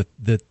understand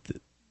that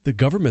the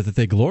government that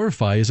they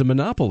glorify is a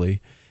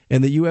monopoly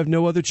and that you have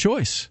no other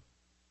choice.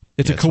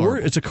 It's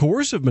a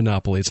coercive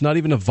monopoly. It's not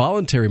even a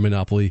voluntary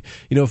monopoly.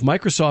 If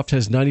Microsoft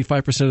has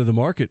 95% of the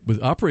market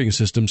with operating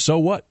systems, so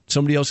what?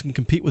 Somebody else can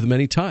compete with them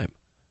anytime.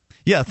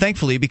 Yeah,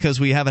 thankfully, because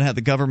we haven't had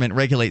the government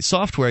regulate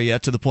software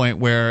yet to the point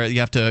where you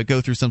have to go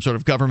through some sort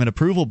of government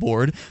approval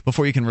board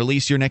before you can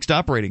release your next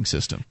operating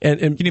system. And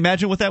can you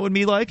imagine what that would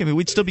be like? I mean,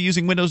 we'd still be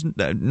using Windows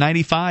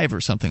 95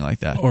 or something like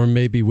that. Or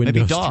maybe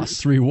Windows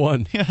DOS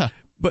 3.1. Yeah.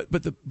 But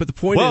the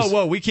point is...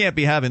 Whoa, we can't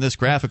be having this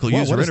graphical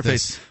user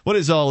interface. What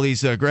is all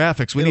these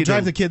graphics? It'll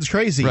drive the kids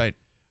crazy. Right.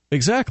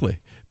 Exactly.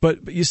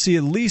 But you see,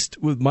 at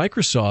least with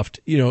Microsoft,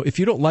 if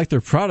you don't like their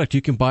product,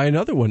 you can buy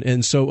another one.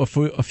 And so a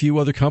few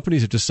other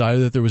companies have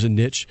decided that there was a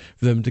niche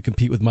for them to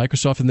compete with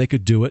Microsoft, and they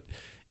could do it.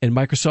 And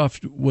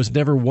Microsoft was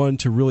never one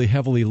to really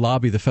heavily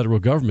lobby the federal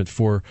government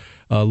for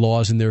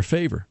laws in their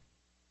favor.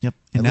 Yep.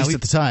 And at least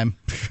at the time.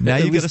 Now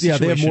you got a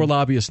situation. They have more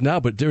lobbyists now,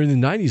 but during the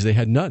 90s they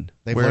had none.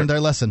 They've learned their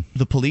lesson.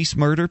 The police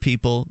murder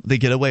people. They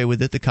get away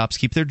with it. The cops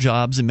keep their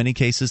jobs. In many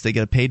cases, they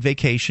get a paid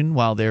vacation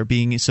while they're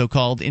being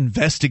so-called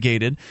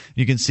investigated.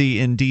 You can see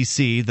in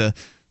D.C. the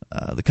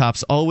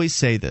cops always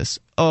say this.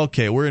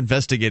 Okay, we're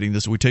investigating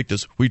this. We take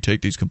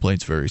these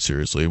complaints very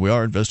seriously. We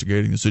are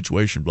investigating the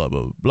situation, blah,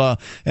 blah, blah.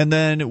 And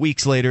then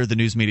weeks later, the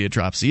news media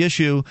drops the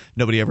issue.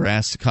 Nobody ever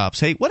asks the cops,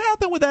 hey, what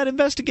happened with that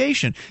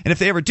investigation? And if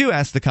they ever do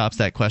ask the cops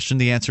that question,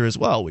 the answer is,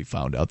 well, we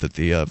found out that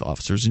the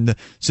officers in the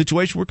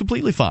situation were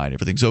completely fine.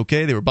 Everything's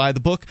okay. They were by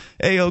the book.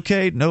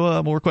 A-okay.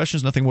 No more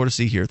questions. Nothing more to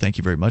see here. Thank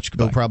you very much.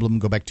 Goodbye. No problem.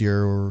 Go back to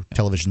your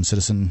television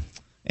citizen.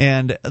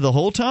 And the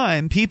whole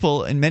time,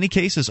 people, in many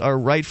cases, are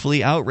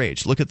rightfully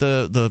outraged. Look at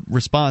the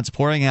response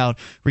pouring out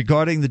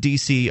regarding the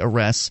D.C.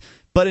 arrests.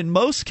 But in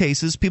most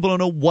cases, people don't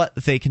know what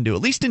they can do.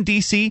 At least in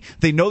D.C.,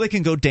 they know they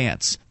can go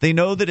dance. They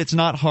know that it's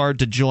not hard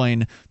to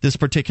join this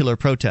particular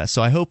protest.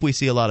 So I hope we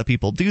see a lot of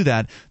people do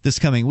that this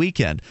coming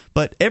weekend.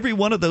 But every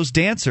one of those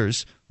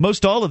dancers,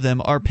 most all of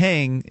them are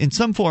paying, in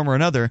some form or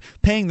another,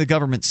 paying the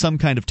government some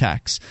kind of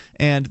tax.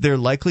 And they're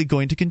likely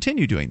going to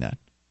continue doing that.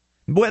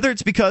 Whether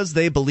it's because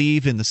they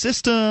believe in the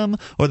system,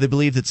 or they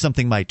believe that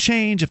something might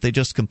change if they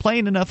just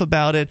complain enough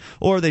about it,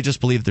 or they just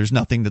believe there's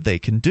nothing that they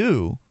can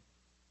do,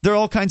 There are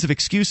all kinds of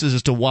excuses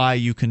as to why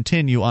you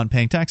continue on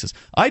paying taxes.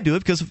 I do it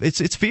because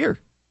it's fear.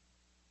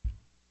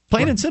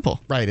 Plain and simple.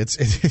 Right. It's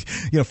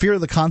fear of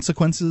the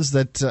consequences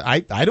that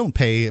I don't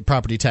pay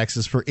property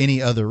taxes for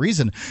any other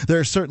reason. There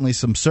are certainly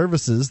some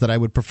services that I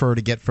would prefer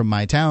to get from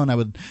my town.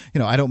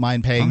 I don't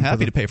mind paying. I'm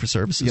happy to pay for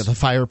services. The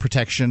fire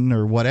protection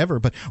or whatever.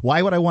 But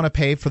why would I want to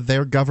pay for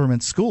their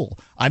government school?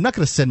 I'm not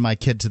going to send my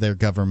kid to their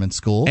government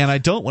school. And I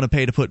don't want to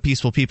pay to put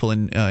peaceful people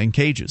in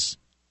cages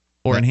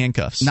or in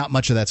handcuffs. Not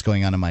much of that's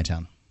going on in my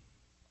town.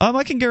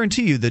 I can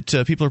guarantee you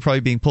that people are probably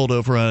being pulled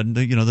over on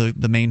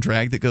the main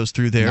drag that goes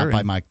through there. Not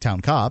by my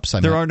town cops.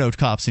 There are no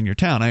cops in your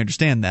town. I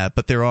understand that,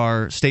 but there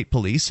are state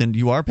police, and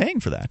you are paying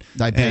for that.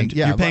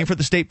 You're paying for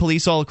the state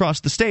police all across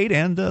the state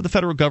and the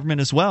federal government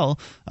as well.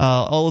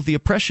 All of the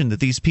oppression that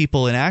these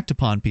people enact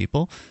upon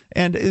people,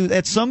 and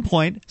at some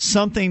point,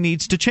 something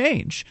needs to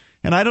change.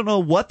 And I don't know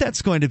what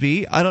that's going to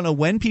be. I don't know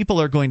when people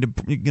are going to,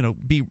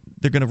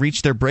 they're going to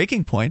reach their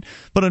breaking point.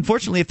 But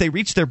unfortunately, if they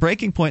reach their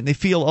breaking point and they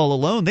feel all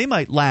alone, they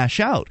might lash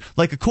out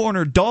like a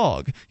cornered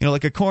dog,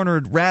 like a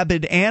cornered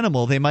rabid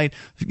animal. They might,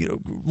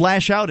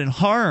 lash out and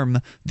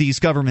harm these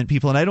government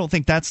people. And I don't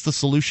think that's the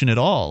solution at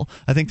all.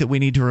 I think that we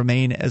need to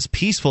remain as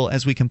peaceful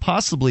as we can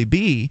possibly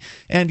be,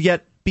 and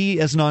yet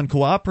be as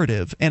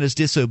non-cooperative and as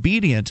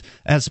disobedient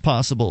as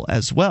possible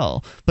as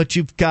well. But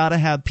you've got to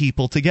have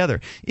people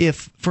together.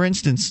 If, for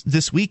instance,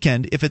 this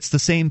weekend, if it's the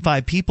same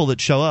 5 people that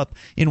show up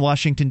in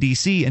Washington,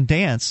 D.C. and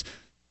dance,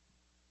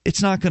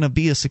 it's not going to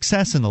be a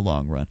success in the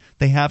long run.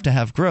 They have to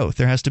have growth.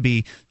 There has to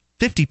be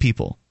 50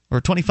 people or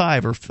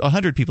 25 or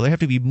 100 people. There have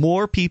to be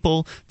more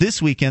people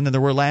this weekend than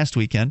there were last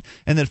weekend.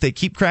 And then if they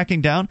keep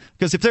cracking down,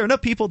 because if there are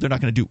enough people, they're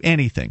not going to do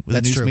anything with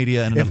the news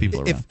media and enough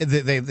people around.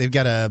 If they've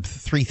got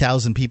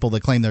 3,000 people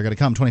that claim they're going to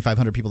come,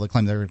 2,500 people that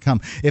claim they're going to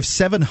come. If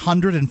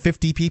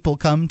 750 people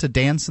come to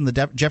dance in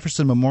the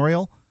Jefferson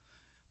Memorial,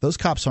 those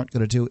cops aren't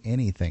going to do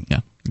anything. Yeah,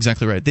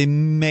 exactly right. They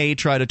may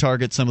try to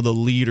target some of the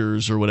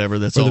leaders or whatever. Or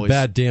the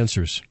bad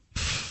dancers.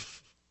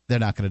 They're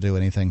not going to do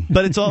anything.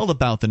 But it's all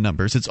about the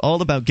numbers. It's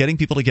all about getting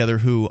people together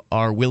who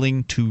are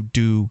willing to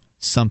do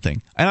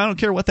something. And I don't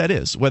care what that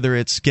is, whether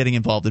it's getting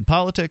involved in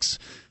politics,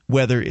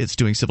 whether it's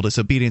doing civil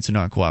disobedience and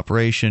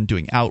non-cooperation,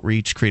 doing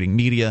outreach, creating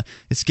media.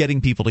 It's getting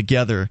people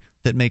together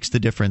that makes the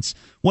difference.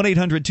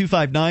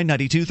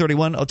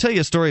 1-800-259-9231. I'll tell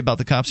you a story about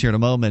the cops here in a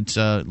moment.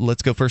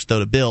 Let's go first, though,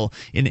 to Bill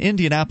in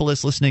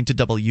Indianapolis listening to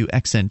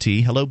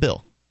WXNT. Hello,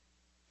 Bill.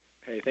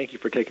 Hey, thank you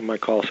for taking my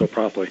call so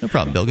promptly. No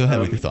problem, Bill. Go ahead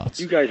with your thoughts.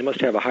 You guys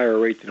must have a higher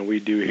rate than we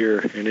do here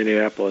in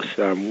Indianapolis.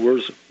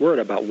 We're at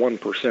about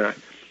 1%. So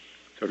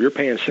if you're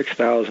paying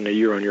 $6,000 a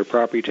year on your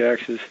property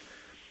taxes,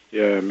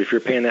 if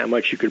you're paying that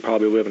much, you could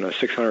probably live in a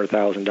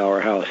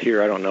 $600,000 house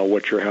here. I don't know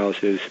what your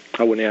house is.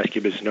 I wouldn't ask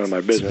you, but it's none of my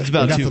business. It's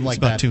about,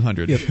 about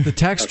 200. Yeah, the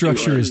tax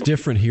structure is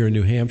different here in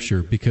New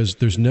Hampshire because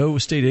there's no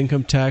state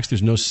income tax,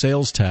 there's no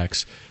sales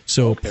tax.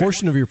 So a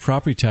portion of your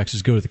property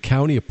taxes go to the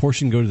county, a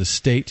portion go to the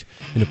state,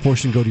 and a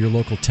portion go to your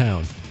local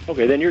town.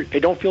 Okay, then it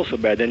don't feel so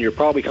bad. Then you're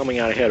probably coming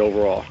out ahead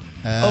overall.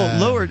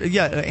 Lower,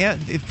 yeah.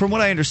 From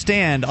what I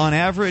understand, on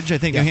average, I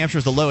think New Hampshire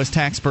is the lowest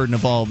tax burden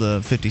of all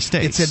the 50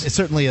 states. It's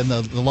certainly in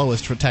the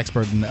lowest for tax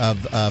burden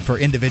for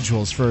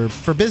individuals.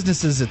 For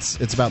businesses,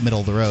 it's about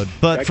middle of the road.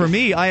 But for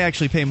me, I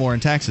actually pay more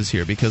in taxes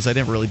here because I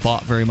didn't really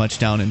bought very much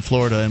down in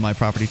Florida, and my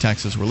property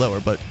taxes were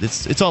lower. But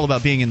it's all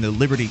about being in the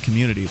Liberty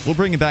community. We'll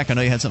bring you back. I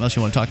know you had something else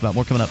you want to talk about.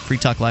 More coming up. Free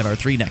Talk Live Hour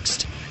 3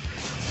 next.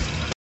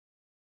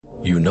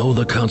 You know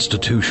the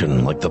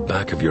Constitution like the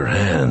back of your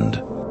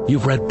hand.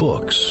 You've read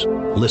books,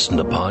 listened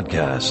to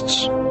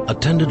podcasts,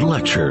 attended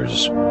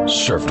lectures,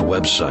 surfed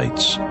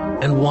websites,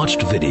 and watched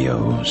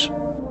videos.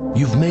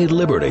 You've made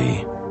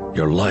liberty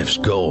your life's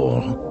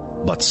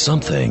goal, but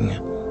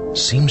something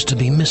seems to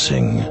be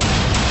missing.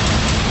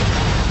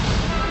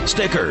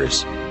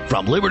 Stickers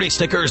from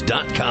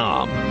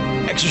LibertyStickers.com.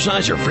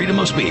 Exercise your freedom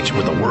of speech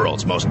with the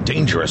world's most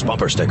dangerous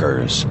bumper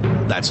stickers.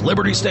 That's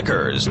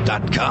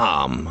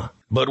LibertyStickers.com.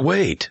 But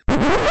wait.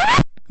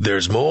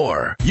 There's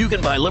more. You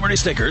can buy Liberty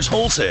Stickers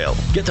wholesale.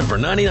 Get them for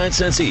 99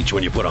 cents each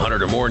when you put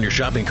 100 or more in your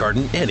shopping cart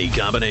in any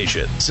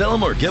combination. Sell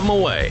them or give them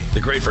away.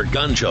 They're great for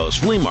gun shows,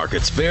 flea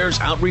markets, fairs,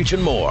 outreach,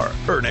 and more.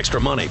 Earn extra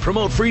money,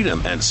 promote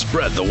freedom, and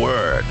spread the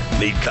word.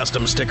 Need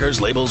custom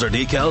stickers, labels, or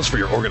decals for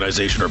your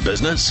organization or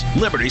business?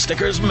 Liberty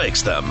Stickers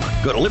makes them.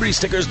 Go to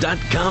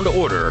LibertyStickers.com to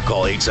order or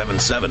call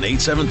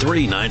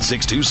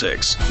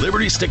 877-873-9626.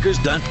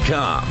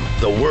 LibertyStickers.com.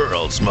 The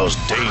world's most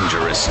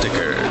dangerous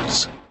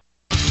stickers.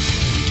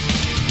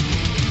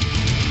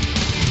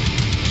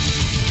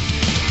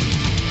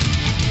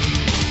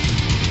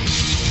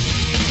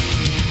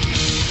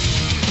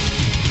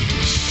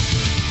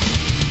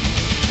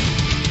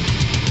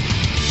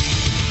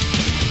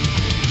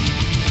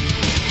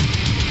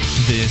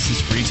 This is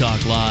Free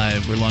Talk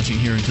Live. We're launching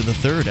here into the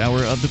third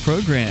hour of the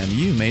program.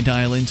 You may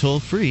dial in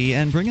toll-free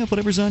and bring up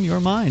whatever's on your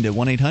mind at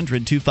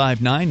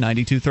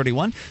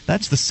 1-800-259-9231.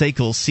 That's the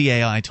SACL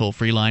CAI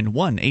toll-free line,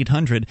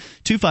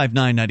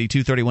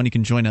 1-800-259-9231. You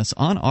can join us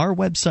on our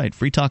website,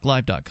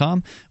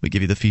 freetalklive.com. We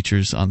give you the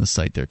features on the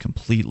site. They're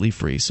completely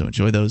free, so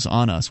enjoy those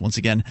on us. Once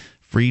again,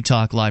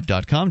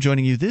 freetalklive.com.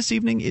 Joining you this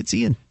evening, it's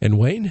Ian. And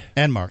Wayne.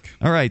 And Mark.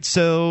 All right,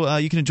 so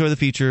you can enjoy the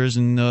features,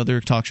 and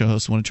other talk show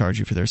hosts want to charge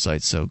you for their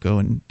sites, so go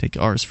and take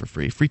ours for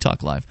free.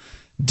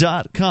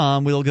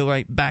 freetalklive.com. We'll go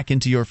right back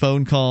into your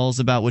phone calls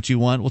about what you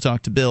want. We'll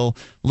talk to Bill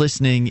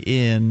listening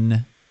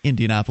in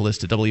Indianapolis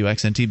to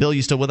WXNT. Bill,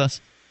 you still with us?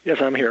 Yes,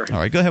 I'm here. All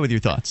right, go ahead with your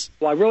thoughts.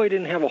 Well, I really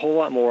didn't have a whole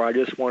lot more. I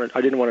didn't want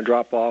to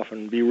drop off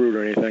and be rude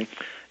or anything.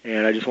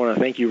 And I just want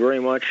to thank you very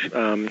much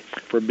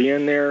for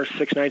being there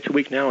 6 nights a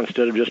week now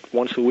instead of just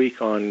once a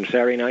week on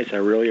Saturday nights. I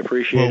really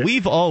appreciate it. Well,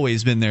 we've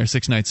always been there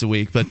 6 nights a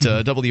week, but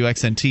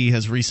WXNT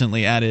has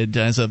recently added,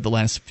 as of the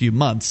last few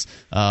months,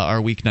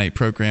 our weeknight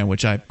program,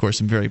 which I, of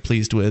course, am very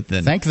pleased with.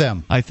 And thank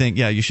them. I think,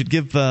 you should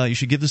give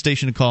the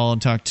station a call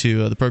and talk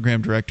to the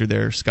program director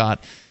there,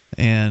 Scott,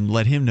 and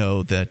let him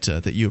know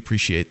that you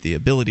appreciate the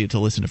ability to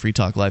listen to Free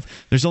Talk Live.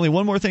 There's only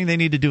one more thing they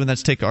need to do, and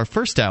that's take our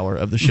first hour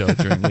of the show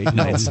during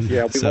weeknights.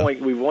 Yeah,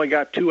 we've only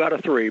got 2 out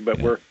of 3, but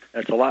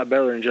that's a lot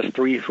better than just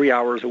three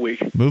hours a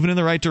week. Moving in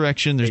the right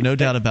direction. There's no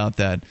doubt about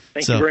that.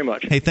 Thank you very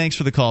much. Hey, thanks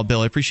for the call, Bill.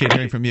 I appreciate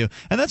hearing from you.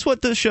 And that's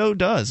what the show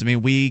does. I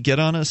mean, we get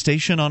on a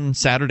station on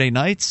Saturday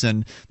nights,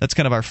 and that's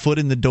kind of our foot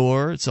in the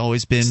door. It's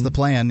always been... It's the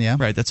plan, yeah.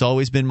 Right. That's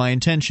always been my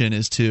intention,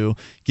 is to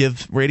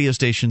give radio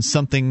stations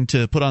something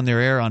to put on their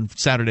air on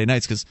Saturday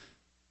nights, because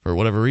for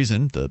whatever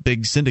reason, the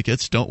big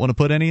syndicates don't want to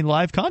put any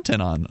live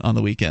content on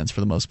the weekends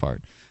for the most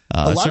part.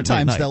 A lot of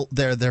times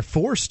they're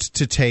forced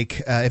to take,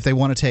 if they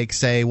want to take,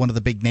 say, one of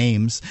the big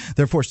names,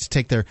 they're forced to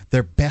take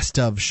their best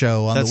of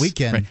show on the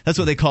weekend. Right. That's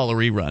what they call a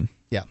rerun.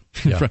 Yeah.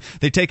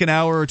 They take an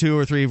hour or 2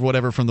 or 3 or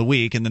whatever from the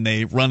week, and then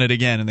they run it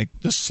again, and they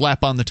just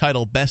slap on the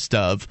title best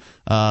of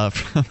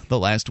from the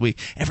last week.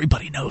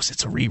 Everybody knows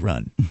it's a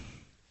rerun.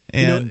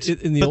 And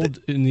in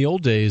the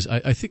old days,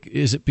 I think,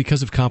 is it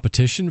because of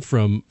competition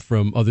from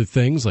other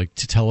things like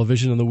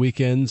television on the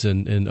weekends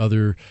and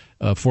other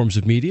forms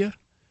of media?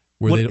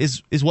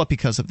 What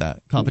because of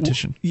that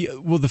competition?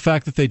 Well, the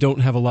fact that they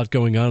don't have a lot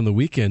going on the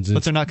weekends.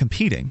 But they're not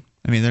competing.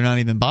 I mean, they're not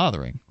even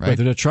bothering, right?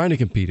 They're not trying to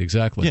compete,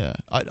 exactly. Yeah.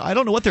 I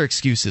don't know what their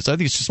excuse is. I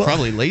think it's just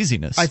probably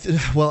laziness.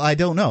 I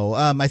don't know.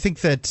 I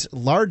think that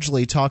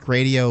largely talk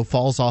radio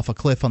falls off a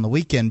cliff on the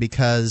weekend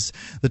because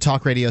the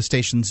talk radio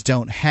stations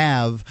don't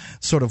have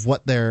sort of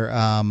what their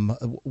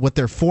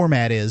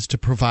format is to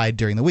provide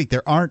during the week.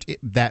 There aren't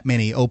that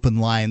many open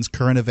lines,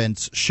 current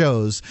events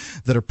shows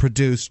that are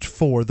produced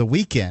for the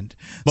weekend.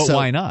 But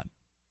why not?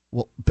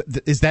 Well,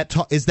 is that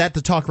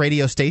the talk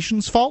radio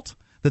station's fault?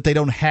 That they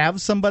don't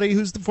have somebody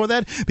who's for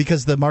that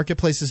because the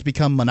marketplace has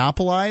become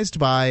monopolized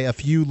by a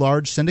few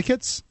large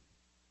syndicates?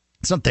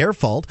 It's not their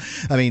fault.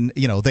 I mean,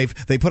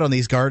 they put on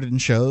these garden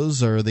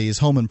shows or these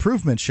home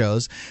improvement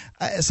shows.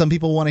 Some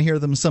people want to hear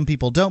them, some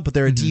people don't, but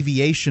they're a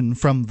deviation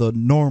from the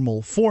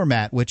normal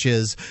format, which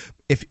is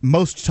if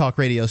most talk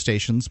radio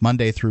stations,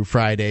 Monday through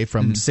Friday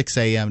from 6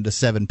 a.m. to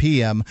 7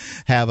 p.m.,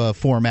 have a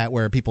format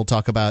where people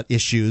talk about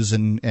issues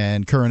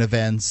and current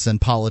events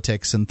and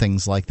politics and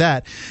things like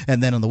that.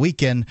 And then on the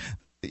weekend,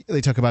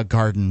 they talk about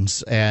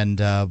gardens, and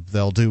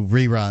they'll do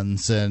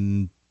reruns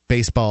and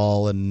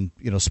baseball and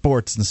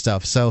sports and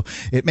stuff. So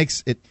it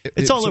makes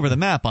it's all over the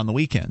map on the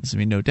weekends. I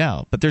mean, no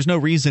doubt. But there's no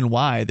reason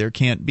why there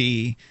can't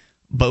be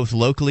both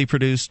locally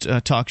produced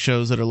talk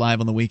shows that are live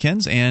on the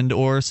weekends and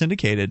or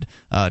syndicated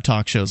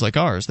talk shows like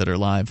ours that are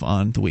live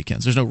on the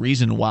weekends. There's no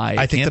reason why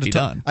it can't be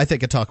done. I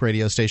think a talk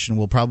radio station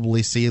will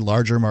probably see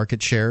larger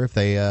market share if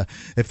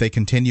they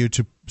continue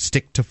to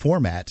stick to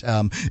format.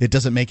 It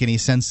doesn't make any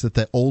sense that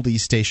the oldie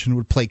station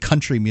would play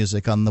country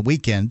music on the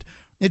weekend.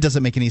 It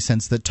doesn't make any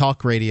sense that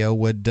talk radio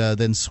would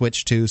then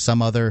switch to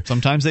some other.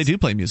 Sometimes they do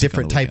play music.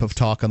 Different type of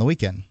talk on the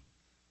weekend.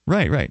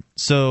 Right.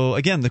 So,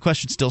 again, the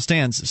question still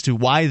stands as to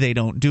why they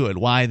don't do it,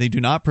 why they do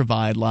not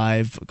provide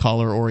live,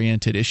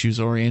 caller-oriented,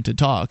 issues-oriented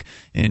talk.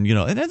 And,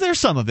 and there's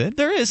some of it.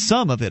 There is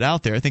some of it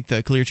out there. I think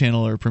the Clear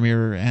Channel or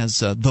Premiere has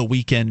the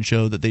weekend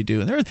show that they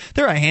do. And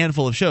there are a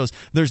handful of shows.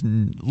 There's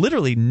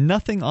literally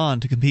nothing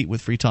on to compete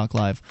with Free Talk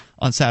Live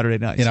on Saturday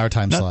nights. In our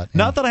time slot. Yeah.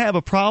 Not that I have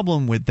a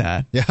problem with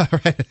that. Yeah,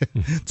 right.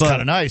 It's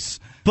kind of nice.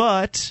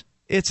 But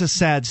it's a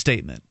sad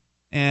statement.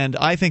 And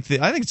I think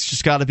it's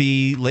just got to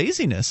be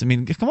laziness. I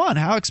mean, come on,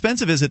 how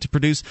expensive is it to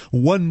produce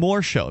one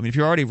more show? I mean, if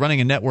you're already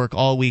running a network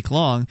all week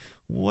long,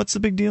 what's the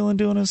big deal in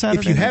doing a Saturday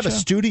night show? If you have a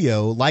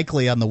studio,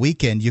 likely on the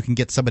weekend you can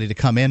get somebody to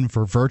come in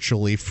for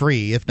virtually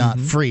free, if not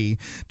free,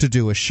 to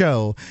do a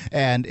show.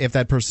 And if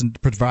that person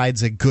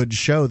provides a good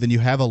show, then you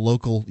have a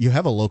local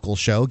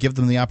show. Give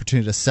them the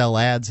opportunity to sell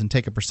ads and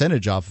take a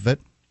percentage off of it.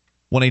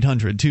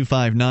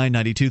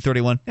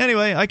 1-800-259-9231.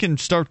 Anyway, I can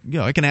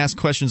ask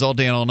questions all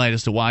day and all night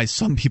as to why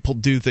some people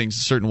do things a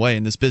certain way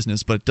in this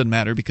business, but it doesn't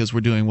matter because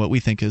we're doing what we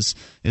think is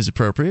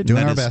appropriate.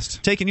 Doing our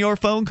best. Taking your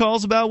phone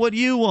calls about what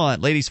you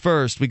want. Ladies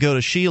first, we go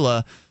to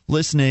Sheila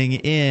listening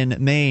in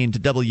Maine to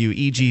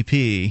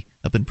WEGP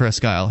up in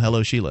Presque Isle.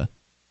 Hello, Sheila.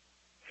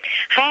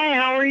 Hi,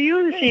 how are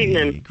you this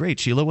evening? Great,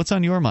 Sheila. What's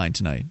on your mind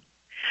tonight?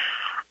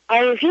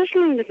 I was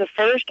listening to the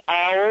first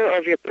hour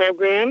of your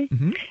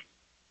program.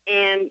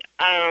 And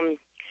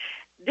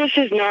this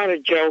is not a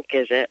joke,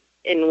 is it?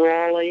 In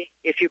Raleigh,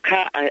 if you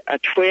cut a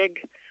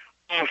twig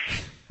off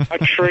a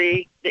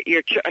tree that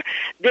you're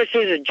this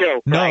is a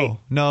joke, right?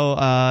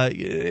 No.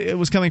 It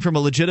was coming from a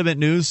legitimate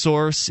news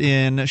source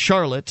in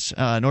Charlotte,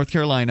 North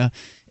Carolina,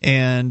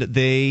 and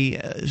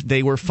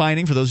they were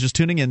fining, for those just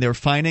tuning in, they were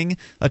fining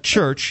a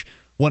church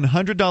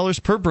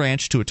 $100 per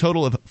branch to a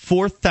total of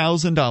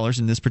 $4,000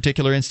 in this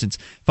particular instance,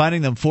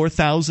 fining them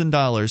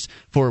 $4,000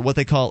 for what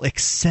they call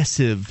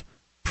excessive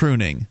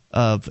pruning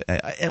of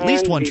at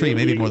least one tree,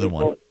 maybe more than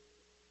one.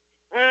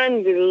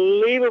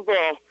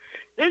 Unbelievable.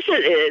 This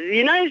is the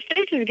United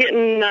States is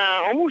getting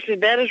almost as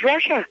bad as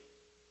Russia.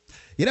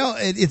 You know,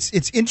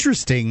 it's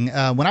interesting.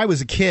 When I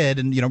was a kid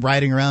and,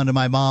 riding around in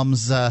my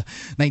mom's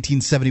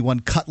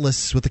 1971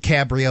 Cutlass with a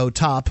cabrio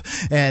top,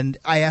 and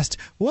I asked,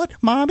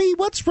 Mommy,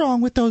 what's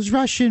wrong with those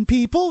Russian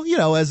people?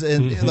 As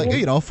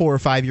a 4 or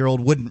 5 year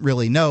old wouldn't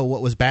really know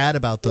what was bad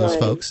about those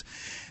folks.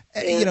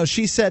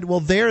 She said,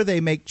 well, there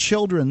they make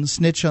children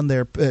snitch on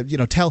their,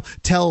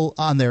 tell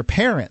on their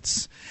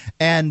parents.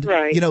 And,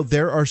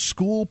 there are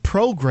school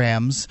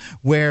programs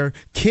where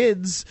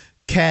kids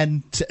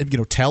can,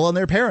 tell on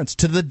their parents,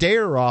 to the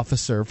DARE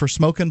officer for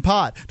smoking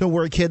pot. Don't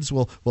worry, kids,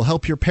 will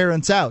help your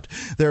parents out.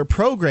 There are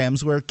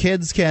programs where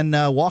kids can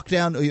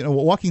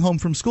walking home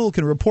from school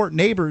can report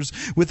neighbors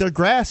with their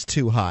grass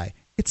too high.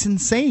 It's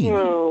insane.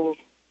 Oh.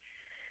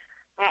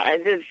 I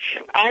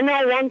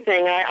know one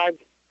thing.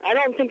 I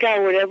don't think I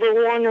would ever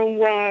want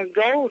to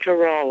go to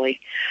Raleigh.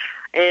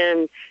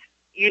 And,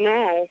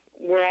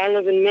 where I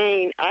live in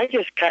Maine, I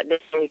just cut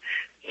down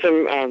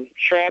some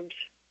shrubs.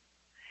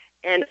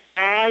 And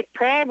I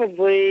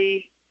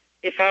probably,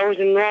 if I was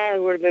in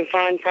Raleigh, would have been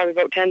fined probably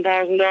about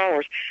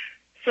 $10,000.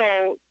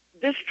 So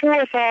this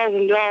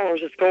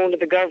 $4,000 is going to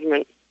the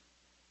government.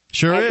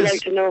 Sure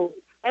is.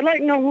 I'd like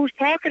to know whose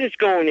pocket it's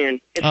going in.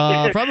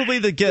 Probably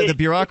the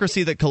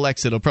bureaucracy that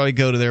collects it will probably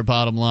go to their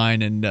bottom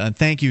line. And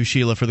thank you,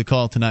 Sheila, for the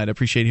call tonight. I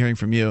appreciate hearing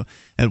from you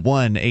at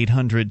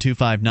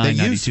 1-800-259-9231. They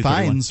use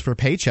fines for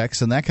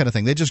paychecks and that kind of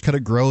thing. They just kind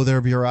of grow their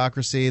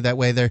bureaucracy. That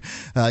way, the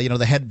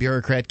head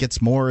bureaucrat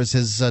gets more as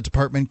his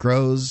department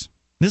grows.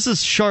 This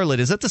is Charlotte.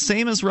 Is that the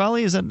same as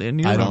Raleigh? Is that in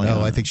your I don't Raleigh?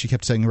 know. I think she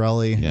kept saying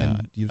Raleigh,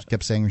 and you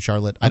kept saying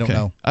Charlotte. I don't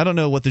know. I don't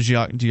know what the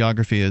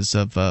geography is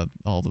of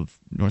all of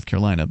North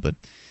Carolina, but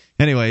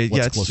anyway,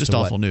 it's just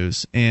awful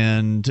news.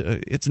 And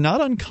it's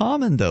not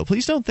uncommon, though.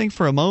 Please don't think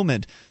for a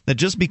moment that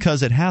just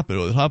because it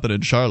happened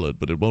in Charlotte,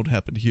 but it won't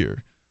happen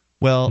here.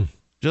 Well,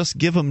 just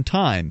give them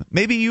time.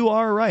 Maybe you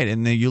are right,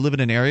 and you live in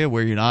an area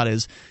where you're not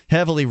as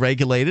heavily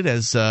regulated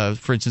as,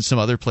 for instance, some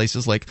other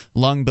places like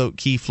Longboat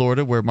Key,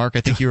 Florida, where, Mark,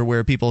 I think you're aware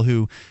of people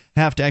who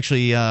have to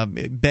actually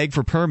beg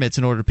for permits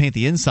in order to paint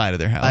the inside of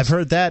their house. I've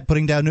heard that,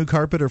 putting down new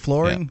carpet or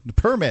flooring,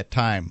 permit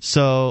time.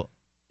 So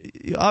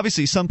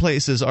obviously, some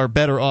places are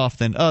better off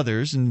than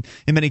others, and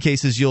in many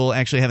cases, you'll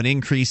actually have an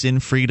increase in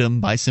freedom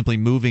by simply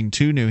moving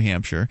to New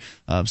Hampshire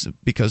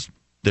because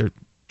there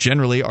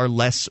generally are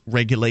less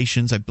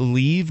regulations. I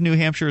believe New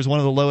Hampshire is one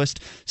of the lowest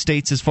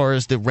states as far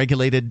as the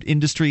regulated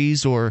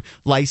industries or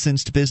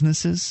licensed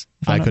businesses.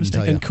 I couldn't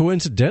tell you. And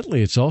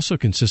coincidentally, it's also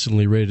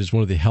consistently rated as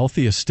one of the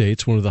healthiest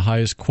states, one of the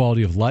highest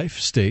quality of life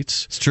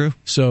states. It's true.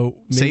 So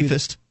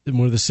safest.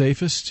 One of the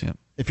safest. Yeah.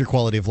 If your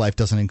quality of life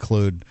doesn't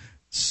include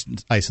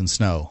ice and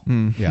snow.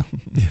 Yeah.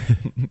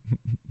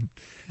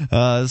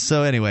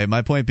 So anyway,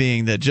 my point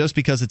being that just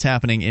because it's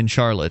happening in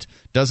Charlotte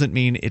doesn't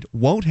mean it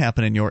won't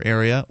happen in your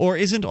area or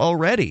isn't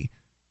already.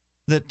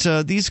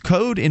 That these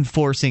code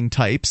enforcing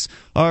types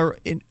are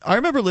I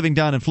remember living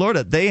down in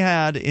Florida. They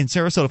had, in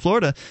Sarasota,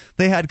 Florida,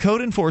 they had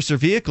code enforcer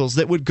vehicles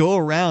that would go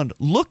around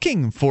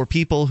looking for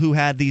people who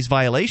had these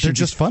violations. They're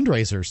just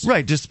fundraisers.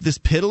 Right, just this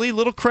piddly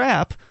little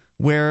crap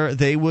where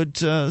they would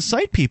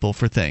cite people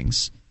for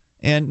things.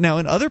 And now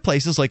in other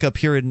places, like up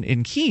here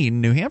in Keene,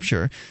 New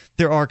Hampshire,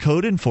 there are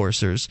code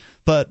enforcers,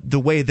 but the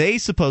way they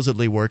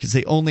supposedly work is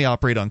they only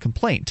operate on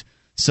complaint.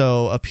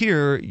 So up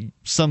here,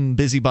 some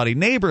busybody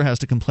neighbor has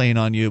to complain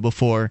on you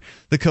before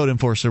the code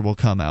enforcer will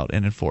come out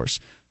and enforce.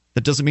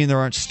 That doesn't mean there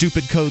aren't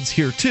stupid codes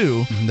here,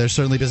 too. There's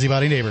certainly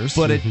busybody neighbors.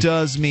 But it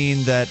does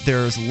mean that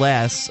there's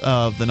less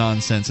of the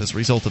nonsense as a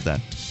result of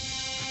that.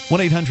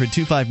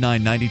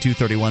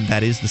 1-800-259-9231.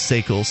 That is the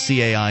SACL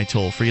CAI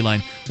toll-free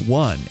line.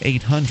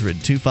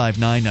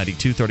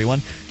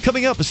 1-800-259-9231.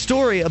 Coming up, a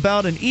story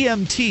about an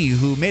EMT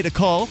who made a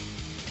call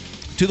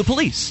to the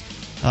police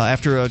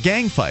after a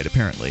gang fight,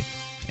 apparently.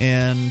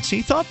 And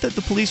he thought that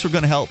the police were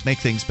going to help make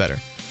things better.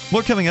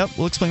 More coming up.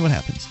 We'll explain what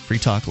happens. Free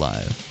Talk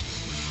Live.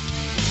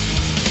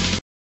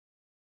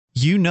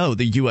 You know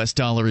the U.S.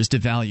 dollar is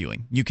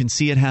devaluing. You can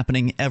see it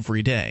happening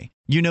every day.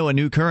 You know a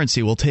new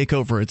currency will take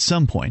over at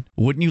some point.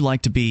 Wouldn't you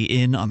like to be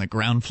in on the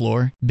ground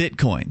floor?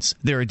 Bitcoins.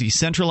 They're a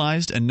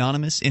decentralized,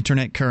 anonymous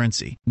internet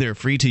currency. They're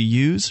free to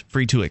use,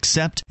 free to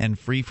accept, and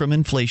free from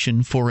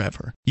inflation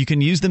forever. You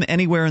can use them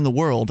anywhere in the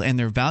world, and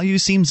their value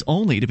seems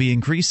only to be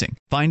increasing.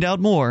 Find out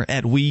more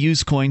at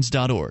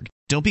weusecoins.org.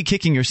 Don't be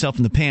kicking yourself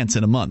in the pants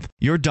in a month.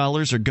 Your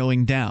dollars are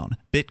going down.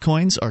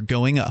 Bitcoins are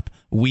going up.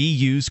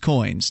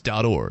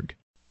 weusecoins.org.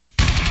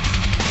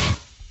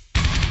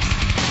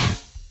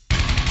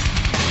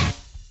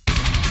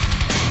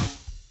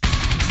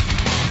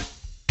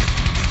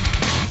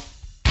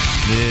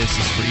 This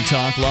is Free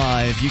Talk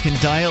Live. You can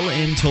dial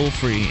in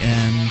toll-free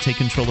and take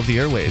control of the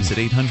airwaves at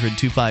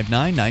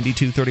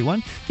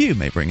 800-259-9231. You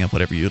may bring up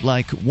whatever you'd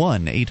like,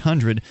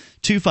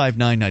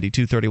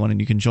 1-800-259-9231, and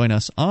you can join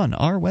us on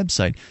our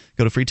website.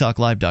 Go to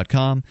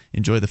freetalklive.com,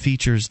 enjoy the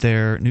features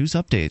there, news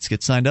updates.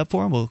 Get signed up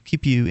for them. We'll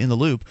keep you in the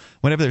loop.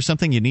 Whenever there's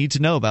something you need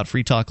to know about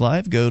Free Talk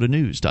Live, go to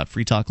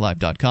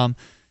news.freetalklive.com.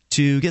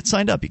 To get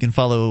signed up, you can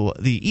follow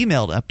the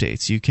emailed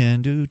updates. You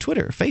can do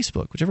Twitter,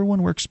 Facebook, whichever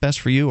one works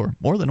best for you, or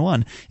more than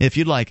one. If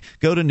you'd like,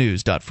 go to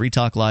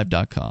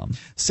news.freetalklive.com.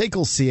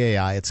 SACL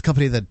CAI, it's a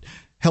company that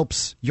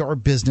helps your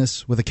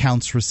business with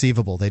accounts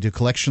receivable. They do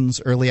collections,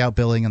 early out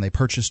billing, and they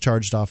purchase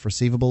charged off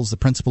receivables. The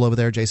principal over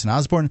there, Jason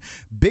Osborne,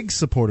 big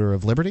supporter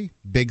of Liberty,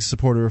 big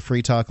supporter of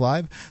Free Talk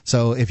Live.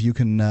 So if you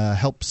can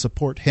help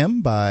support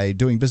him by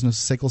doing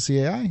business with SACL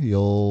CAI,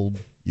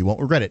 you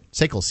won't regret it.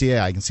 SACL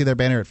CAI. You can see their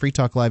banner at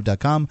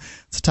freetalklive.com.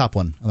 It's the top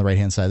one on the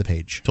right-hand side of the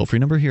page. Toll-free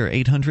number here,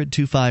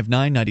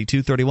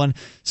 800-259-9231.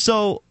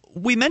 So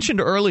we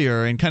mentioned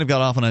earlier and kind of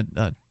got off on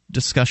a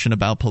discussion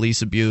about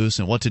police abuse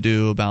and what to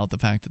do about the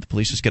fact that the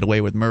police just get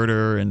away with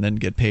murder and then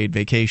get paid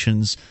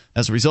vacations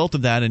as a result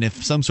of that. And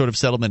if some sort of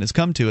settlement has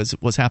come to, as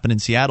was happened in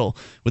Seattle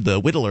with the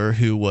whittler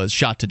who was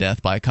shot to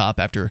death by a cop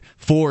after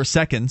 4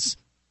 seconds.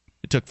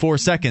 It took 4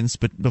 seconds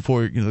but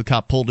before the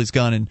cop pulled his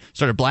gun and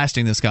started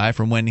blasting this guy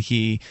from when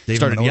he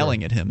started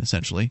yelling at him,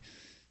 essentially.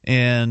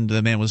 And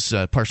the man was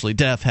partially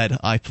deaf, had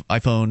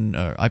iPhone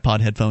or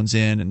iPod headphones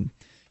in, and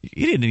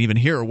he didn't even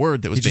hear a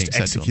word that was being said to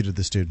him. He just executed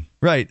this dude.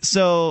 Right.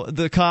 So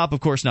the cop, of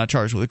course, not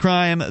charged with a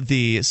crime.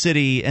 The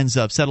city ends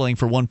up settling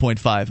for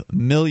 $1.5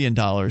 million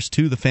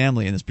to the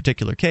family in this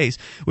particular case,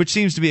 which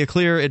seems to be a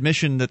clear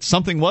admission that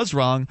something was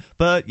wrong,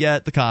 but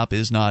yet the cop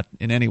is not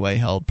in any way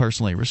held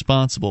personally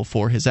responsible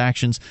for his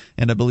actions,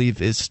 and I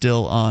believe is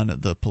still on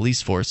the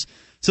police force.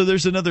 So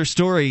there's another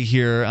story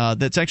here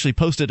that's actually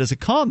posted as a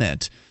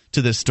comment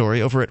to this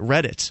story over at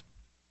Reddit.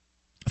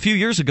 A few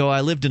years ago,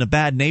 I lived in a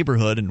bad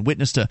neighborhood and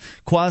witnessed a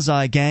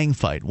quasi-gang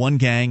fight, one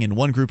gang and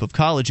one group of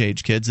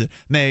college-age kids that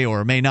may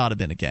or may not have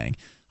been a gang.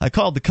 I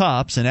called the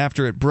cops, and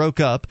after it broke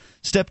up,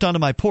 stepped onto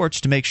my porch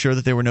to make sure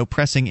that there were no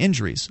pressing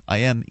injuries. I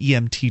am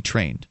EMT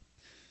trained.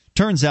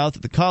 Turns out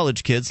that the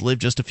college kids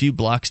lived just a few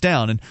blocks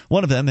down, and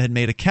one of them had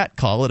made a cat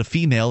call at a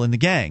female in the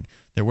gang.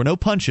 There were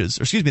punches,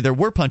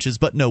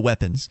 but no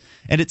weapons,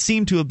 and it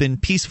seemed to have been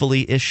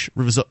peacefully-ish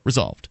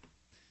resolved.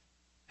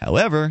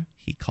 However,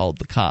 he called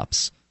the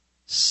cops.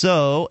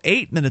 So,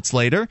 8 minutes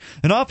later,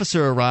 an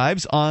officer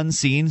arrives on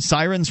scene,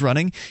 sirens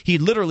running. He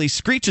literally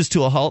screeches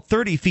to a halt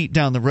 30 feet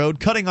down the road,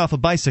 cutting off a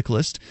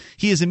bicyclist.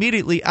 He is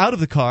immediately out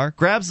of the car,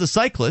 grabs the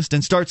cyclist,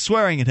 and starts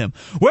swearing at him.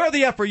 "Where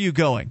the F are you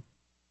going?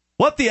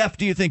 What the F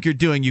do you think you're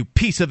doing, you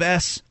piece of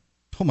S?"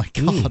 Oh, my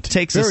God.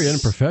 Very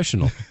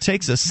unprofessional.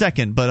 Takes a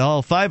second, but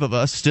all five of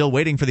us, still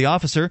waiting for the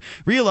officer,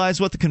 realize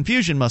what the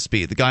confusion must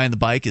be. The guy on the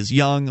bike is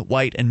young,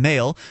 white, and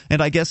male,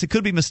 and I guess it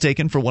could be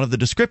mistaken for one of the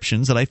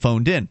descriptions that I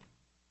phoned in.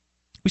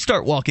 We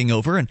start walking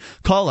over and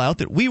call out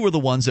that we were the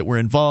ones that were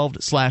involved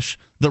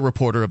 / the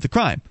reporter of the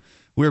crime.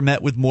 We're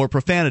met with more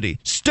profanity.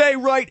 "Stay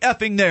right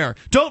effing there!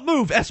 Don't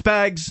move,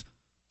 S-bags!"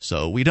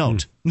 So we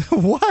don't.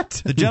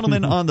 What? The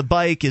gentleman on the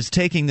bike is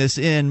taking this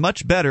in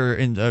much better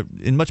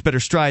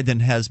stride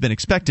than has been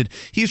expected.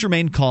 He's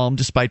remained calm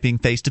despite being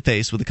face to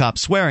face with the cop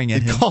swearing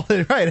at him. Call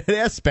it right, an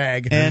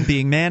S-bag. And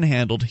being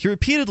manhandled. He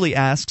repeatedly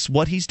asks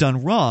what he's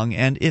done wrong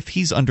and if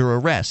he's under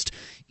arrest.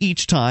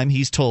 Each time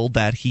he's told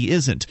that he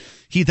isn't.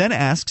 He then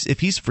asks if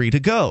he's free to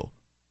go.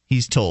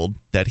 He's told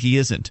that he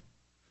isn't.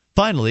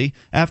 Finally,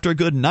 after a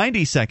good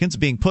 90 seconds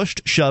being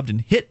pushed, shoved,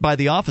 and hit by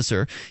the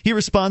officer, he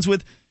responds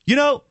with,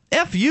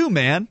 F you,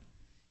 man.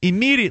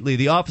 Immediately,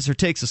 the officer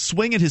takes a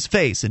swing at his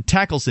face and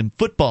tackles him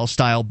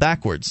football-style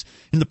backwards.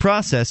 In the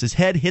process, his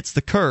head hits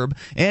the curb,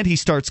 and he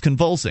starts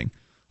convulsing.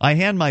 I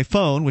hand my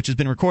phone, which has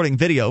been recording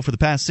video for the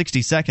past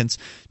 60 seconds,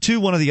 to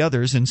one of the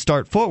others and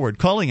start forward,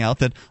 calling out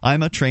that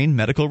I'm a trained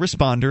medical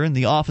responder and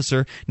the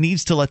officer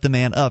needs to let the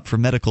man up for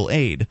medical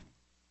aid.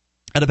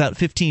 At about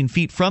 15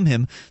 feet from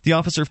him, the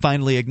officer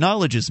finally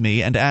acknowledges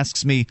me and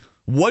asks me,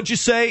 "What'd you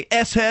say,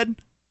 S-head?"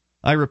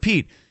 I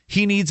repeat,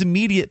 "He needs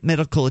immediate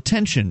medical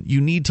attention.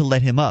 You need to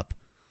let him up."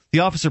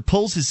 The officer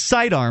pulls his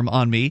sidearm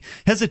on me,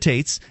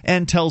 hesitates,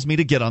 and tells me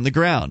to get on the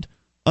ground.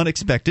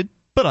 Unexpected,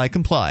 but I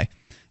comply.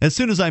 As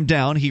soon as I'm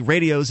down, he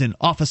radios an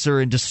officer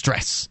in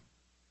distress.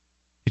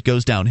 It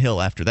goes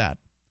downhill after that.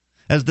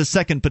 As the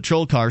second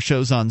patrol car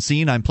shows on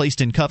scene, I'm placed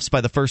in cuffs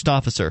by the first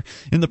officer.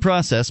 In the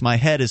process, my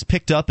head is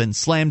picked up and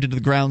slammed into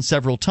the ground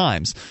several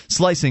times,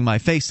 slicing my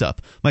face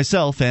up.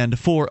 Myself and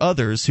 4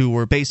 others who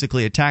were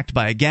basically attacked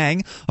by a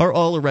gang are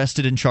all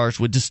arrested and charged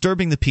with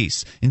disturbing the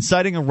peace,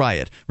 inciting a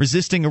riot,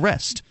 resisting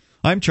arrest.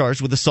 I'm charged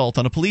with assault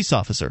on a police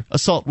officer,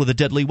 assault with a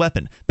deadly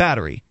weapon,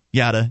 battery,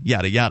 yada,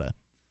 yada, yada.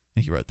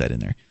 And he wrote that in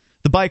there.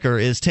 The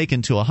biker is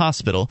taken to a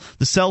hospital.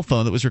 The cell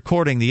phone that was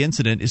recording the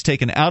incident is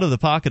taken out of the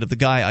pocket of the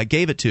guy I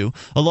gave it to,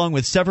 along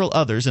with several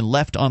others, and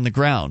left on the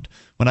ground.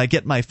 When I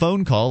get my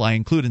phone call, I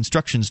include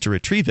instructions to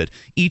retrieve it.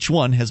 Each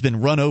one has been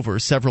run over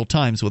several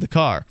times with a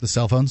car. The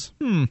cell phones?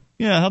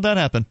 Yeah, how'd that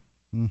happen?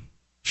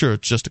 Sure,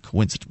 it's just a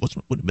coincidence.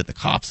 It wouldn't have been the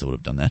cops that would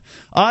have done that.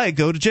 I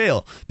go to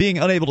jail. Being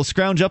unable to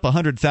scrounge up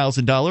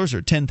 $100,000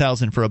 or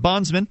 $10,000 for a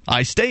bondsman,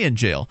 I stay in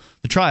jail.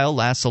 The trial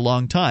lasts a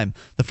long time.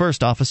 The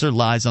first officer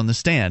lies on the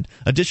stand.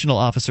 Additional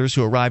officers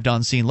who arrived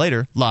on scene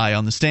later lie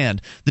on the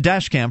stand. The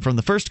dash cam from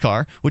the first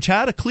car, which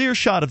had a clear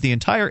shot of the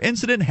entire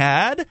incident,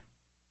 had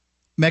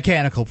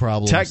mechanical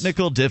problems,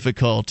 technical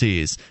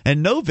difficulties,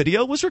 and no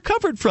video was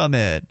recovered from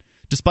it,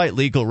 despite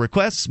legal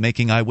requests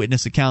making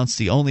eyewitness accounts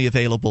the only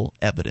available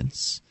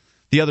evidence.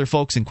 The other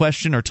folks in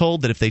question are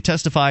told that if they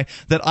testify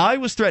that I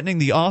was threatening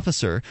the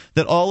officer,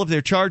 that all of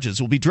their charges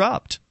will be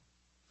dropped.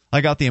 I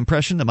got the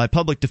impression that my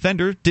public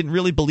defender didn't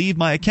really believe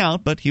my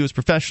account, but he was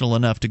professional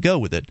enough to go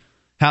with it.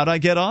 How'd I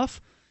get off?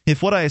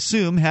 If what I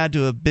assume had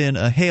to have been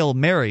a Hail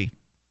Mary,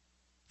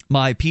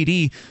 my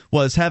PD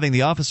was having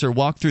the officer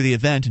walk through the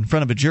event in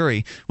front of a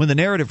jury. When the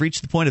narrative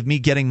reached the point of me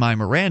getting my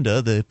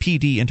Miranda, the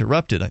PD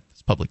interrupted,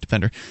 public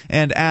defender,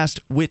 and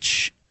asked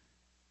which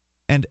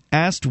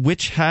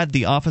had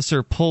the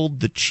officer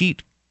pulled the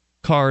cheat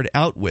card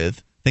out with.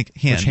 I think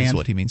hand is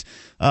what he means.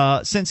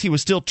 Since he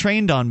was still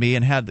trained on me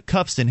and had the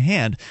cuffs in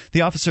hand,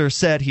 the officer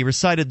said he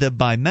recited them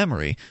by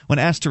memory. When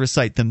asked to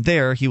recite them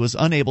there, he was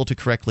unable to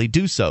correctly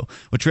do so,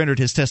 which rendered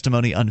his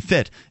testimony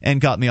unfit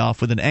and got me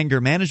off with an anger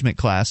management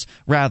class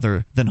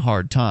rather than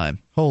hard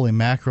time. Holy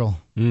mackerel.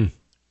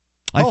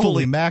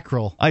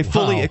 I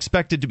fully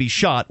expected to be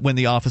shot when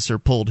the officer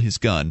pulled his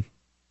gun.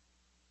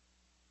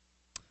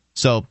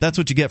 So that's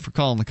what you get for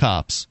calling the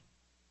cops.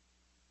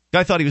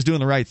 Guy thought he was doing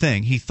the right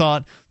thing. He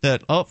thought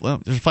that,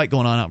 there's a fight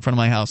going on out in front of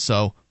my house,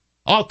 so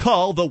I'll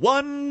call the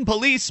one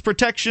police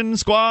protection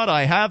squad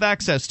I have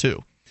access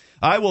to.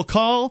 I will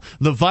call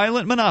the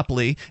violent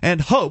monopoly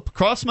and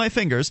cross my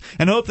fingers,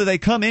 and hope that they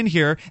come in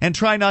here and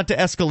try not to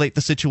escalate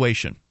the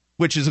situation.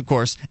 Which is, of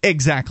course,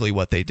 exactly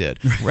what they did.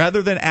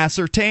 Rather than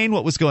ascertain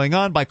what was going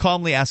on by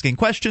calmly asking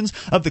questions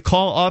of the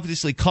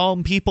obviously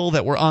calm people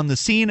that were on the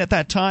scene at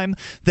that time,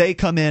 they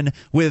come in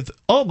with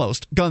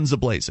almost guns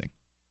a-blazing.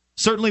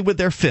 Certainly with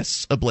their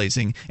fists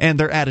a-blazing and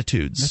their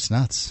attitudes. That's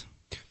nuts.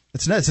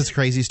 It's nuts. It's a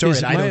crazy story.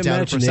 Is I don't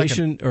doubt it for a second.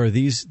 Imagination, or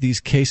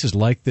these cases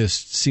like this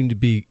seem to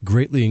be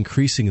greatly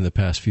increasing in the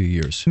past few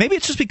years? Maybe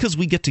it's just because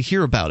we get to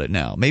hear about it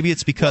now. Maybe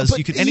it's because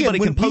anybody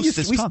can post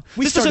this.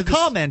 This is a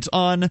comment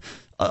on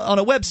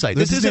a website.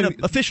 This isn't an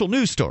official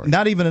news story.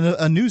 Not even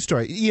a news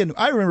story. Ian,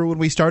 I remember when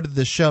we started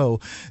this show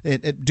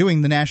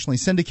doing the nationally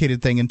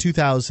syndicated thing in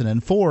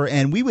 2004,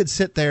 and we would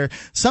sit there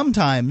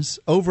sometimes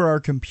over our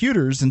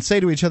computers and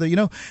say to each other,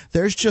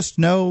 there's just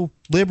no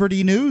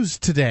Liberty News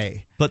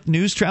today. But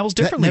news travels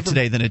differently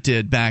today than it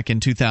did back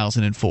in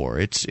 2004.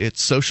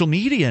 It's social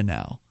media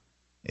now.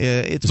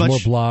 There's more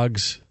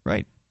blogs.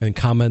 Right. And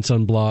comments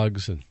on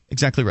blogs.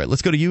 Exactly right.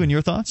 Let's go to you and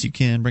your thoughts. You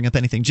can bring up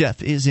anything.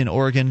 Jeff is in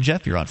Oregon.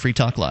 Jeff, you're on Free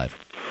Talk Live.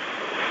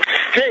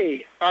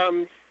 Hey,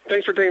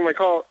 thanks for taking my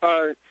call.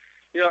 I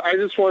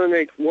just want to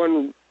make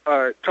one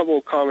couple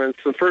of comments.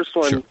 The first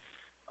one, sure.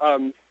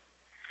 I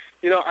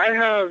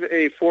have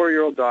a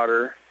 4-year-old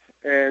daughter,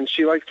 and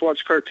she likes to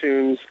watch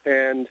cartoons,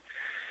 and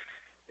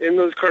in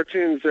those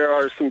cartoons there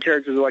are some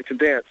characters that like to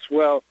dance.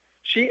 Well,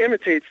 she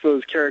imitates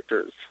those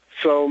characters.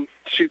 So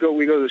we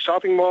go to the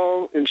shopping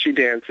mall, and she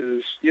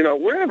dances,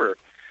 wherever.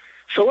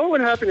 So what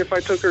would happen if I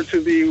took her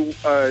to the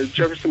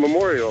Jefferson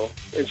Memorial,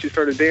 and she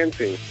started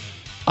dancing?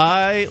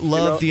 I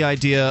love the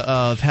idea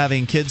of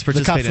having kids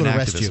participate in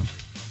activism.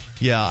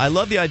 Yeah, I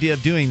love the idea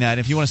of doing that.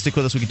 If you want to stick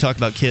with us, we can talk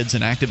about kids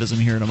and activism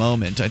here in a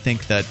moment. I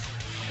think that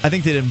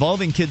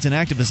involving kids in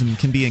activism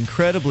can be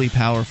incredibly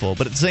powerful,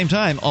 but at the same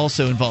time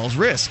also involves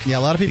risk. Yeah,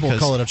 a lot of people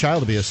call it a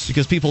child abuse.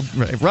 Because people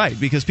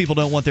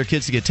don't want their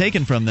kids to get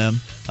taken from them.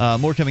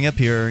 More coming up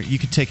here. You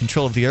can take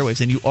control of the airwaves,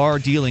 and you are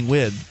dealing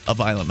with a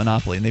violent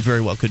monopoly, and they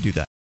very well could do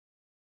that.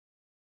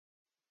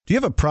 Do you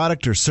have a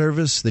product or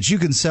service that you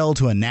can sell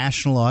to a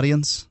national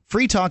audience?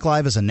 Free Talk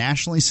Live is a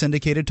nationally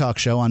syndicated talk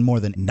show on more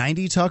than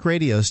 90 talk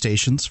radio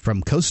stations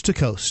from coast to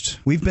coast.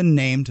 We've been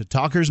named to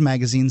Talkers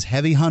Magazine's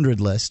Heavy 100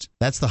 list.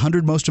 That's the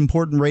 100 most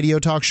important radio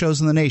talk shows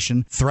in the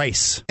nation,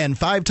 thrice. And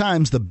 5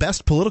 times the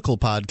best political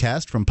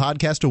podcast from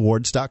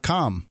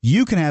podcastawards.com.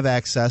 You can have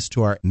access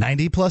to our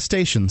 90-plus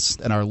stations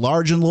and our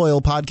large and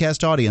loyal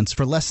podcast audience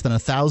for less than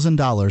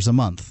 $1,000 a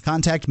month.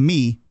 Contact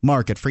me,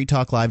 Mark, at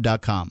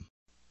freetalklive.com.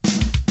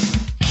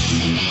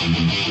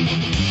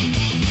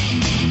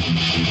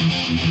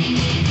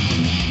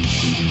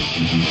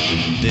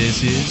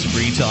 This is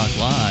Free Talk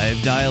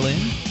Live. Dial in,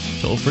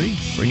 toll free,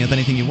 bring up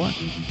anything you want.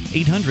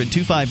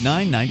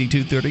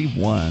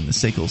 800-259-9231, the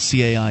SACL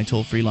CAI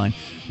toll-free line.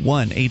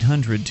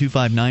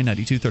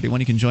 1-800-259-9231.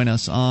 You can join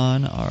us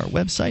on our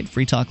website,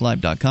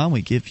 freetalklive.com.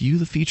 We give you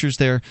the features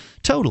there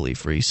totally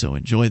free, so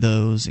enjoy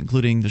those,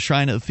 including the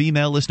Shrine of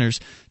Female Listeners,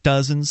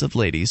 dozens of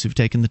ladies who've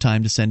taken the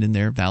time to send in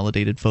their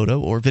validated photo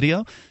or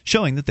video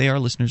showing that they are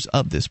listeners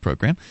of this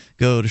program.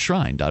 Go to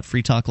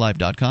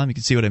shrine.freetalklive.com. You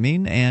can see what I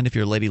mean, and if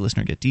you're a lady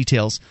listener, get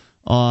details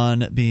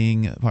on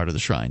being part of the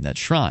Shrine. That's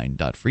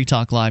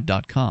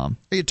shrine.freetalklive.com.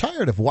 Are you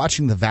tired of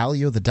watching the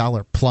value of the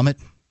dollar plummet?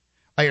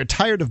 Are you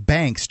tired of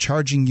banks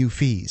charging you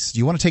fees? Do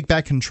you want to take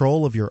back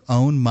control of your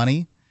own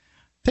money?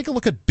 Take a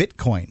look at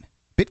Bitcoin.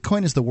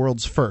 Bitcoin is the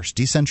world's first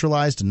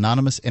decentralized,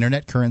 anonymous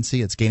internet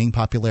currency. It's gaining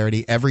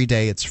popularity every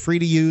day. It's free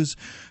to use,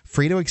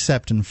 free to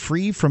accept, and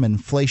free from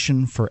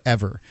inflation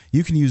forever.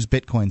 You can use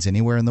Bitcoins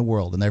anywhere in the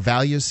world, and their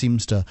value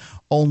seems to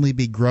only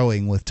be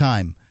growing with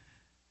time.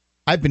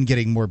 I've been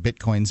getting more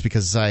Bitcoins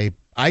because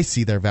I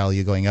see their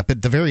value going up,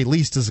 at the very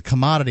least as a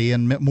commodity,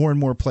 and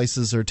more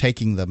places are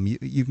taking them.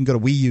 You can go to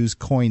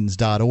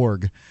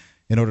weusecoins.org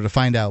in order to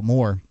find out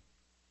more.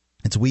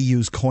 It's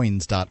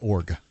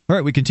weusecoins.org. All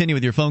right, we continue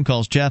with your phone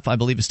calls. Jeff, I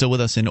believe, is still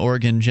with us in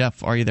Oregon.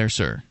 Jeff, are you there,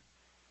 sir?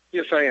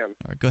 Yes, I am.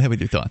 All right, go ahead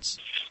with your thoughts.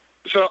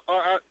 So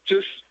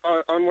just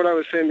on what I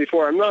was saying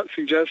before, I'm not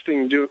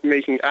suggesting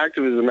making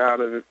activism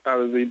out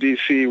of the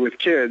D.C. with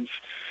kids.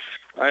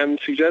 I am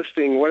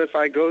suggesting, what if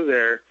I go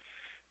there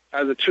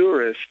as a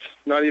tourist,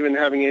 not even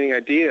having any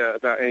idea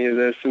about any of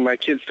this, and my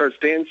kid starts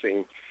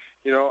dancing?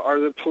 Are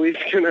the police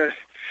going to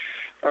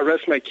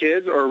arrest my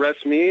kids or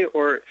arrest me?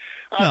 Or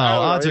no,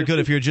 odds are good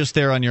if you're just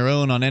there on your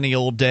own on any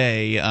old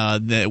day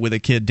with a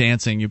kid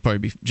dancing, you'd probably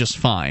be just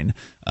fine,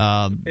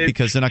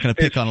 because they're not going to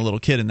pick on a little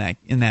kid in that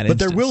instance. But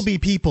there will be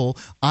people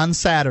on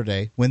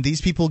Saturday when these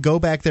people go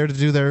back there to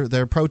do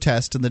their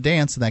protest and the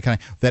dance and that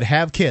kind of that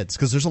have kids,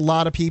 because there's a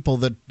lot of people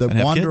that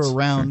wander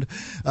around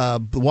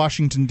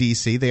Washington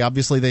D.C.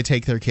 They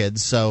take their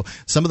kids, so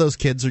some of those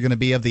kids are going to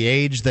be of the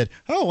age that,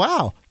 oh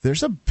wow,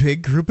 there's a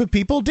big group of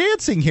people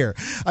dancing here.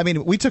 I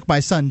mean, we took my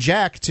son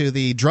Jack to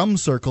the drum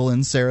circle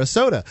in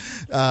Sarasota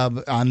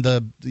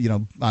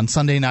on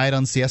Sunday night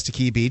on Siesta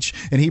Key Beach,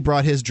 and he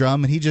brought his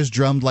drum and he just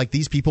drummed like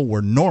these people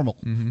were normal,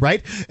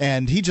 right?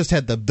 And he just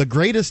had the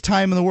greatest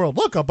time in the world.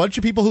 Look, a bunch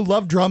of people who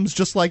love drums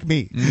just like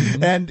me.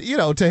 And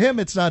to him,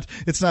 it's not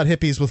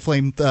hippies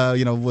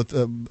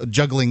with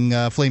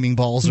juggling flaming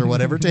balls or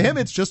whatever. To him,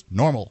 it's just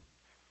normal.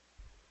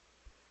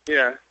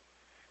 Yeah.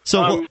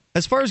 So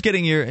as far as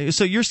getting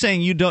you're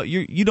saying you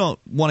don't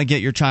want to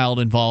get your child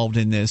involved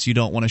in this. You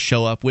don't want to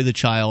show up with a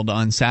child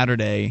on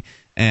Saturday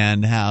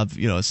and have a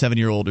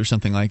 7-year-old or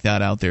something like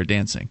that out there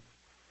dancing.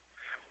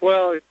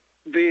 Well,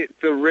 the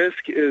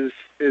risk is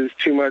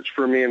too much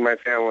for me and my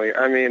family.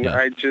 I mean, yeah.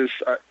 I just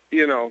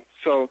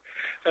so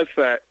that's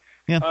that.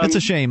 Yeah, that's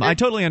a shame. I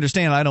totally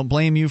understand. I don't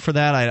blame you for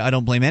that. I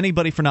don't blame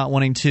anybody for not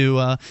wanting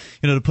to,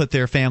 to put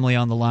their family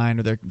on the line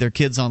or their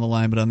kids on the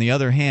line. But on the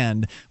other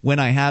hand, when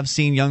I have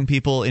seen young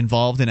people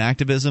involved in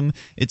activism,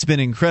 it's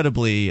been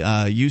incredibly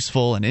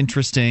useful and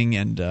interesting,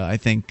 and I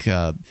think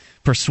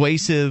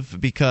persuasive,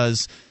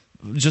 because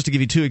just to give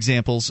you two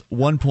examples,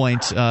 one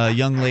point, a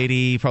young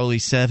lady, probably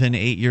 7,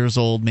 8 years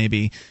old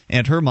maybe,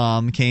 and her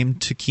mom came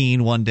to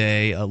Keene one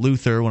day,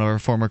 Luther, one of our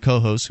former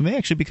co-hosts, who may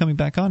actually be coming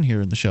back on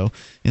here in the show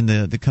in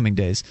the coming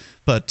days.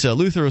 But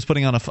Luther was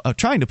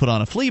trying to put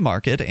on a flea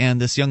market,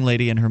 and this young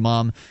lady and her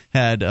mom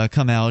had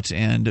come out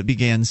and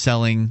began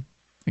selling,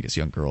 I guess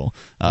young girl,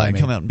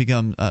 come out and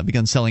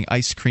begun selling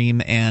ice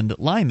cream and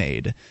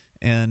limeade.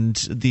 And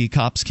the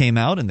cops came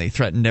out and they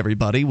threatened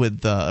everybody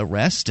with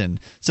arrest, and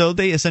so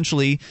they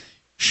essentially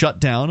shut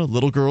down a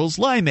little girl's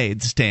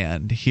limeade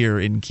stand here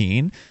in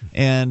Keene,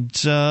 and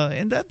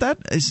that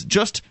is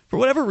just, for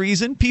whatever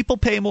reason, people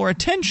pay more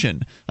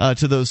attention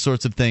to those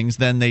sorts of things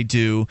than they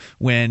do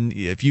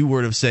if you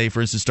were to say,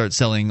 for instance, start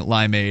selling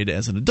limeade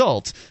as an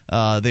adult,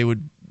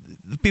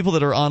 people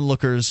that are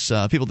onlookers,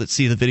 people that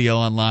see the video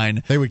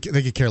online, they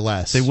could care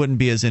less. They wouldn't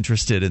be as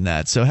interested in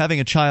that. So having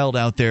a child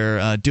out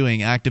there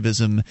doing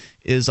activism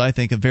is, I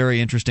think, a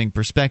very interesting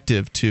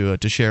perspective to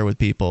share with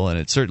people, and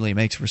it certainly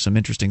makes for some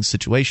interesting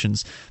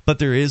situations. But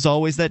there is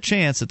always that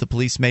chance that the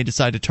police may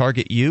decide to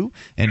target you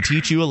and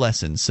teach you a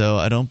lesson. So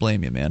I don't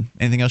blame you, man.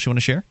 Anything else you want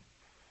to share?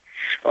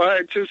 All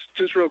right,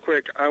 just real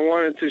quick, I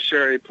wanted to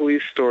share a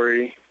police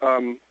story.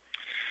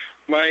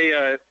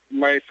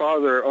 My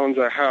father owns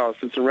a house.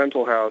 It's a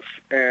rental house,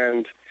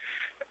 and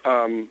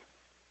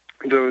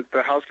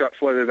the house got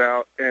flooded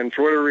out, and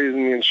for whatever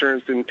reason, the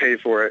insurance didn't pay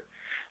for it.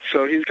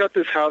 So he's got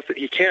this house that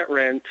he can't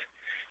rent.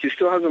 He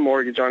still has a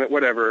mortgage on it,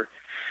 whatever.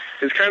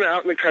 It's kind of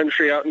out in the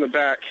country, out in the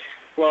back.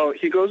 Well,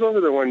 he goes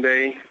over there one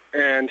day,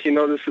 and he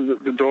notices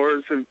that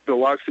the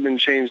locks have been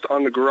changed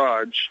on the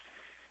garage,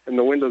 and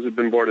the windows have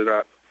been boarded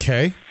up.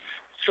 Okay.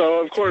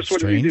 So, of course,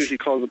 what does he do? He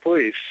calls the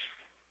police,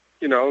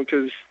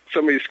 because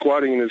somebody's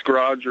squatting in his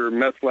garage or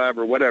meth lab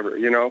or whatever,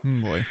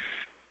 Boy.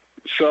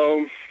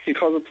 So he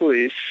calls the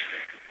police,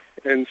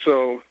 and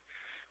so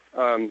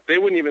they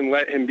wouldn't even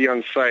let him be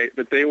on site,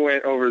 but they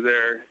went over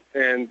there,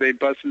 and they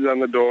busted on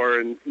the door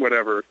and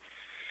whatever.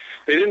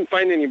 They didn't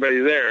find anybody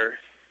there,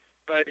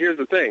 but here's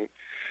the thing.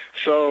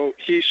 So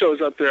he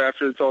shows up there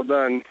after it's all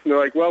done. And they're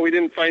like, well, we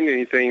didn't find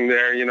anything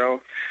there,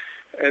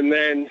 And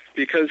then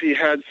because he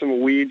had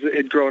some weeds that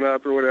had grown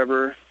up or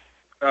whatever,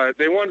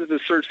 they wanted to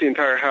search the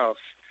entire house.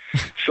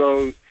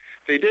 So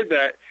they did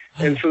that,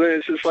 and so then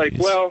it's just like,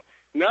 well,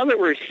 now that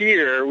we're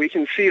here, we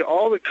can see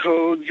all the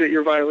codes that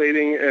you're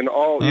violating and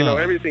all,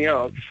 everything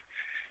else.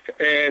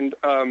 And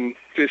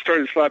they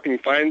started slapping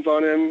fines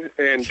on him,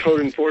 and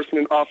code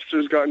enforcement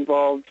officers got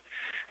involved,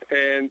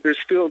 and they're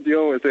still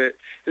dealing with it.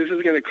 This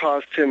is going to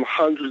cost him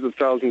hundreds of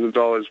thousands of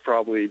dollars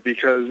probably,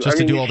 because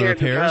to do all the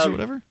repairs or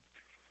whatever?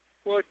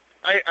 Well,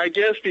 I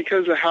guess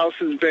because the house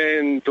has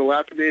been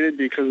dilapidated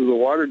because of the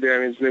water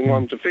damage, they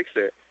want them to fix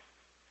it.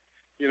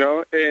 You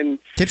know, and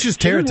can't you just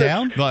tear it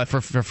down? Well,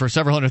 for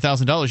several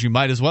 $100,000, you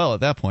might as well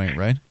at that point,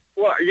 right?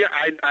 Well, yeah,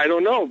 I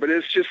don't know, but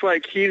it's just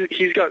like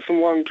he's got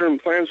some long-term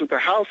plans with the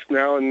house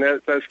now, and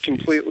that's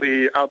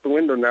completely out the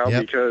window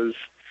now because,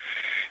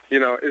 you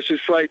know, it's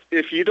just like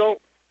if you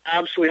don't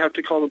absolutely have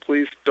to call the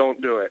police,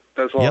 don't do it.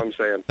 That's all I'm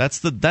saying. That's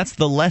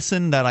the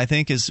lesson that I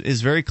think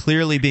is very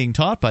clearly being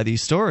taught by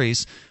these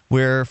stories,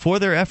 where for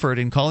their effort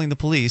in calling the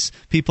police,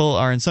 people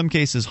are in some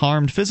cases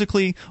harmed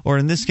physically, or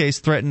in this case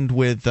threatened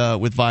with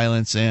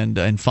violence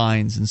and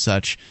fines and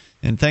such.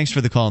 And thanks for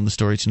the call and the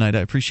story tonight. I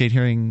appreciate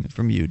hearing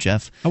from you,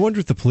 Jeff. I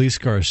wonder if the police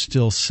cars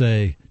still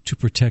say "to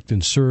protect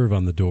and serve"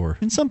 on the door.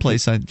 In some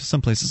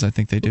places, I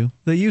think they do.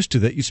 They used to.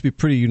 That used to be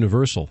pretty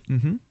universal.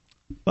 Mm-hmm.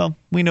 Well,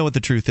 we know what the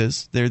truth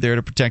is. They're there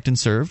to protect and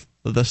serve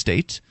the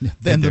state.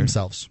 And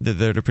themselves. They're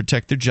there to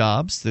protect their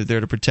jobs. They're there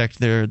to protect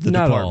the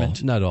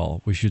department. Not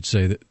all. We should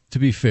say that. To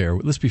be fair,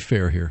 let's be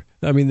fair here.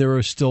 I mean, there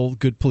are still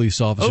good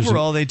police officers.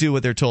 Overall, they do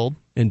what they're told.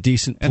 And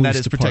decent police and that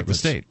is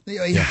departments. Protect the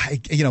state. Yeah,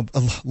 you know,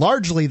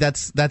 largely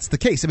that's the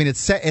case. I mean,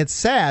 it's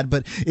sad,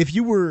 but if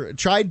you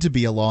tried to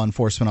be a law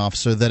enforcement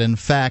officer that in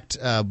fact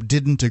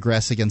didn't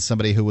aggress against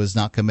somebody who was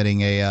not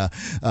committing a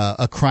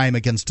crime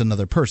against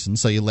another person,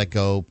 so you let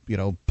go, you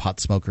know, pot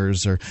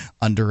smokers or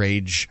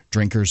underage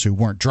drinkers who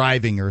weren't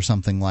driving or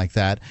something like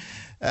that.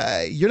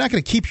 You're not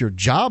going to keep your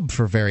job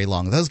for very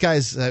long. Those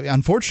guys,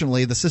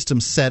 unfortunately, the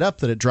system's set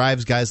up that it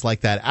drives guys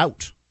like that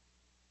out.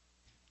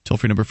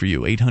 Toll-free number for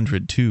you,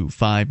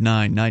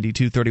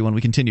 800-259-9231.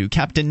 We continue.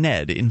 Captain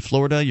Ned in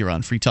Florida. You're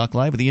on Free Talk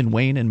Live with Ian,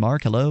 Wayne, and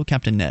Mark. Hello,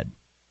 Captain Ned.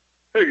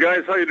 Hey,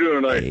 guys. How you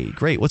doing tonight? Hey,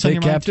 great. What's on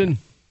your Captain? mind?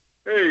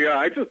 Hey,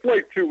 I'd just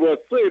like to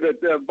say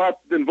that about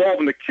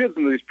involving the kids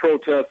in these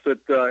protests,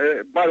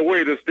 that, by the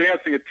way, this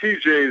dancing at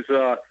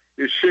TJ's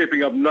is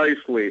shaping up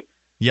nicely.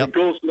 Yep. The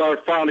Ghost of Our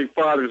Founding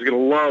Fathers are going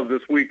to love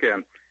this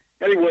weekend.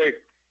 Anyway,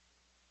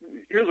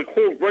 here's a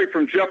quote right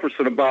from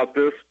Jefferson about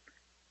this.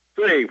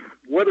 Say,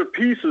 whether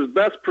peace is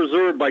best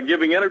preserved by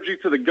giving energy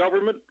to the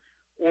government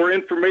or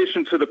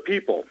information to the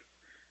people.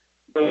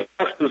 The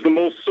last is the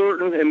most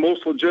certain and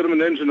most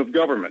legitimate engine of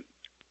government.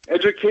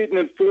 Educate and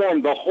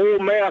inform the whole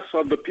mass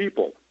of the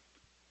people.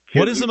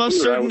 What is the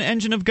most certain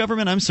engine of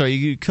government? I'm sorry,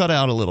 you cut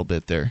out a little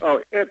bit there.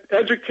 Oh,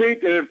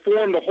 educate and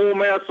inform the whole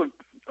mass of...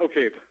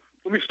 Okay,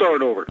 let me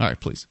start over. All right,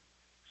 please.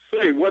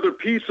 Say, whether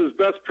peace is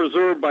best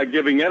preserved by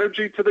giving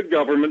energy to the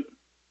government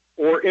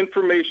or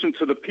information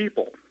to the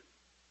people.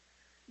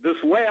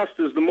 This last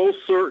is the most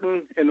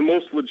certain and the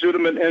most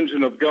legitimate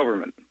engine of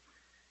government.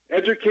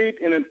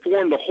 Educate and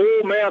inform the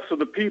whole mass of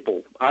the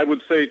people, I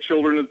would say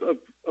children,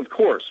 of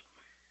course.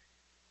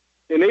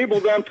 Enable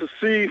them to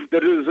see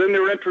that it is in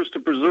their interest to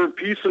preserve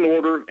peace and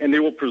order, and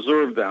they will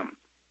preserve them.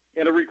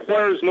 And it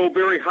requires no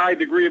very high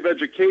degree of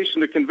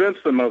education to convince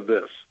them of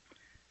this.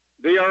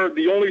 They are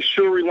the only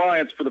sure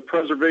reliance for the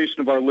preservation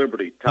of our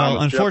liberty.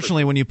 Well,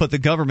 unfortunately, when you put the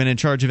government in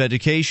charge of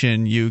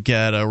education, you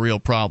get a real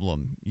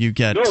problem. You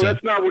get no.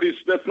 That's not what he's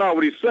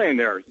saying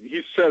there.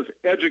 He says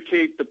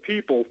educate the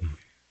people.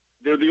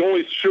 They're the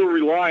only sure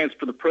reliance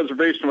for the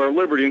preservation of our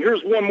liberty. And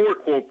here's one more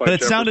quote by Jefferson. But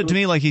it sounded to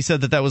me like he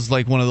said that was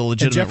like one of the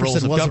legitimate roles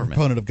of government. Jefferson was a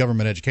proponent of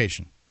government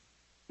education.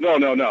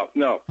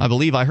 No. I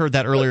believe I heard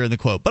that earlier in the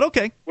quote. But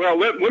okay. Well,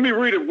 let me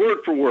read it word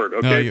for word.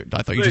 Okay. No,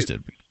 I thought you just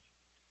did.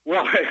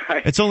 Well,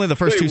 it's only the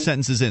first two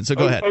sentences in, so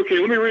go ahead. Okay,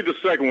 let me read the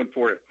second one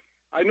for you.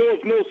 I know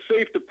of no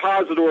safe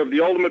depositor of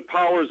the ultimate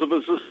powers of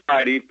a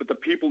society but the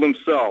people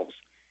themselves.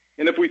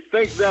 And if we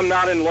think them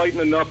not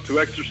enlightened enough to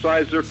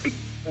exercise their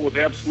control with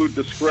absolute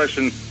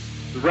discretion,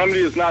 the remedy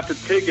is not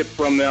to take it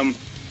from them,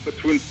 but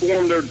to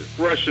inform their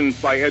discretion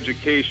by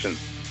education.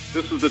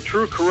 This is the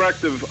true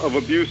corrective of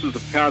abuses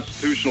of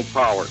constitutional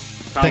power.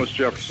 Thomas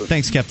Jefferson.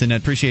 Thanks, Captain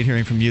Ned. Appreciate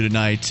hearing from you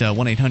tonight.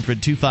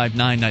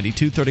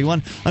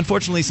 1-800-259-9231.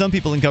 Unfortunately, some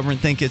people in government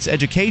think it's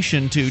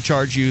education to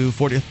charge you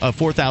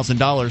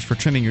 $4,000 for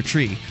trimming your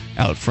tree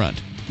out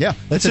front. Yeah,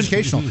 that's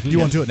educational. You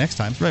won't do it next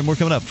time. Right, more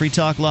coming up. Free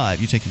Talk Live.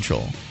 You take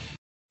control.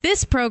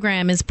 This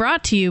program is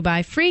brought to you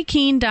by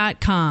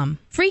FreeKeene.com.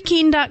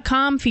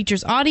 FreeKeene.com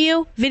features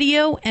audio,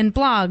 video, and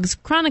blogs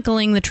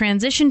chronicling the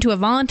transition to a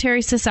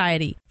voluntary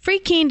society.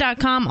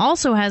 FreeKeene.com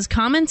also has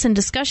comments and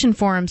discussion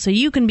forums so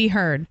you can be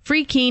heard.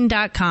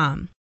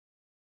 FreeKeene.com.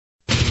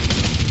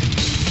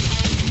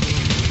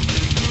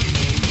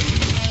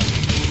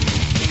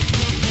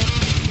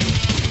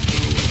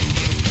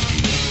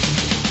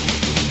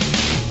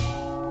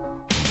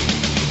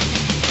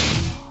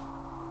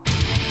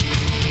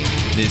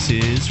 This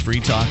is Free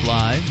Talk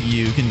Live.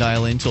 You can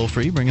dial in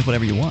toll-free. Bring up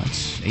whatever you want.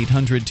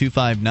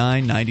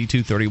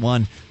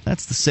 800-259-9231.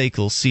 That's the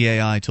SACL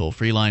CAI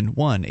toll-free line.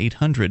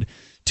 1-800-259-9231.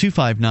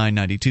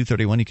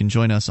 1-800-259-9231. You can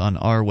join us on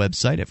our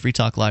website at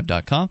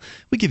freetalklive.com.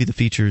 We give you the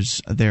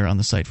features there on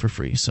the site for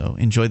free, so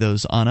enjoy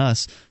those on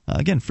us.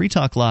 Again,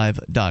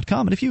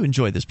 freetalklive.com. And if you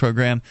enjoy this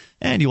program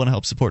and you want to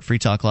help support Free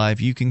Talk Live,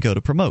 you can go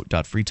to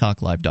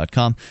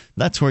promote.freetalklive.com.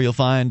 That's where you'll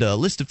find a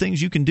list of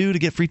things you can do to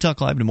get Free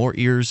Talk Live to more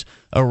ears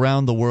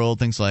around the world.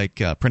 Things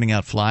like printing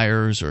out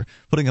flyers or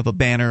putting up a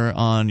banner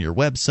on your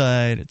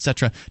website,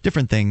 etc.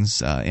 Different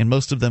things, and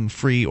most of them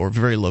free or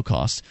very low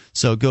cost.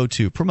 So go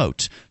to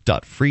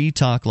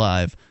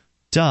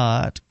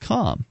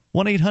promote.freetalklive.com.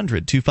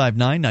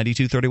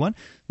 1-800-259-9231.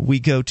 We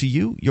go to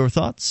you, your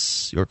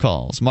thoughts, your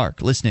calls.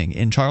 Mark, listening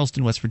in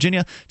Charleston, West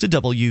Virginia to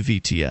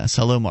WVTS.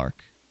 Hello,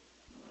 Mark.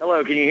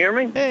 Hello, can you hear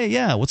me? Hey,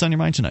 yeah. What's on your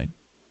mind tonight?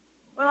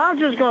 Well, I was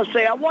just going to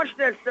say, I watched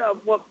that stuff.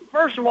 Well,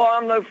 first of all,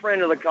 I'm no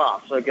friend of the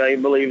cops, okay?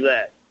 Believe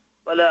that.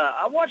 But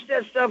I watched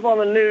that stuff on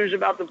the news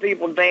about the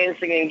people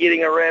dancing and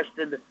getting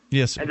arrested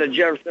at the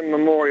Jefferson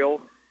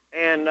Memorial.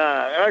 And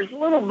there's a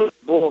little bit of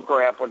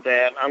bullcrap with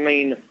that. I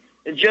mean,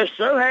 it just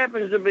so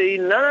happens to be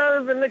none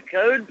other than the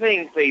Code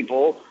Pink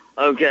people,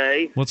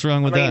 okay? What's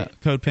wrong with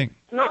that? Code Pink.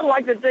 It's not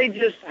like that they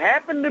just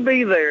happened to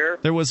be there.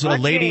 There was a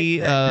lady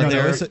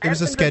there. It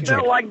was a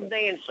scheduled. Like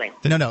dancing.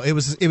 No. It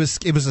was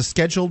a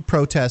scheduled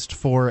protest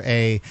for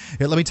a.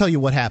 Here, let me tell you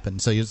what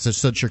happened, so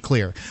that you're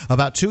clear.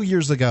 About 2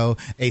 years ago,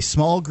 a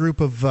small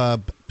group of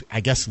I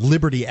guess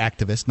liberty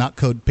activists, not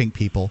Code Pink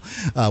people,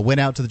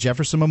 went out to the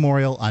Jefferson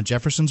Memorial on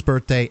Jefferson's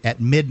birthday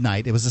at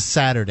midnight. It was a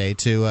Saturday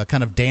to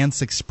kind of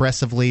dance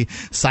expressively,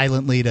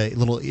 silently, to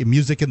little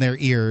music in their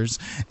ears.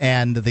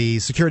 And the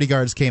security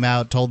guards came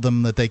out, told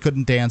them that they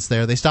couldn't dance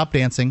there. They stopped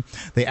dancing.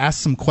 They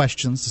asked some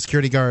questions. The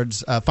security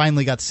guards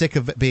finally got sick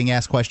of being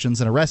asked questions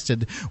and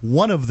arrested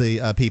one of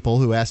the people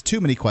who asked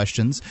too many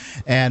questions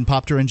and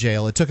popped her in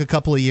jail. It took a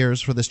couple of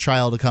years for this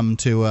trial to come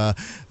to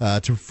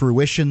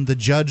fruition. The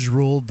judge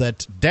ruled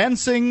that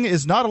dancing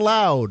is not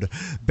allowed,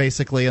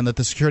 basically, and that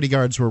the security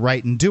guards were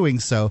right in doing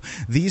so.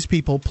 These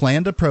people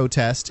planned a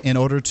protest in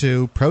order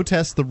to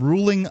protest the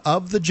ruling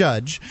of the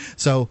judge.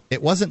 So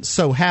it wasn't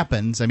so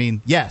happens. I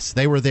mean, yes,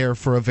 they were there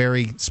for a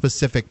very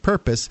specific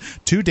purpose,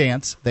 to dance.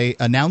 They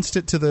announced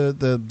it to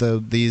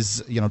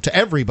to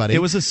everybody.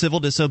 It was a civil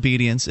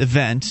disobedience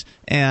event,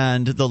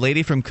 and the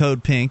lady from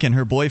Code Pink and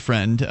her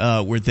boyfriend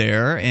were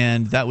there,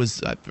 and that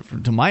was,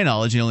 to my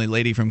knowledge, the only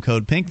lady from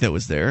Code Pink that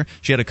was there.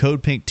 She had a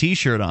Code Pink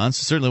T-shirt on,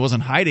 so certainly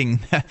wasn't hiding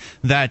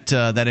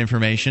that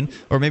information.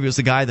 Or maybe it was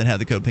the guy that had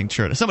the Code Pink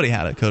shirt. Somebody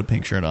had a Code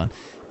Pink shirt on.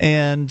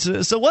 And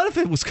so what if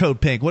it was Code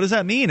Pink? What does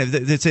that mean?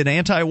 It's an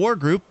anti-war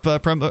group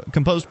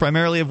composed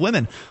primarily of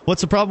women.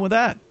 What's the problem with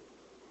that?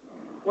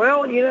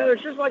 Well,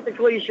 it's just like the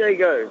cliche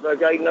goes,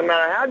 okay? No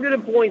matter how good a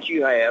point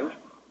you have,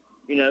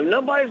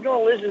 nobody's going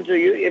to listen to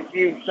you if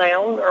you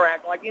sound or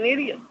act like an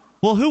idiot.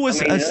 Well, who was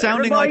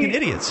sounding like an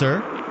idiot,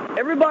 sir?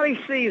 Everybody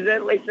sees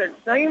that. It's that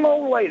same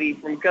old lady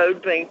from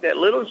Code Pink, that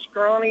little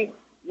scrawny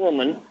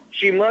woman.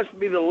 She must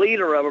be the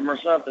leader of them or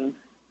something,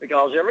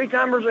 because every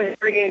time there's a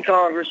hearing in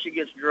Congress, she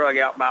gets drug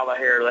out by the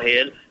hair of the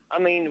head. I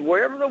mean,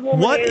 wherever the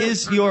woman Wait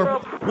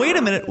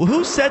a minute.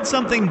 Who said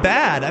something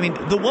bad? I mean,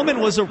 the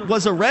woman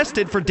was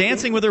arrested for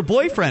dancing with her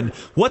boyfriend.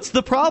 What's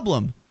the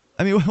problem?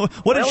 I mean,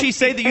 what did she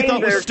say that you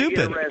thought was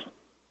stupid?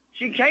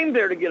 She came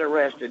there to get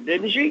arrested,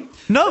 didn't she?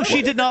 No,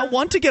 she did not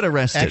want to get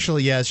arrested.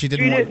 Actually, yes, she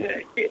didn't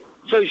want.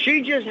 So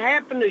she just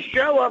happened to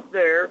show up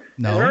there.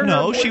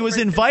 No, she was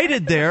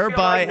invited there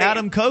by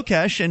Adam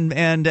Kokesh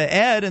and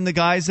Ed and the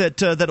guys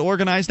that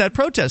organized that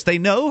protest. They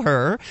know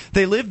her.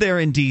 They live there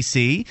in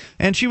D.C.,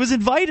 and she was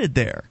invited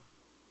there.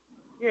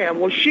 Yeah,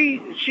 well,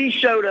 she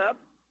showed up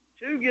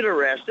to get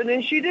arrested,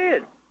 and she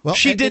did. Well,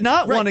 she did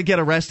not want to get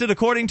arrested.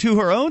 According to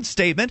her own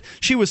statement,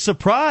 she was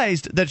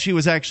surprised that she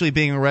was actually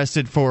being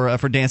arrested for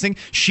dancing.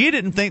 She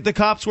didn't think the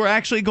cops were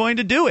actually going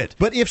to do it.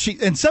 But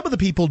and some of the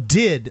people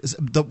did,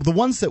 the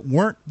ones that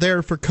weren't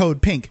there for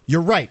Code Pink, you're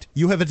right.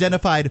 You have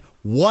identified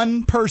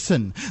one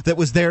person that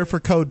was there for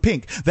Code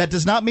Pink. That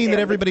does not mean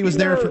that everybody was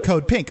there for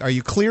Code Pink. Are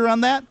you clear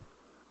on that?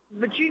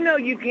 But you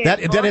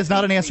can't. That is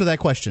not an answer to that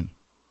question.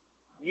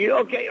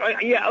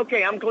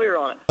 Okay, I'm clear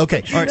on it.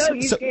 Okay, but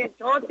you can't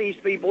taunt these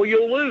people,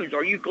 you'll lose.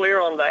 Are you clear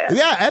on that?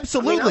 Yeah,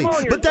 absolutely.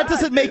 But that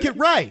doesn't make it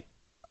right.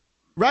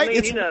 Right?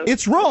 I mean,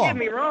 it's wrong. Don't get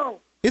me wrong.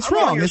 It's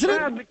wrong, isn't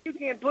it? But you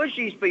can't push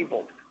these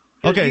people.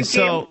 Okay,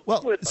 so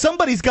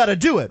somebody's got to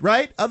do it,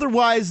 right?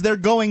 Otherwise, they're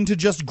going to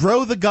just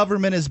grow the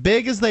government as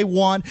big as they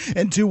want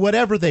and do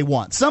whatever they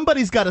want.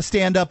 Somebody's got to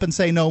stand up and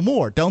say no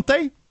more, don't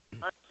they?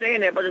 I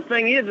understand that, but the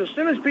thing is, as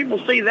soon as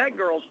people see that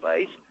girl's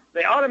face,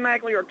 they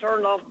automatically are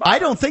turned off by I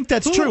don't think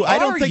that's true. I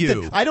don't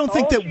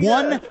think that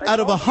one out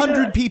of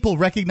 100 people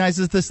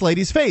recognizes this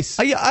lady's face.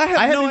 I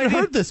haven't even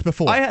heard this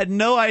before. I had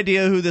no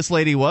idea who this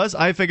lady was.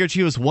 I figured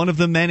she was one of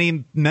the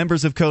many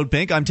members of Code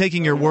Pink. I'm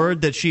taking your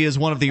word that she is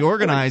one of the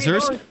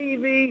organizers. She's on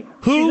TV.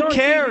 Who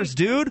cares,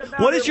 dude?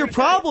 What is your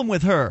problem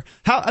with her?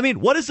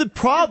 What is the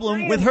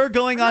problem with her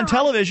going on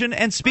television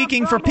and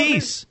speaking for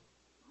peace?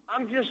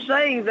 I'm just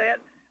saying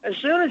that as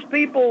soon as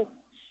people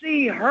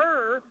see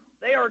her,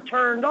 they are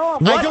turned off.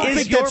 I don't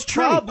think that's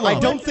true. I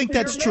don't think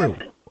that's true.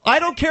 I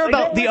don't care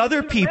about the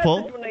other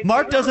people.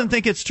 Mark doesn't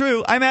think it's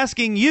true. I'm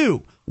asking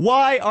you,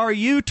 why are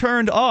you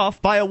turned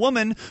off by a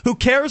woman who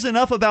cares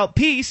enough about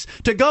peace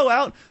to go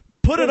out,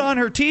 put it on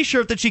her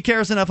T-shirt that she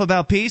cares enough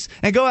about peace,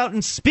 and go out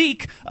and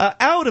speak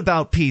out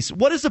about peace?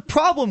 What is the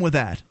problem with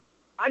that?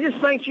 I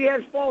just think she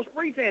has false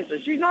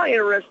pretenses. She's not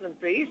interested in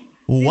peace.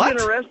 What?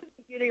 She's interested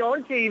in getting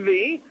on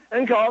TV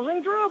and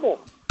causing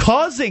trouble.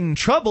 Causing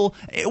trouble?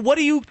 What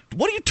are you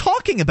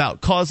talking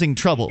about, causing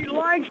trouble? She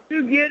likes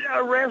to get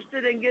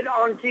arrested and get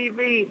on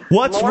TV.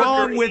 What's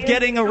wrong with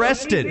getting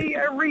arrested?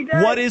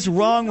 What is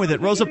wrong with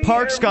it? Rosa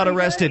Parks got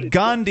arrested.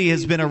 Gandhi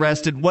has been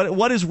arrested.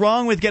 What is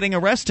wrong with getting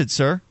arrested,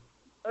 sir?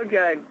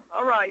 Okay,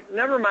 all right,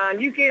 never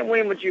mind. You can't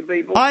win with you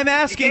people. I'm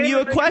asking you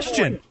a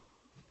question.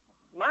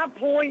 My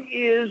point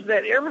is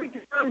that every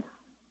time,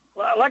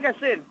 like I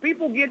said,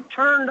 people get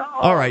turned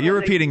off. All right, you're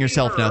repeating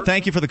yourself now.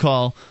 Thank you for the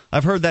call.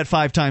 I've heard that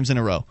 5 times in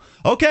a row.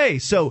 Okay,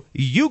 so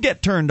you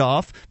get turned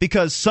off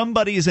because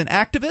somebody is an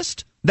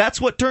activist?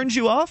 That's what turns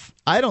you off?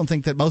 I don't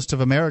think that most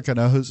of America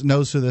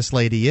knows who this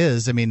lady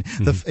is. I mean,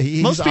 most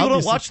people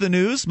don't watch the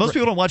news. Most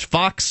people don't watch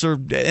Fox or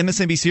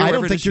MSNBC. Or I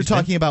don't think you're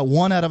talking about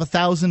 1 out of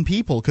 1,000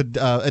 people could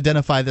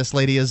identify this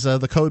lady as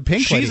the Code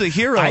Pink lady. She's a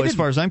hero as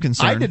far as I'm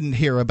concerned. I didn't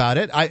hear about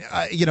it.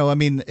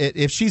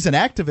 If she's an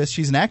activist,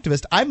 she's an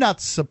activist. I'm not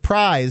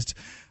surprised.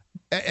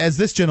 As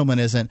this gentleman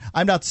isn't,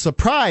 I'm not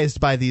surprised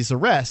by these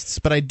arrests,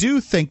 but I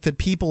do think that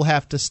people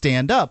have to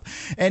stand up.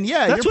 And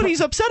that's what he's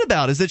upset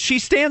about, is that she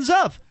stands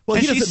up. Well,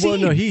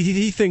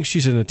 he thinks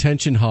she's an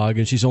attention hog,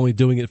 and she's only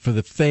doing it for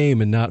the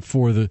fame and not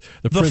for the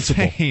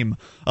principle. The fame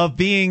of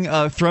being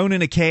thrown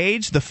in a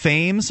cage, the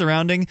fame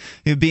surrounding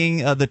being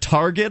the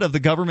target of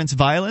the government's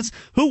violence.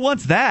 Who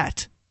wants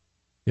that?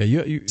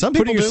 Yeah,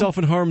 putting yourself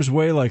in harm's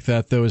way like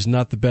that, though, is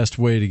not the best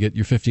way to get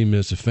your 15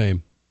 minutes of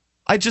fame.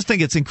 I just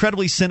think it's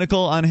incredibly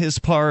cynical on his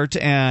part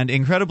and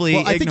incredibly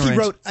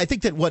ignorant. I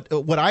think that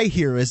what I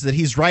hear is that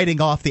he's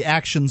writing off the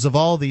actions of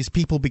all these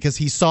people because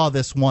he saw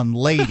this one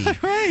lady.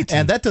 Right.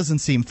 And that doesn't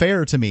seem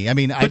fair to me. I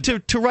mean,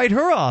 to write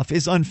her off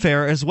is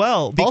unfair as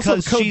well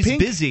because she's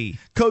busy.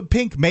 Code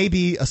Pink may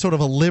be a sort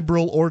of a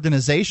liberal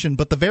organization,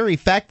 but the very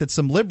fact that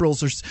some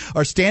liberals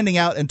are standing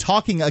out and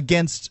talking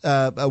against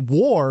a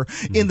war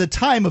in the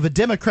time of a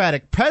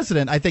Democratic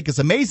president, I think is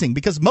amazing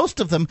because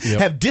most of them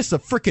have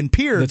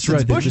disappeared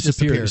since Bush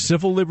disappeared.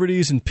 Civil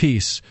liberties and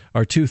peace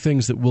are 2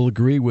 things that we'll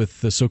agree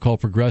with the so-called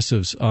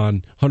progressives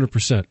on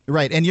 100%.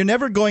 Right, and you're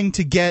never going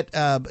to get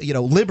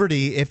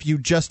liberty if you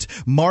just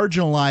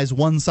marginalize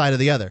one side or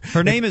the other.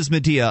 Her name is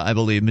Medea, I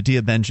believe,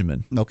 Medea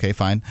Benjamin. Okay,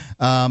 fine.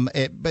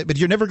 But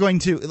you're never going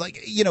to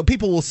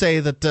people will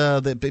say that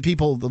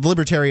the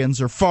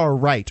libertarians are far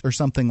right or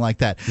something like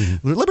that.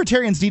 Mm-hmm.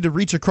 Libertarians need to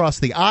reach across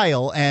the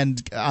aisle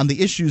and on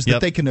the issues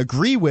that they can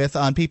agree with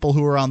on people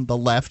who are on the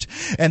left,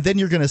 and then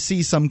you're going to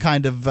see some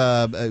kind of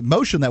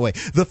motion that way.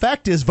 The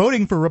fact is,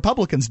 voting for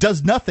Republicans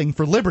does nothing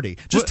for liberty.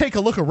 Just take a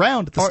look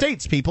around at the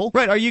states, people.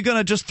 Right. Are you going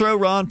to just throw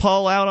Ron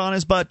Paul out on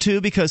his butt, too,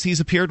 because he's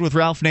appeared with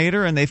Ralph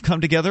Nader and they've come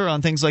together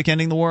on things like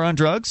ending the war on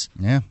drugs?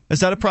 Yeah.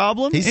 Is that a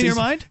problem in your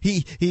mind?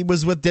 He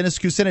was with Dennis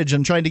Kucinich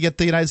and trying to get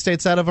the United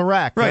States out of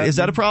Iraq. Right. Is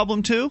that a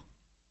problem, too?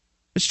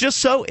 It's just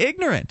so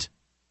ignorant.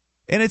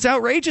 And it's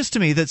outrageous to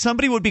me that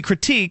somebody would be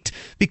critiqued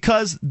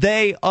because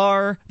they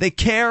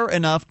care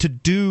enough to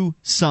do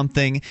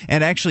something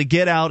and actually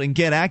get out and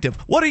get active.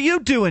 What are you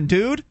doing,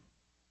 dude?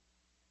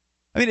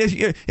 I mean,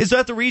 is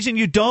that the reason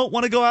you don't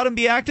want to go out and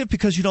be active?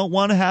 Because you don't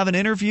want to have an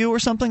interview or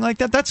something like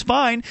that? That's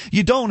fine.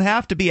 You don't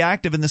have to be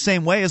active in the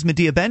same way as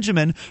Medea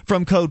Benjamin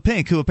from Code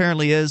Pink, who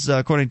apparently is,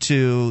 according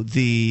to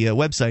the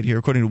website here,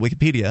 according to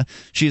Wikipedia,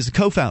 she is a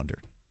co-founder.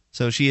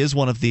 So she is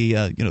one of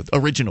the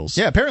originals.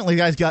 Yeah, apparently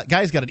the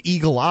guy's got an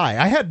eagle eye.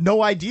 I had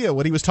no idea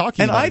what he was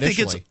talking about. And I think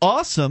it's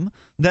awesome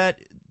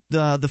that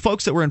the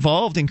folks that were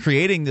involved in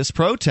creating this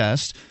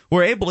protest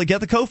were able to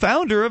get the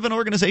co-founder of an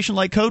organization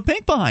like Code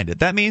Pink behind it.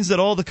 That means that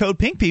all the Code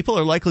Pink people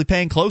are likely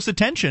paying close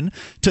attention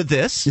to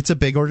this. It's a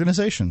big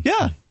organization.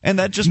 Yeah, and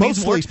that just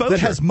means more exposure.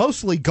 That has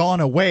mostly gone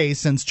away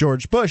since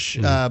George Bush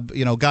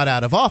got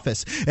out of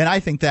office, and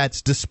I think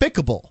that's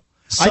despicable.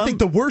 I think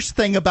the worst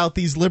thing about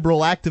these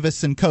liberal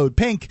activists in Code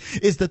Pink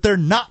is that they're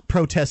not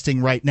protesting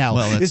right now.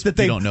 Well, is that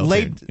they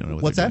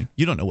what's that?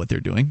 You don't know what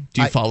they're doing.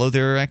 Do you follow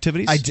their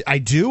activities? I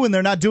do, and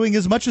they're not doing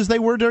as much as they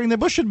were during the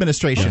Bush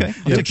administration. Okay.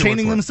 They're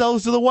chaining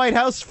themselves to the White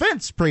House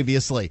fence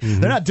previously.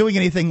 Mm-hmm. They're not doing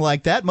anything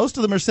like that. Most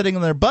of them are sitting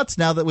on their butts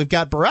now that we've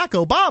got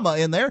Barack Obama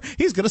in there.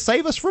 He's going to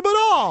save us from it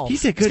all.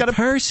 He's a good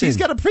person. He's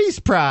got a peace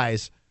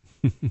prize.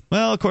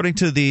 Well, according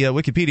to the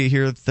Wikipedia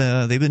here,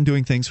 they've been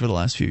doing things for the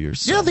last few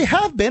years. So. Yeah, they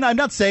have been. I'm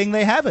not saying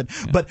they haven't.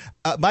 Yeah.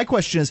 But my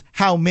question is,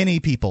 how many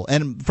people?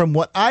 And from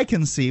what I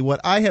can see,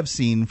 what I have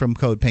seen from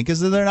Code Pink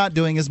is that they're not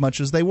doing as much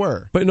as they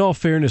were. But in all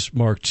fairness,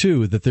 Mark,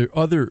 too, that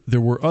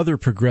there were other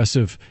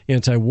progressive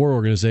anti-war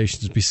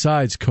organizations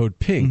besides Code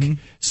Pink.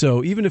 Mm-hmm.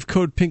 So even if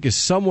Code Pink is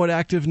somewhat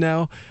active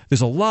now, there's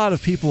a lot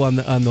of people on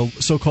the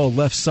so-called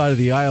left side of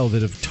the aisle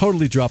that have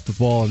totally dropped the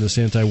ball on this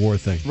anti-war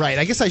thing. Right.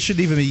 I guess I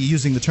shouldn't even be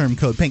using the term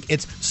Code Pink.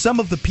 It's some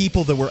of the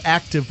people that were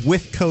active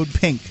with Code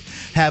Pink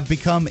have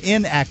become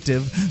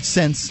inactive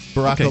since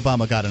Barack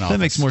Obama got in office. That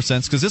makes more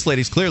sense because this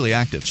lady's clearly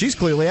active. She's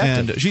clearly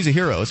active. And she's a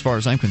hero as far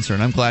as I'm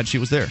concerned. I'm glad she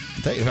was there.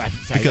 I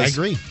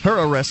agree.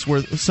 Her arrests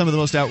were some of the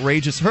most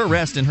outrageous. Her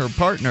arrest and her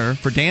partner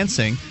for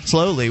dancing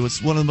slowly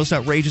was one of the most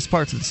outrageous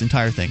parts of this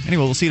entire thing.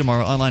 Anyway, we'll see you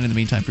tomorrow online. In the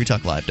meantime,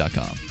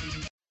 freetalklive.com.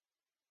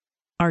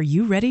 Are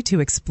you ready to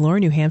explore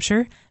New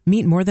Hampshire,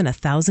 meet more than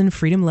 1,000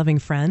 freedom-loving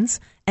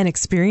friends, and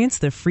experience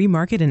the free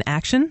market in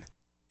action?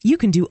 You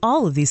can do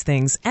all of these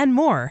things and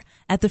more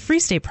at the Free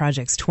State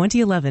Project's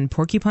 2011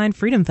 Porcupine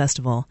Freedom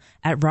Festival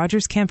at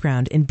Rogers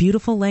Campground in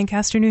beautiful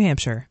Lancaster, New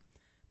Hampshire.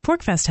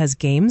 PorcFest has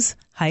games,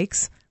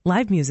 hikes,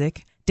 live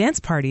music, dance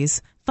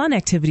parties, fun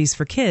activities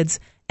for kids,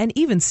 and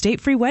even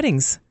state-free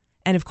weddings.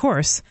 And of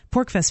course,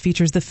 PorcFest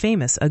features the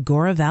famous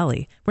Agora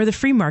Valley, where the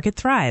free market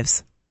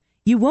thrives.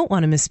 You won't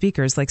want to miss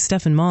speakers like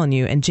Stefan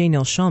Molyneux and J.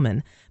 Neil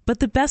Schulman,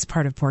 but the best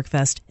part of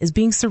PorcFest is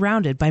being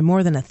surrounded by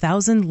more than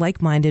 1,000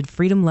 like-minded,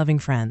 freedom-loving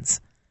friends.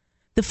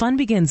 The fun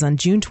begins on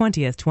June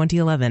 20th,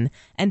 2011,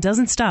 and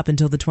doesn't stop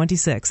until the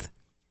 26th.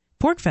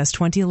 PorcFest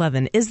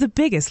 2011 is the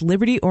biggest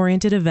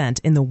liberty-oriented event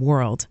in the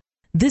world.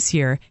 This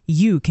year,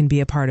 you can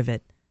be a part of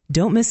it.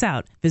 Don't miss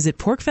out. Visit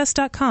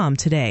porcfest.com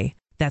today.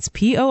 That's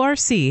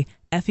PORCFEST.com.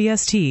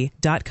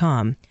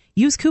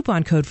 Use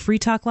coupon code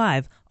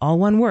FreeTalkLive, all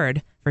one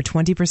word, for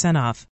 20% off.